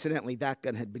 And incidentally, that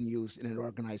gun had been used in an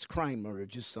organized crime murder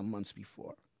just some months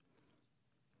before.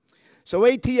 So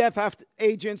ATF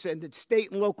agents and its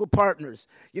state and local partners,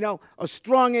 you know, a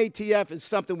strong ATF is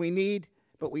something we need,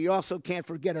 but we also can't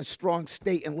forget a strong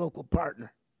state and local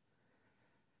partner.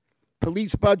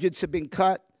 Police budgets have been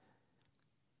cut,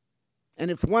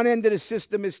 and if one end of the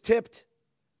system is tipped,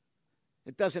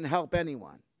 it doesn't help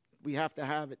anyone. We have to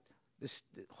have it. The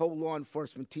whole law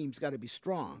enforcement team's got to be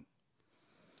strong.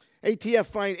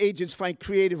 ATF agents find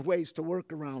creative ways to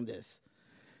work around this,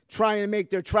 trying to make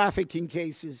their trafficking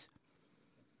cases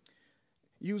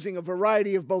using a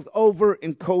variety of both overt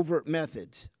and covert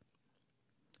methods.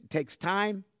 It takes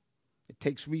time, it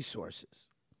takes resources.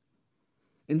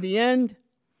 In the end,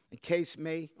 a case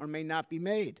may or may not be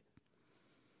made.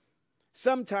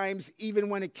 Sometimes, even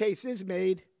when a case is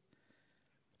made,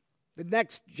 the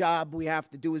next job we have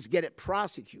to do is get it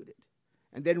prosecuted,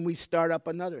 and then we start up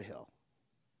another hill.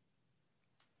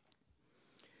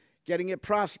 Getting it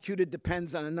prosecuted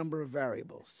depends on a number of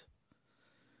variables.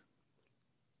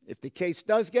 If the case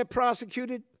does get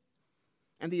prosecuted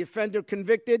and the offender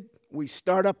convicted, we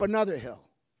start up another hill,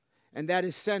 and that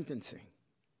is sentencing.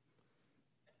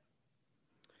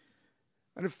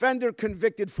 An offender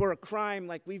convicted for a crime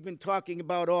like we've been talking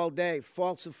about all day,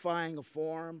 falsifying a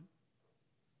form,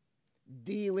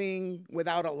 dealing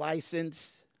without a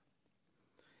license,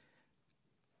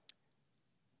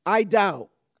 I doubt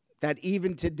that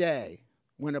even today,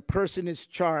 when a person is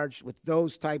charged with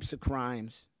those types of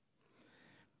crimes,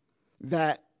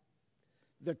 that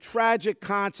the tragic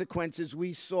consequences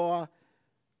we saw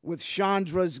with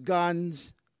Chandra's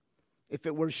guns, if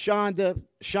it were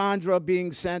Chandra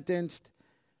being sentenced,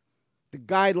 the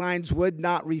guidelines would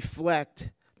not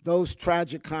reflect those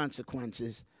tragic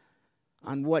consequences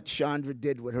on what Chandra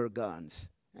did with her guns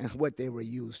and what they were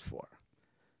used for.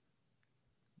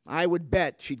 I would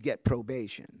bet she'd get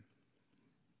probation.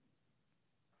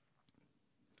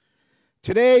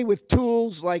 Today, with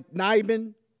tools like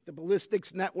NIBIN, the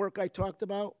ballistics network I talked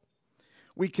about,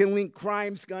 we can link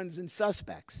crimes, guns, and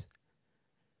suspects.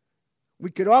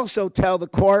 We could also tell the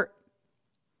court,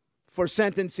 for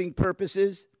sentencing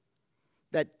purposes,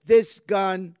 that this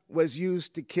gun was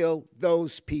used to kill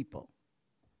those people.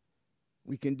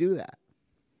 We can do that.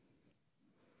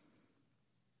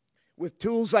 With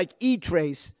tools like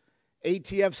E-Trace,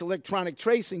 ATF's electronic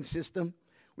tracing system,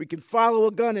 we can follow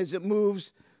a gun as it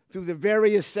moves through the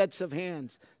various sets of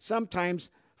hands, sometimes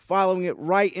following it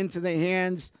right into the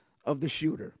hands of the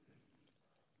shooter,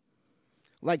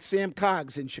 like Sam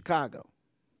Coggs in Chicago.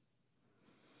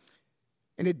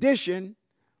 In addition,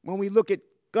 when we look at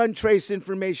gun trace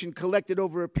information collected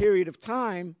over a period of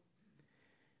time,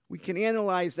 we can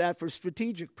analyze that for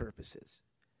strategic purposes,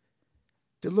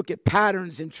 to look at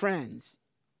patterns and trends.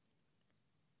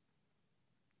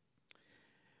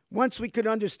 Once we could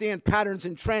understand patterns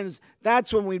and trends,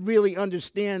 that's when we really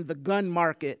understand the gun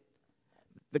market,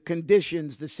 the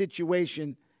conditions, the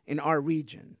situation in our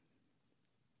region.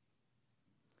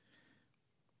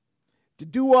 To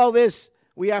do all this,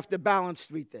 we have to balance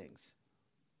three things.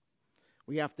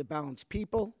 We have to balance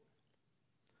people,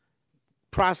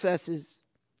 processes,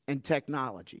 and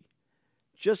technology,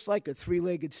 just like a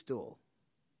three-legged stool.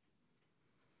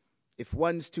 If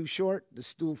one's too short, the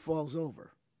stool falls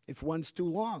over. If one's too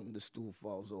long, the stool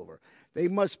falls over. They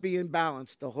must be in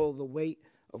balance to hold the weight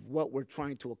of what we're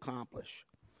trying to accomplish.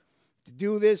 To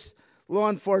do this, law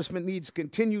enforcement needs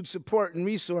continued support and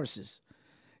resources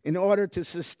in order to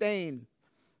sustain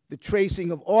the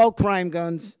tracing of all crime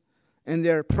guns and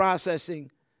their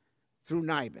processing through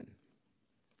NIBIN.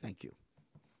 Thank you.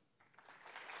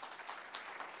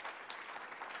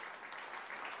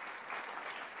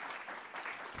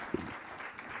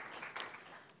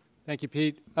 Thank you,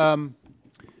 Pete. I'm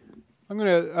going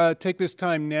to take this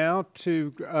time now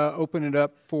to open it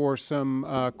up for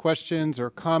some questions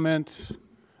or comments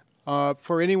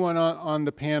for anyone on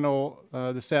the panel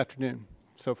this afternoon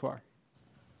so far.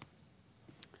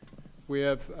 We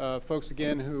have folks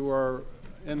again who are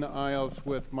in the aisles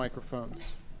with microphones.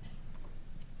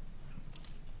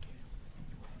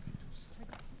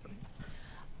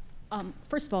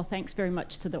 First of all, thanks very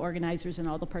much to the organizers and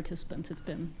all the participants. It's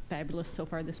been fabulous so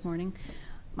far this morning.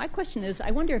 My question is,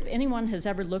 I wonder if anyone has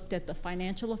ever looked at the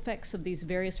financial effects of these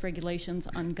various regulations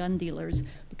on gun dealers,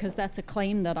 because that's a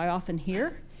claim that I often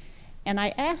hear. And I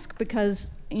ask because,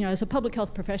 as a public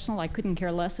health professional, I couldn't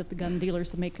care less if the gun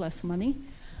dealers make less money.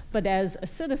 But as a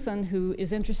citizen who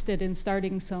is interested in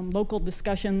starting some local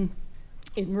discussion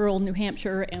in rural New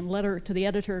Hampshire and letter to the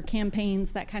editor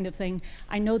campaigns, that kind of thing,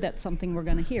 I know that's something we're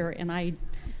going to hear. And I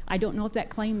don't know if that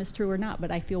claim is true or not,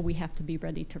 but I feel we have to be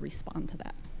ready to respond to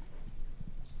that.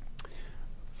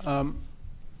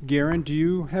 Garen, do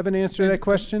you have an answer to that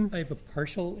question? I have a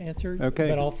partial answer, okay,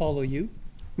 but I'll follow you.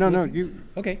 No, you.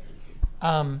 Okay.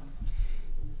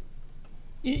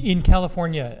 In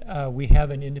California, we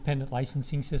have an independent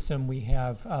licensing system. We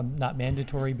have not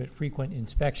mandatory, but frequent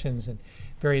inspections and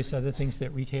various other things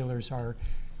that retailers are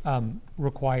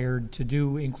required to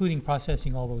do, including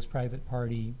processing all those private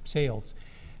party sales.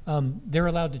 They're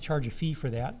allowed to charge a fee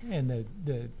for that, and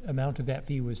the amount of that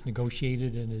fee was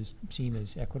negotiated and is seen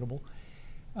as equitable.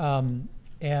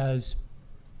 As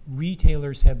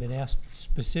retailers have been asked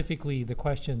specifically the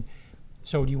question,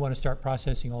 so do you want to start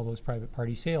processing all those private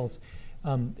party sales?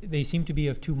 They seem to be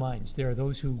of two minds. There are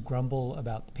those who grumble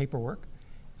about the paperwork.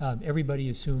 Everybody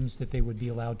assumes that they would be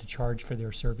allowed to charge for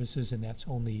their services, and that's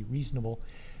only reasonable.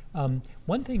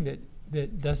 One thing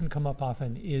that doesn't come up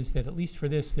often is that, at least for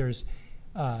this, there's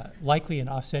likely an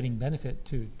offsetting benefit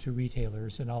to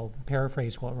retailers, and I'll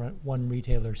paraphrase what one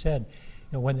retailer said.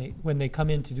 When they come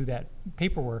in to do that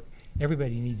paperwork,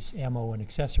 everybody needs ammo and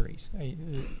accessories.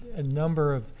 A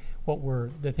number of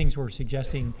the things we're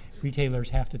suggesting retailers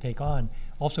have to take on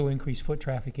also increase foot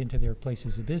traffic into their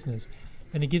places of business,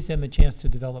 and it gives them a chance to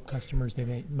develop customers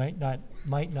they might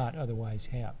not otherwise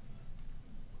have.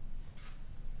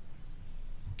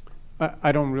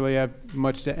 I don't really have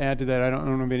much to add to that. I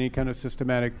don't have any kind of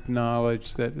systematic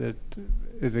knowledge that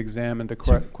is examined the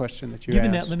question that you asked.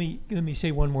 Given that, let me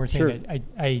say one more thing.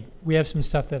 Sure. We have some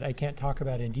stuff that I can't talk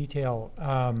about in detail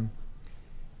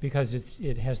because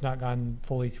it has not gone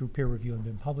fully through peer review and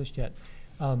been published yet.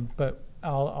 But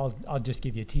I'll just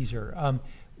give you a teaser.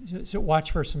 So watch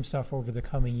for some stuff over the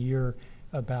coming year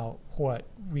about what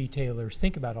retailers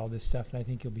think about all this stuff, and I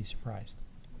think you'll be surprised,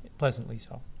 pleasantly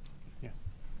so.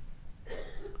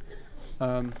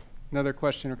 Another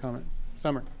question or comment?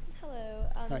 Summer. Hello.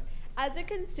 Hi. As a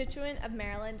constituent of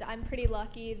Maryland, I'm pretty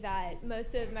lucky that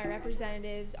most of my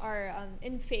representatives are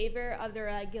in favor of the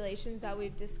regulations that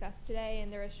we've discussed today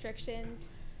and the restrictions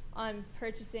on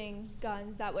purchasing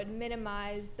guns that would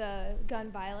minimize the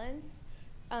gun violence.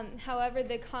 However,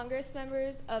 the Congress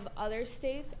members of other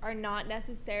states are not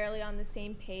necessarily on the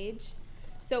same page.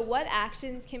 So what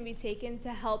actions can be taken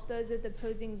to help those with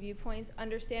opposing viewpoints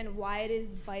understand why it is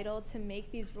vital to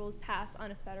make these rules pass on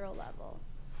a federal level?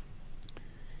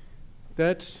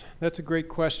 That's a great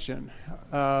question,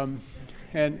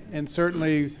 and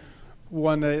certainly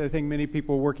one that I think many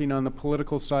people working on the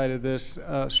political side of this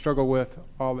struggle with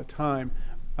all the time.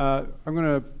 I'm going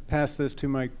to pass this to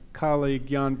my colleague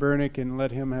Jon Vernick and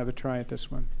let him have a try at this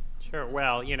one. Sure.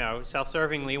 Well,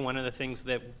 self-servingly, one of the things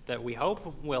that we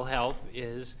hope will help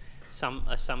is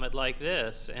a summit like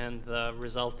this and the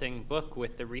resulting book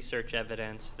with the research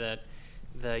evidence that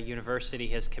the university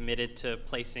has committed to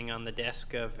placing on the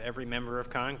desk of every member of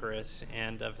Congress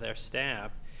and of their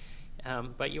staff.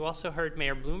 But you also heard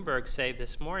Mayor Bloomberg say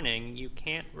this morning, you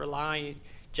can't rely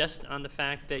just on the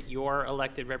fact that your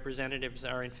elected representatives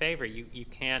are in favor. You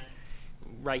can't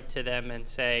write to them and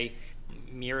say,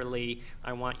 merely,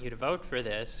 I want you to vote for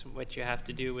this. What you have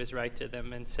to do is write to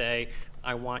them and say,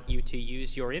 I want you to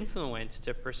use your influence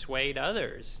to persuade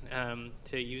others,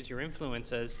 to use your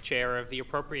influence as chair of the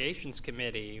Appropriations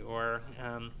Committee or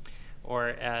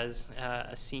as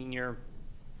a senior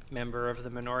member of the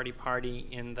minority party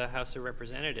in the House of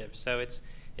Representatives. So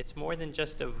it's more than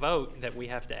just a vote that we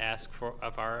have to ask for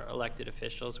of our elected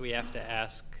officials. We have to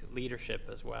ask leadership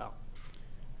as well.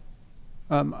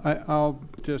 I'll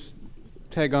just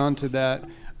tag on to that.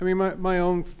 I mean, my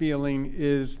own feeling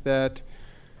is that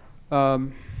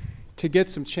to get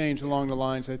some change along the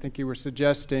lines I think you were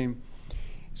suggesting,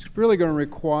 it's really going to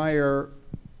require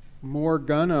more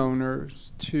gun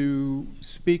owners to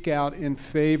speak out in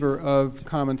favor of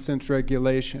common sense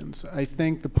regulations. I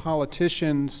think the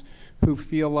politicians who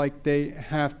feel like they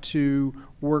have to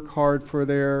work hard for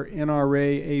their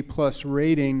NRA A+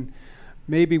 rating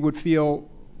maybe would feel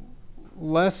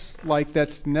less like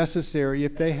that's necessary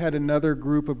if they had another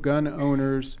group of gun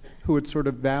owners who would sort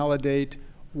of validate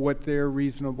what their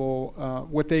reasonable,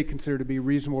 what they consider to be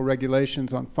reasonable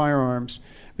regulations on firearms.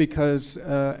 Because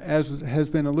as has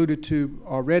been alluded to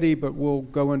already, but we'll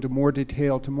go into more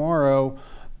detail tomorrow,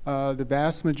 the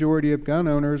vast majority of gun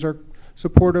owners are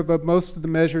supportive of most of the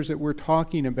measures that we're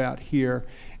talking about here.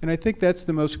 And I think that's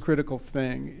the most critical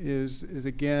thing is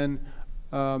again,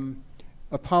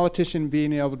 a politician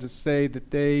being able to say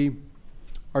that they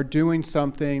are doing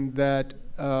something that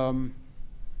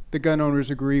the gun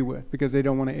owners agree with because they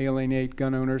don't want to alienate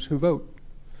gun owners who vote.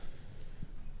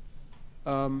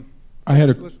 I had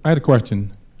a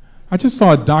question. I just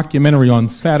saw a documentary on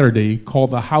Saturday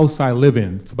called The House I Live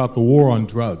In. It's about the war on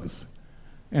drugs.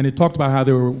 And it talked about how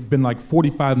there have been like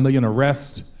 45 million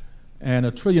arrests and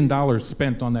 $1 trillion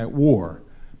spent on that war.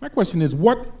 My question is,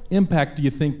 what impact do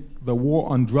you think the war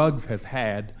on drugs has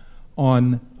had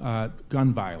on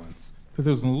gun violence? Because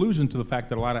there's an allusion to the fact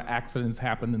that a lot of accidents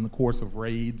happen in the course of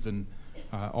raids and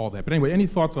all that. But anyway, any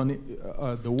thoughts on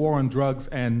the war on drugs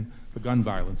and the gun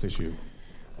violence issue?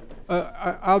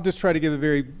 I'll just try to give a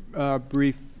very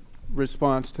brief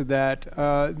response to that.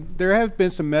 There have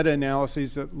been some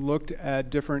meta-analyses that looked at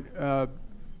different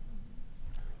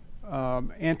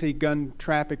anti-gun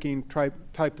trafficking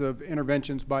types of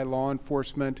interventions by law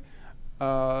enforcement.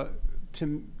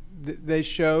 They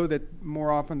show that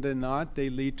more often than not, they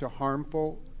lead to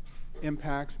harmful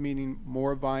impacts, meaning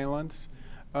more violence.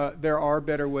 There are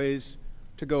better ways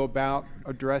to go about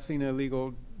addressing an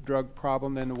illegal drug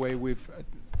problem than the way we've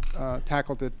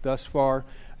tackled it thus far.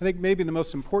 I think maybe the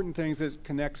most important thing is it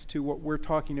connects to what we're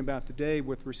talking about today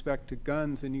with respect to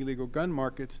guns and illegal gun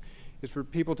markets is for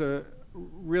people to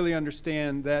really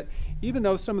understand that even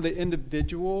though some of the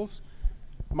individuals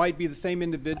might be the same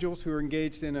individuals who are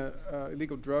engaged in a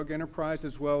illegal drug enterprise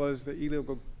as well as the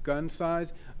illegal gun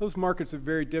side, those markets are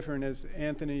very different, as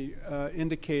Anthony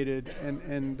indicated,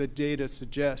 and the data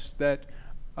suggests that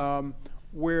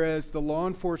whereas the law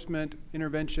enforcement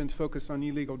interventions focused on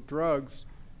illegal drugs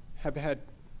have had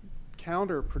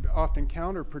often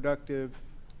counterproductive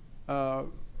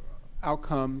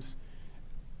outcomes,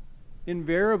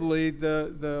 invariably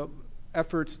the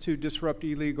efforts to disrupt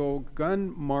illegal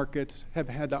gun markets have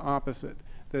had the opposite,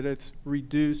 that it's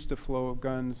reduced the flow of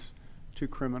guns to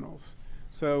criminals.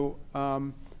 So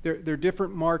they're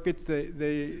different markets.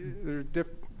 They're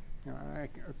different. You know,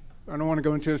 I don't want to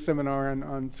go into a seminar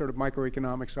on sort of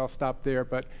microeconomics, so I'll stop there.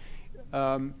 But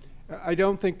I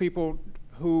don't think people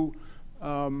who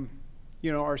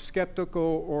are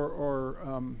skeptical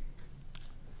or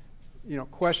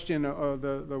question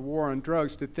the war on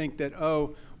drugs to think that,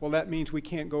 oh, well, that means we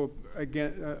can't go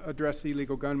address the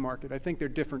illegal gun market. I think they're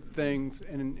different things,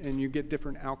 and you get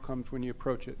different outcomes when you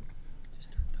approach it.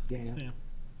 Daniel,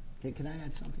 can I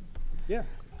add something? Yeah.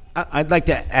 I'd like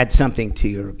to add something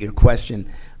to your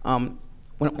question.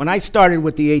 When I started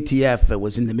with the ATF, it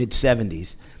was in the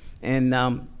mid-'70s, and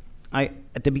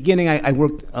at the beginning I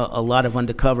worked a lot of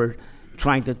undercover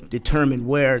trying to determine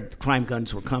where the crime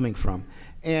guns were coming from.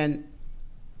 And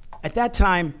at that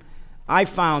time, I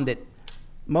found that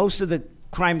most of the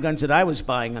crime guns that I was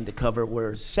buying undercover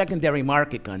were secondary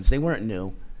market guns. They weren't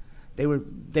new. They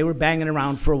were banging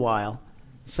around for a while.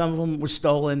 Some of them were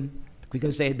stolen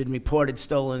because they had been reported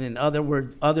stolen, and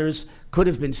others could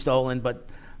have been stolen, but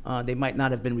they might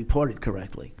not have been reported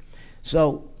correctly.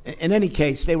 So in any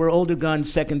case, they were older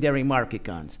guns, secondary market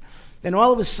guns. Then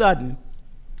all of a sudden,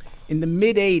 in the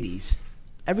mid-'80s,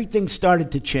 everything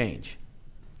started to change.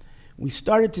 We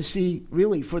started to see,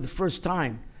 really for the first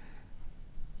time,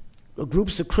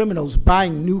 groups of criminals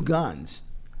buying new guns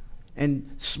and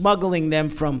smuggling them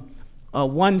from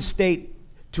one state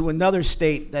to another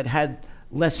state that had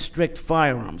less strict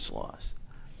firearms laws.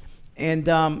 And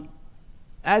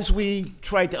as we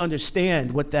tried to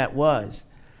understand what that was,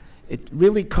 it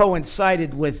really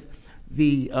coincided with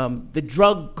the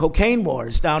drug cocaine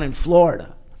wars down in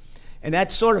Florida. And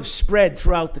that sort of spread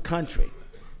throughout the country.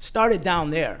 Started down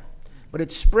there, but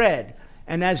it spread.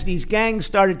 And as these gangs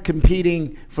started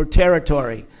competing for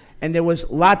territory, and there was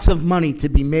lots of money to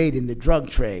be made in the drug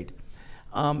trade,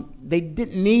 they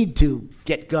didn't need to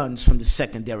get guns from the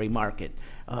secondary market,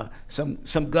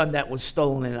 some gun that was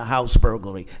stolen in a house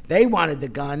burglary. They wanted the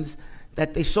guns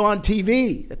that they saw on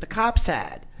TV, that the cops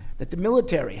had, that the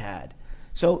military had.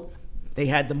 So They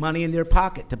had the money in their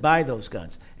pocket to buy those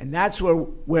guns. And that's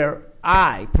where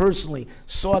I personally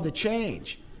saw the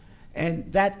change.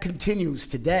 And that continues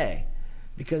today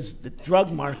because the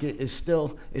drug market is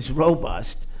still as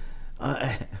robust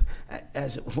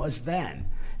as it was then.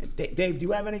 Dave, do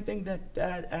you have anything that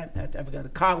I've got a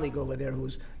colleague over there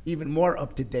who's even more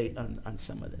up to date on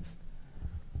some of this?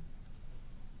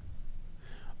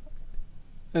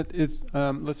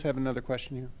 Let's have another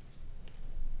question here.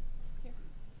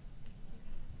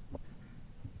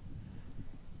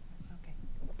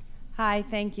 Hi,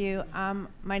 thank you.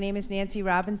 My name is Nancy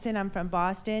Robinson. I'm from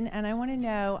Boston, and I want to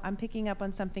know, I'm picking up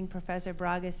on something Professor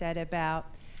Braga said about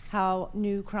how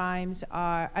new guns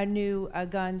are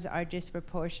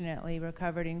disproportionately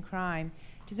recovered in crime.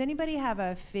 Does anybody have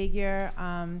a figure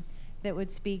that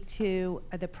would speak to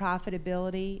the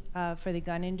profitability for the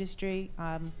gun industry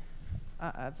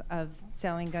of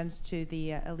selling guns to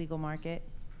the illegal market?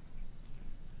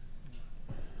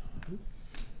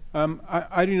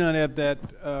 I do not have that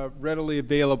readily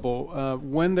available.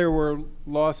 When there were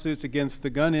lawsuits against the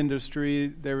gun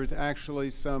industry, there was actually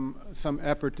some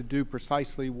effort to do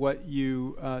precisely what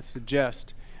you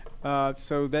suggest.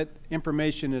 So that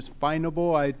information is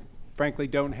findable. I frankly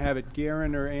don't have it.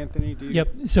 Garen or Anthony, do you? Yep,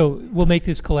 so we'll make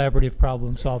this collaborative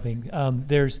problem solving.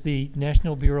 There's the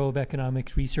National Bureau of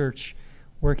Economics Research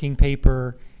working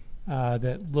paper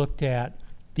that looked at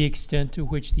the extent to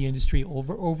which the industry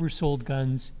oversold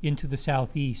guns into the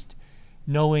Southeast,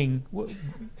 knowing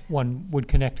one would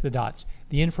connect the dots.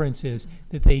 The inference is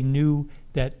that they knew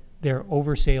that their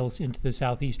oversales into the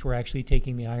Southeast were actually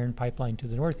taking the iron pipeline to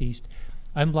the Northeast.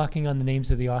 I'm blocking on the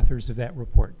names of the authors of that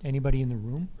report. Anybody in the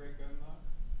room?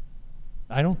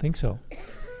 I don't think so.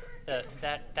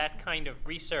 That kind of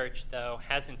research, though,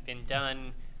 hasn't been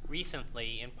done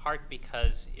recently, in part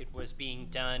because it was being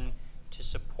done to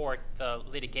support the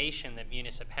litigation that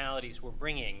municipalities were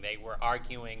bringing. They were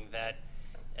arguing that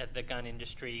the gun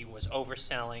industry was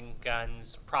overselling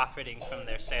guns, profiting from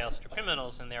their sales to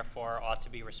criminals, and therefore ought to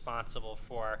be responsible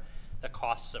for the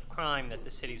costs of crime that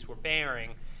the cities were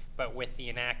bearing. But with the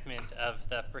enactment of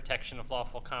the Protection of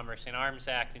Lawful Commerce in Arms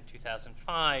Act in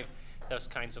 2005, those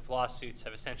kinds of lawsuits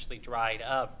have essentially dried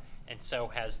up, and so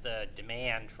has the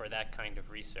demand for that kind of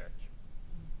research.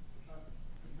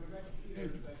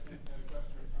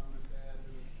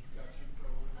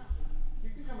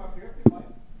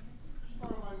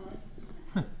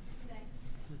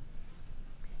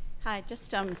 Hi,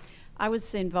 just I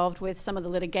was involved with some of the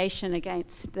litigation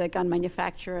against the gun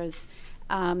manufacturers,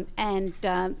 and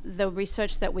the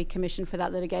research that we commissioned for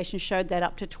that litigation showed that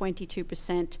up to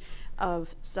 22%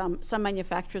 of some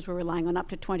manufacturers were relying on up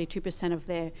to 22% of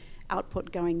their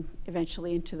output going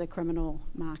eventually into the criminal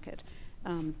market.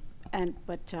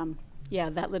 Yeah,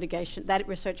 that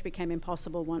research became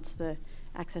impossible once the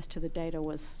access to the data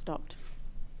was stopped.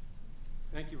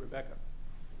 Thank you, Rebecca.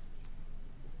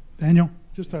 Daniel,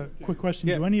 just a quick question.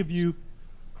 Yeah. Do any of you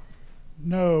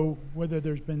know whether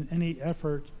there's been any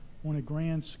effort on a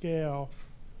grand scale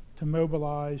to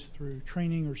mobilize through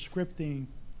training or scripting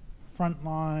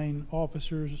frontline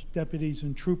officers, deputies,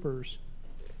 and troopers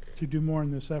to do more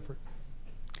in this effort?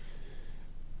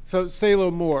 So say a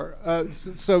little more.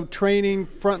 So training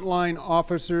frontline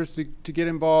officers to get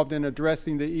involved in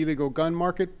addressing the illegal gun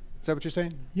market? Is that what you're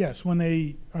saying? Yes. Are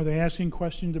they asking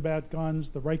questions about guns,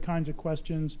 the right kinds of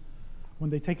questions? When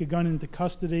they take a gun into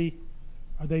custody,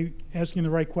 are they asking the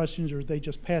right questions, or are they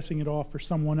just passing it off for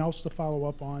someone else to follow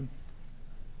up on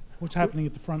what's happening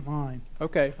at the front line?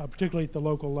 Okay. Particularly at the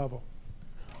local level.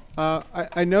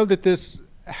 I know that this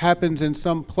happens in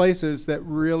some places that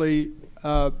really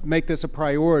make this a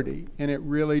priority, and it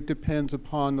really depends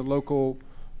upon the local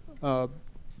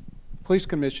police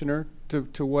commissioner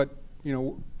to what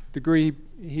degree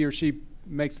he or she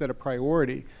makes that a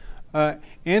priority.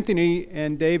 Anthony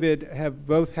and David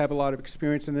both have a lot of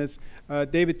experience in this.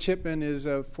 David Chipman is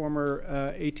a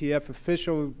former ATF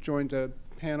official, joined a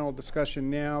panel discussion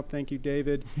now. Thank you,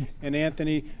 David. And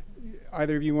Anthony,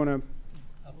 either of you want to?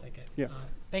 I'll take it. Yeah.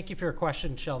 Thank you for your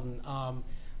question, Sheldon.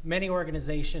 Many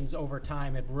organizations over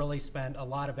time have really spent a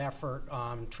lot of effort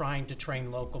trying to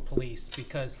train local police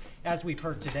because, as we've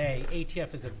heard today,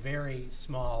 ATF is a very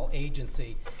small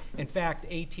agency. In fact,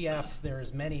 ATF,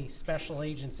 there's many special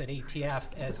agents at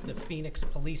ATF as the Phoenix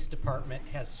Police Department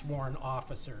has sworn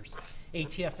officers.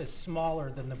 ATF is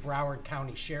smaller than the Broward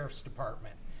County Sheriff's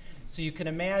Department. So you can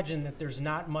imagine that there's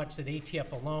not much that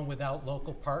ATF alone without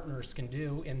local partners can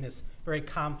do in this very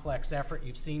complex effort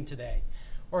you've seen today.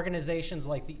 Organizations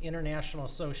like the International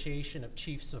Association of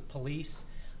Chiefs of Police,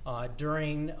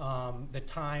 during the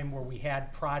time where we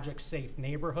had Project Safe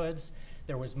Neighborhoods,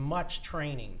 there was much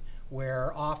training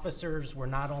where officers were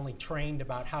not only trained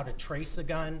about how to trace a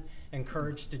gun,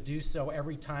 encouraged to do so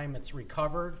every time it's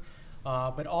recovered,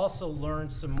 but also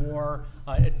learned some more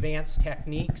advanced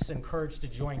techniques, encouraged to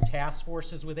join task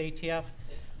forces with ATF.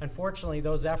 Unfortunately,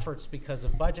 those efforts, because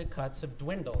of budget cuts, have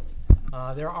dwindled.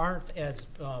 There aren't as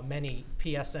many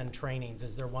PSN trainings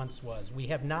as there once was. We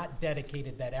have not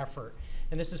dedicated that effort.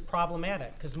 And this is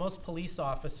problematic because most police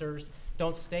officers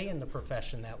don't stay in the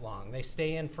profession that long. They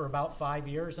stay in for about 5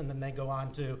 years and then they go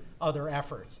on to other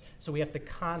efforts. So we have to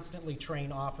constantly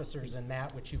train officers in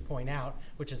that, which you point out,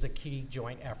 which is a key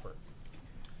joint effort.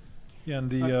 Yeah, and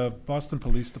the Boston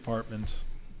Police Department,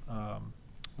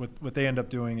 what they end up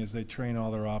doing is they train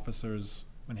all their officers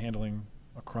when handling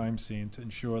a crime scene to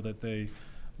ensure that they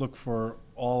look for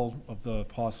all of the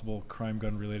possible crime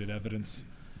gun related evidence,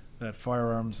 that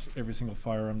firearms, every single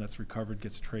firearm that's recovered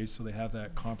gets traced, so they have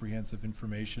that comprehensive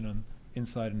information on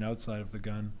inside and outside of the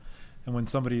gun. And when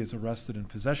somebody is arrested in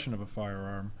possession of a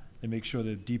firearm, they make sure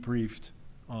they're debriefed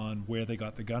on where they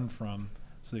got the gun from,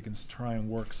 so they can try and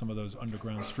work some of those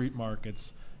underground street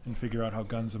markets and figure out how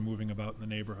guns are moving about in the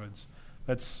neighborhoods.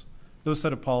 Those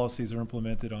set of policies are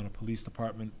implemented on a police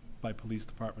department by police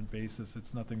department basis.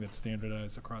 It's nothing that's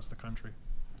standardized across the country.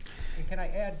 And can I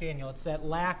add, Daniel, it's that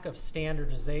lack of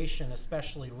standardization,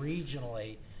 especially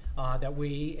regionally, that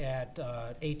we at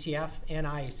ATF and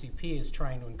IACP is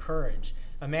trying to encourage.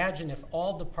 Imagine if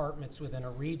all departments within a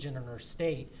region or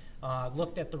state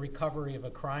looked at the recovery of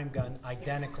a crime gun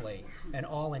identically and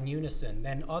all in unison,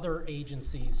 then other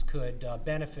agencies could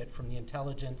benefit from the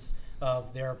intelligence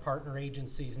of their partner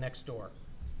agencies next door.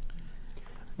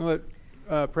 We'll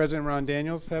let President Ron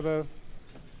Daniels have a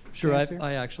Sure,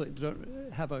 I actually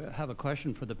have a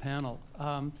question for the panel.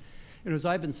 As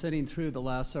I've been sitting through the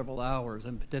last several hours,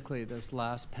 and particularly this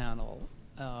last panel,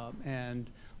 and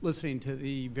listening to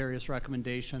the various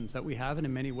recommendations that we have, and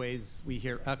in many ways we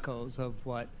hear echoes of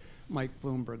what Mike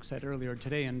Bloomberg said earlier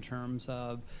today in terms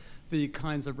of the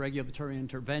kinds of regulatory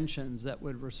interventions that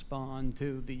would respond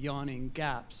to the yawning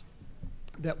gaps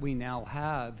that we now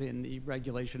have in the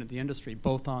regulation of the industry,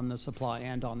 both on the supply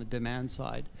and on the demand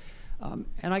side.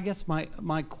 And I guess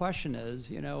my question is,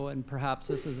 and perhaps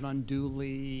this is an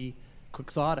unduly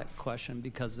quixotic question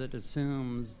because it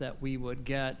assumes that we would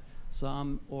get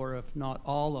some, or if not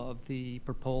all of the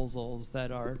proposals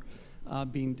that are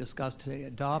being discussed today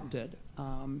adopted.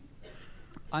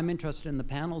 I'm interested in the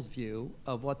panel's view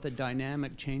of what the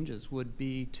dynamic changes would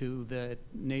be to the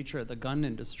nature of the gun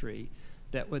industry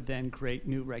that would then create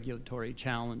new regulatory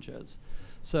challenges.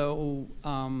 So,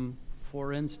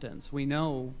 for instance, we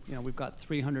know, we've got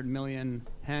 300 million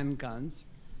handguns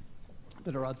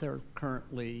that are out there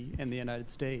currently in the United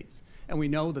States. And we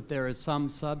know that there is some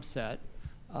subset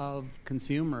of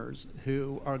consumers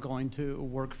who are going to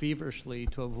work feverishly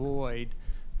to avoid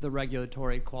the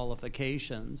regulatory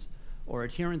qualifications or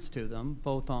adherence to them,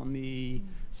 both on the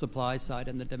supply side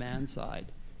and the demand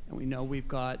side. And we know we've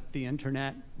got the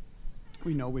internet,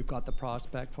 we know we've got the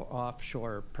prospect for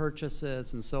offshore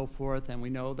purchases and so forth, and we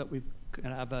know that we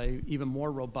can have an even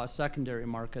more robust secondary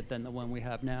market than the one we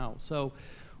have now. So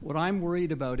what I'm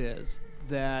worried about is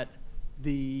that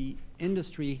the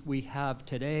industry we have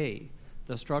today,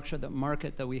 the structure, the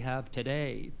market that we have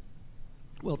today,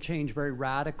 will change very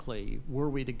radically were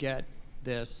we to get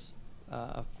this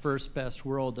first best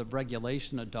world of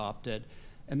regulation adopted.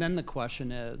 And then the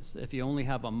question is, if you only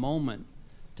have a moment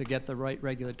to get the right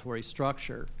regulatory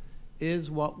structure, is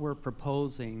what we're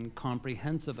proposing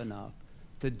comprehensive enough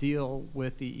to deal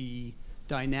with the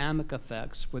dynamic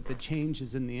effects, with the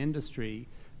changes in the industry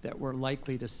that we're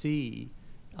likely to see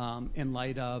in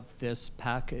light of this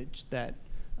package that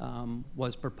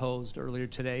was proposed earlier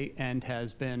today and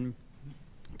has been,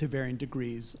 to varying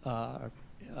degrees,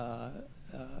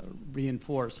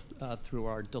 reinforced through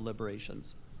our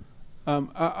deliberations?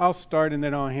 I'll start and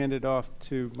then I'll hand it off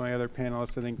to my other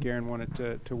panelists. I think Garen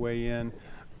wanted to weigh in.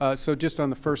 So just on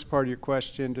the first part of your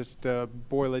question, just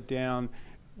boil it down,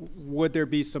 would there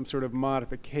be some sort of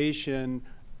modification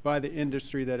by the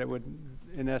industry that it would,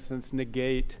 in essence,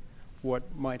 negate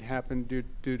what might happen due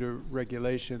to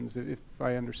regulations, if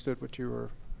I understood what you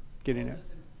were getting at?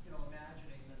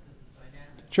 Imagining that this is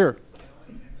dynamic. Sure.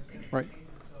 Right.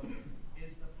 So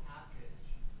is the package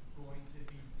going to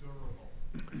be durable?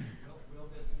 Will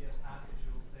this be a package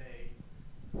you'll say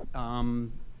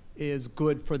is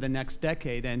good for the next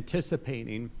decade,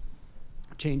 anticipating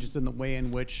changes in the way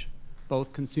in which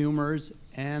both consumers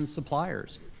and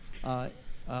suppliers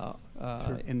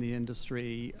in the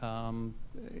industry,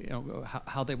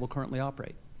 how they will currently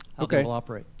operate, how they will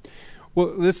operate?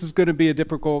 Well, this is going to be a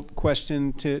difficult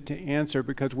question to answer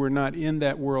because we're not in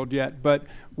that world yet, but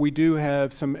we do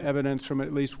have some evidence from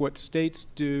at least what states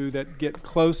do that get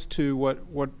close to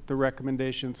what the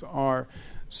recommendations are.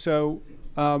 So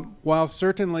while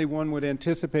certainly one would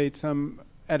anticipate some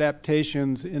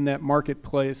adaptations in that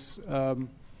marketplace,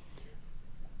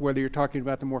 whether you're talking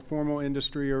about the more formal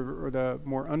industry or the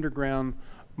more underground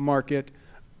market,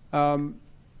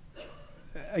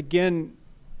 again,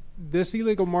 this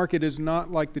illegal market is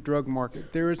not like the drug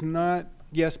market. There is not,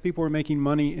 yes, people are making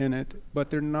money in it,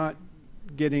 but they're not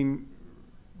getting,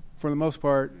 for the most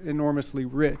part, enormously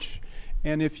rich.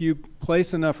 And if you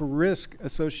place enough risk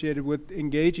associated with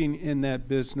engaging in that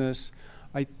business,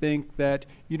 I think that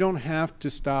you don't have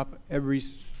to stop every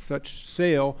such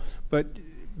sale, but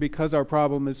because our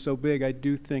problem is so big, I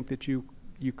do think that you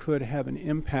could have an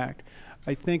impact.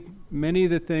 I think many of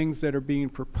the things that are being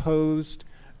proposed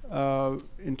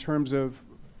in terms of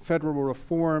federal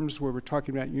reforms, where we're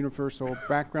talking about universal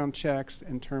background checks,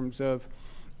 in terms of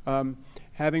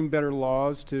having better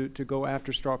laws to go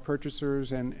after straw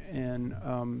purchasers and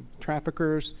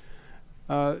traffickers.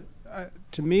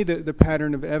 To me, the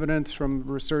pattern of evidence from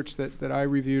research that I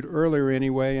reviewed earlier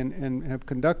anyway and have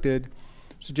conducted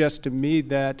suggests to me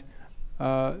that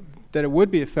that it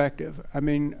would be effective. I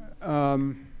mean,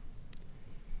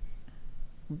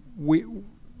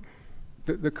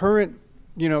 the current,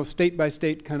 state by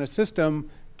state kind of system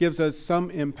gives us some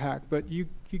impact, but you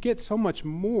get so much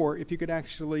more if you could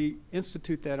actually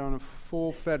institute that on a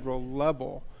full federal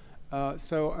level.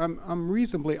 So I'm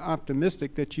reasonably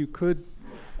optimistic that you could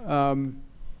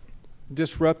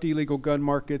disrupt illegal gun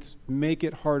markets, make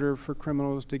it harder for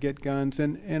criminals to get guns,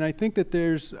 and I think that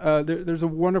there's a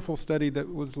wonderful study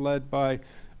that was led by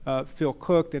Phil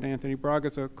Cook that Anthony Braga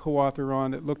is a co-author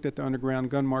on, that looked at the underground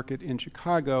gun market in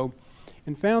Chicago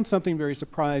and found something very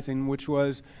surprising, which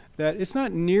was that it's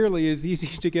not nearly as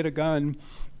easy to get a gun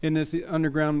in this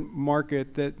underground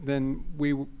market than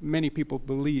many people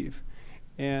believe,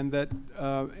 and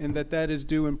that is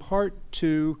due in part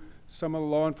to some of the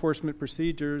law enforcement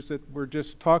procedures that were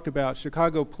just talked about.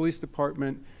 Chicago Police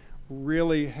Department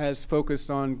really has focused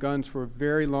on guns for a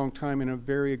very long time in a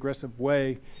very aggressive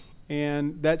way,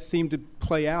 and that seemed to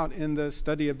play out in the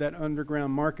study of that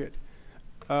underground market.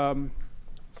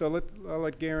 So I'll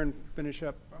let Garen finish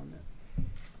up on that.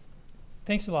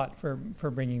 Thanks a lot for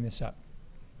bringing this up.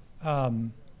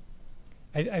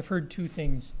 I've heard two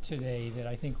things today that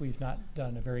I think we've not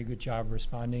done a very good job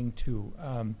responding to,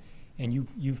 and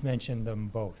you've mentioned them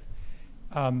both.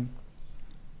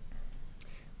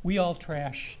 We all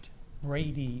trashed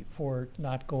Brady for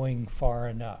not going far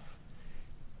enough.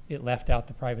 It left out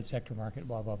the private sector market,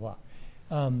 blah, blah, blah.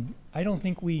 I don't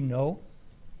think we know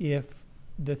if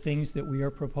the things that we are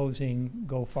proposing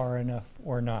go far enough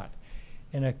or not.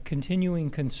 And a continuing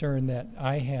concern that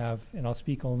I have, and I'll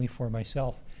speak only for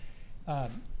myself,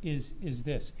 is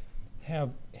this.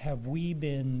 Have we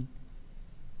been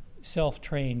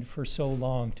self-trained for so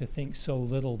long to think so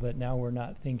little that now we're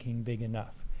not thinking big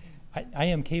enough? I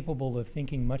am capable of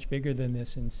thinking much bigger than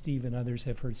this, and Steve and others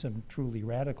have heard some truly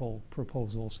radical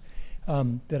proposals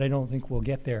that I don't think we'll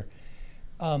get there.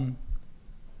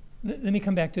 Let me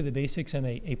come back to the basics and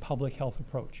a public health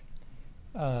approach,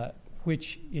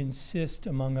 which insist,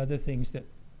 among other things, that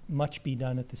much be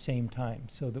done at the same time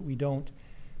so that we don't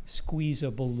squeeze a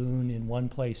balloon in one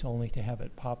place only to have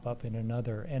it pop up in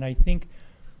another. And I think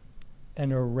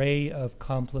an array of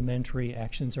complementary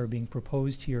actions are being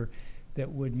proposed here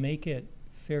that would make it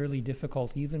fairly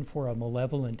difficult even for a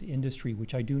malevolent industry,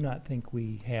 which I do not think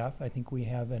we have. I think we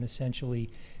have an essentially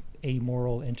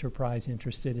amoral enterprise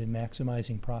interested in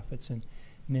maximizing profits and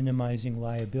minimizing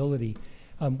liability,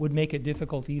 would make it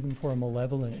difficult even for a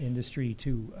malevolent industry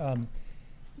to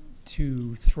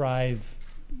thrive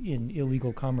in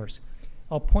illegal commerce.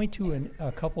 I'll point to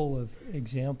a couple of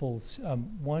examples.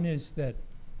 One is that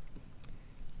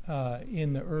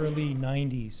in the early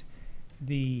 90s,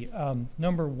 the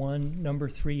number 1, number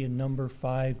 3, and number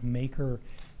 5 maker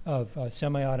of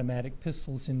semi-automatic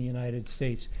pistols in the United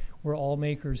States were all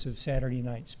makers of Saturday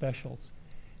night specials.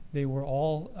 They were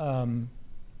all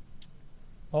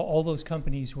those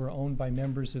companies were owned by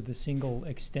members of the single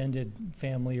extended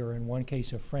family, or in one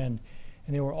case a friend,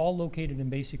 and they were all located in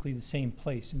basically the same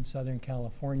place in Southern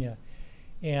California.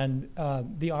 And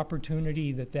the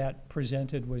opportunity that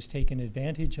presented was taken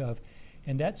advantage of,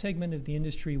 and that segment of the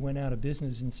industry went out of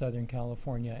business in Southern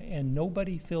California, and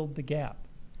nobody filled the gap.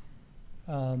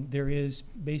 There is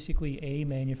basically a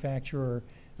manufacturer,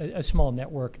 a small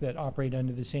network that operate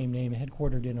under the same name,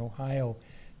 headquartered in Ohio,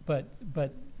 but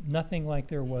nothing like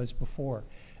there was before.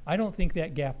 I don't think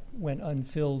that gap went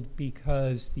unfilled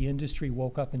because the industry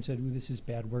woke up and said, "Ooh, this is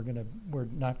bad. We're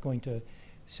not going to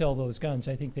sell those guns."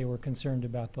 I think they were concerned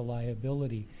about the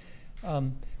liability.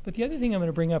 But the other thing I'm going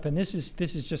to bring up, and this is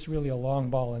just really a long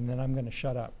ball, and then I'm going to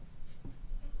shut up.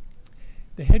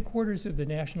 The headquarters of the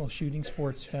National Shooting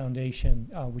Sports Foundation,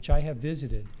 which I have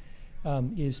visited,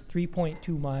 is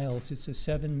 3.2 miles. It's a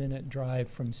 7-minute drive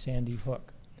from Sandy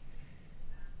Hook.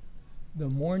 The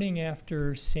morning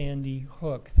after Sandy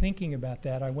Hook, thinking about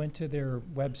that, I went to their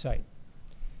website.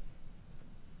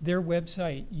 Their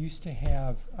website used to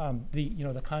have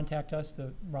the contact us,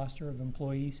 the roster of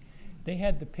employees. They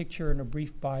had the picture and a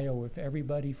brief bio of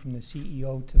everybody from the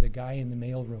CEO to the guy in the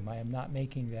mailroom. I am not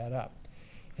making that up.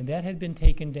 And that had been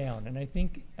taken down. And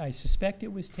I suspect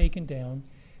it was taken down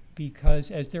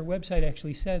because, as their website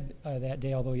actually said that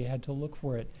day, although you had to look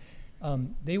for it,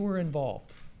 they were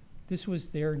involved. This was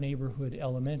their neighborhood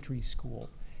elementary school.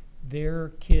 Their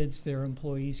kids, their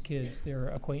employees' kids, their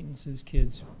acquaintances'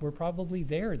 kids were probably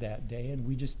there that day,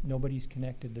 and nobody's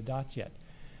connected the dots yet.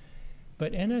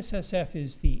 But NSSF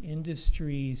is the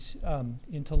industry's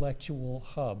intellectual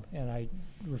hub, and I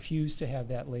refuse to have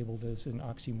that labeled as an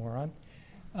oxymoron.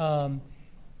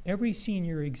 Every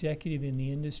senior executive in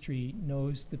the industry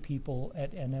knows the people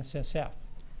at NSSF.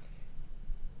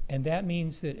 And that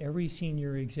means that every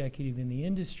senior executive in the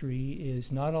industry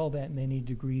is not all that many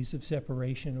degrees of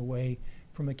separation away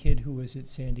from a kid who was at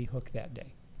Sandy Hook that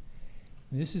day.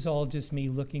 And this is all just me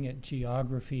looking at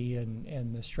geography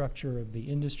and the structure of the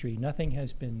industry. Nothing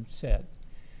has been said.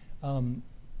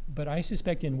 But I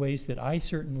suspect in ways that I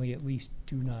certainly at least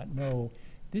do not know,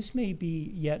 this may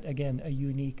be yet again a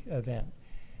unique event.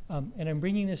 And I'm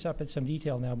bringing this up at some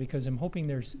detail now because I'm hoping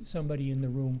there's somebody in the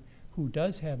room who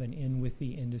does have an in with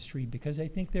the industry, because I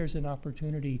think there's an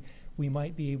opportunity we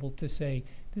might be able to say,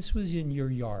 this was in your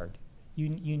yard. You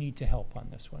need to help on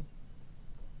this one.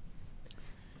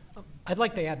 I'd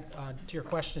like to add to your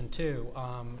question too,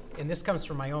 and this comes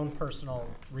from my own personal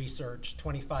research,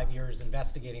 25 years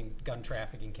investigating gun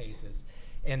trafficking cases,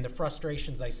 and the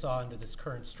frustrations I saw under this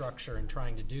current structure in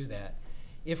trying to do that.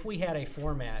 If we had a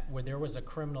format where there was a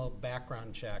criminal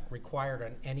background check required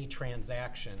on any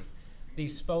transaction,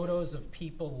 these photos of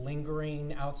people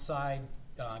lingering outside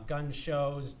gun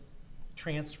shows,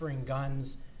 transferring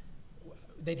guns,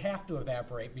 they'd have to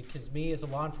evaporate, because me as a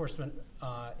law enforcement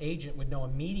agent would know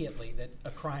immediately that a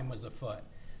crime was afoot.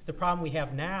 The problem we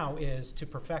have now is to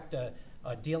perfect a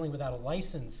dealing without a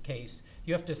license case,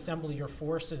 you have to assemble your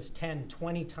forces 10,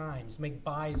 20 times, make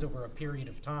buys over a period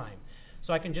of time.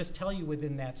 So I can just tell you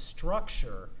within that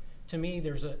structure, to me,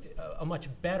 there's a much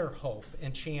better hope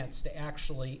and chance to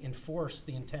actually enforce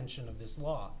the intention of this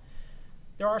law.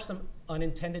 There are some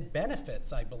unintended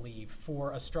benefits, I believe,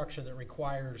 for a structure that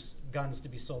requires guns to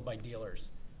be sold by dealers.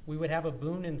 We would have a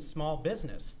boon in small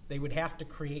business. They would have to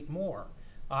create more.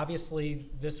 Obviously,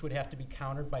 this would have to be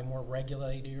countered by more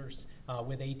regulators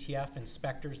with ATF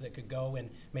inspectors that could go and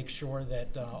make sure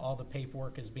that all the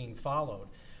paperwork is being followed.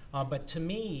 But to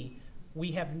me, we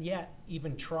haven't yet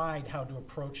even tried how to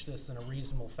approach this in a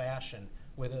reasonable fashion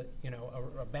with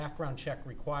a background check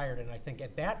required, and I think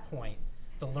at that point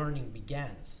the learning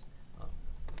begins.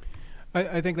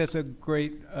 I think that's a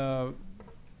great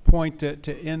point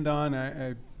to end on.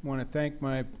 I want to thank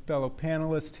my fellow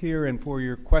panelists here and for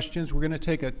your questions. We're going to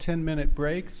take a 10-minute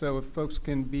break, so if folks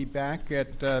can be back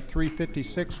at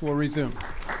 3:56, we'll resume.